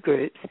food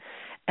groups,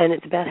 and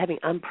it's about having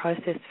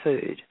unprocessed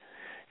food.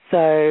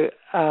 So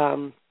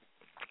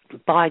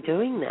by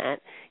doing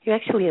that, you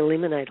actually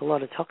eliminate a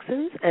lot of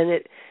toxins, and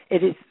it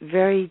is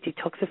very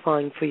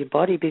detoxifying for your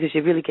body because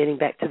you're really getting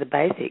back to the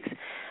basics.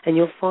 And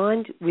you'll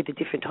find with the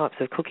different types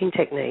of cooking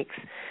techniques,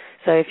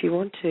 so if you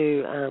want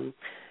to,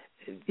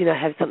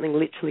 have something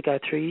literally go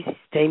through, you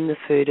steam the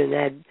food and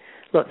add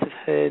lots of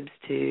herbs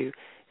to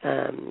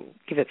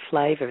give it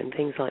flavour and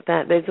things like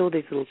that. There's all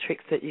these little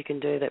tricks that you can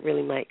do that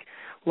really make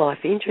life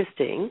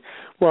interesting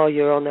while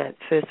you're on that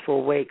first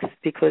 4 weeks,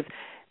 because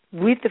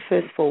with the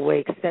first 4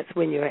 weeks, that's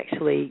when you're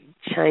actually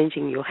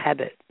changing your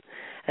habit.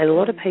 And a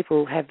lot of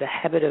people have the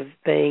habit of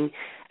being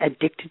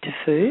addicted to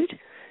food.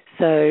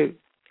 So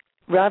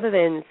rather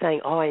than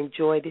saying, I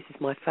enjoy, this is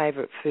my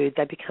favourite food,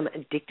 they become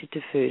addicted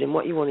to food. And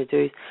what you want to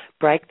do is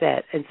break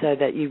that, and so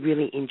that you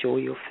really enjoy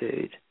your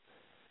food.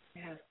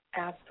 Yes,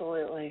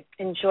 absolutely.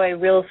 Enjoy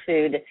real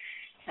food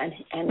and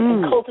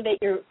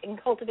cultivate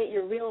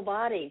your real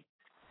body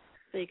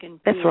so you can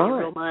be in your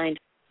real mind.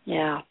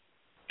 Yeah.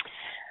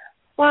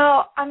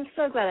 Well, I'm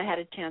so glad I had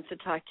a chance to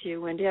talk to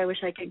you, Wendy. I wish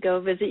I could go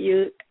visit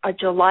you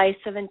July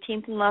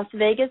 17th in Las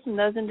Vegas. And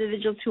those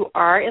individuals who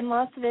are in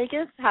Las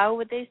Vegas, how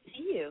would they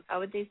see you? How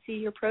would they see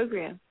your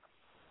program?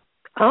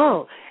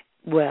 Oh,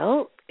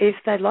 well, if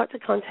they'd like to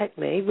contact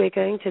me, we're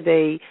going to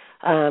be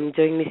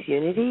doing Miss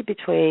Unity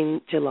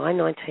between July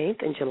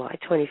 19th and July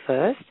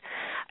 21st.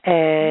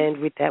 And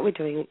with that,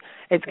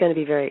 it's going to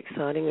be very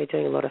exciting. We're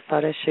doing a lot of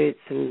photo shoots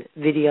and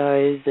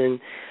videos and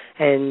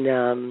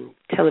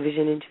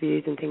television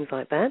interviews and things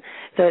like that.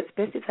 So it's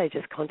best if they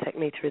just contact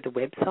me through the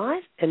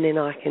website, and then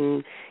I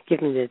can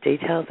give them the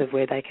details of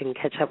where they can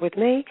catch up with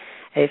me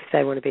if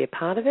they want to be a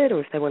part of it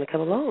or if they want to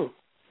come along.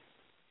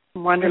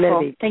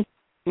 Wonderful. Thank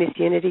you.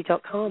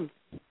 MissUnity.com.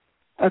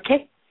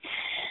 Okay.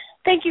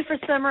 Thank you for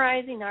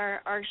summarizing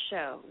our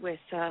show with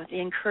the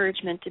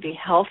encouragement to be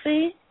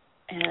healthy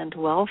and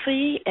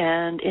wealthy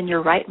and in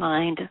your right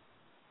mind.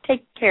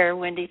 Take care,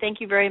 Wendy.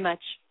 Thank you very much.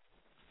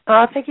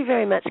 Oh, thank you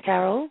very much,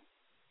 Carol.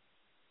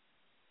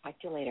 Talk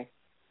to you later.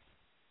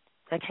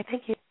 Okay,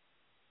 thank you.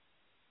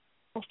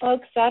 Well,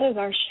 folks, that is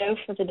our show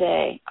for the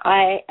day.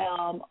 I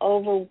am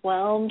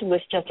overwhelmed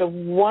with just a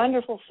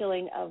wonderful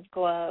feeling of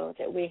glow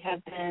that we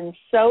have been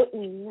so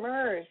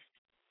immersed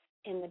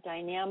in the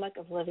dynamic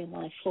of living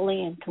life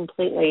fully and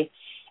completely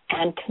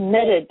and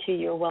committed to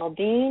your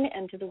well-being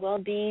and to the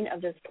well-being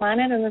of this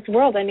planet and this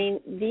world. I mean,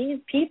 these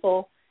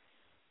people,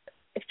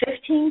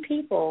 15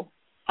 people,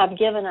 have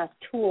given us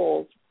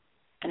tools.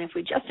 And if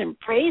we just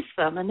embrace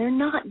them, and they're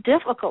not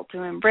difficult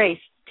to embrace,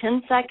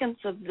 10 seconds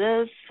of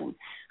this and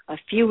a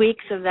few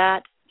weeks of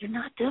that, they're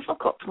not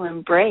difficult to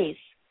embrace.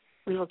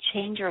 We will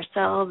change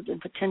ourselves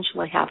and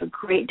potentially have a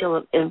great deal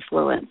of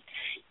influence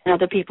in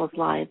other people's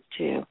lives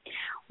too.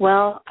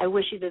 Well, I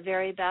wish you the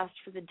very best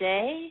for the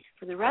day,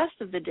 for the rest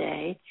of the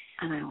day,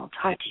 and I will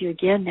talk to you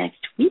again next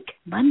week,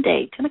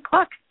 Monday, 10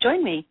 o'clock.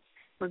 Join me.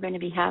 We're going to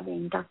be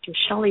having Dr.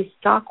 Shelley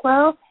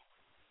Stockwell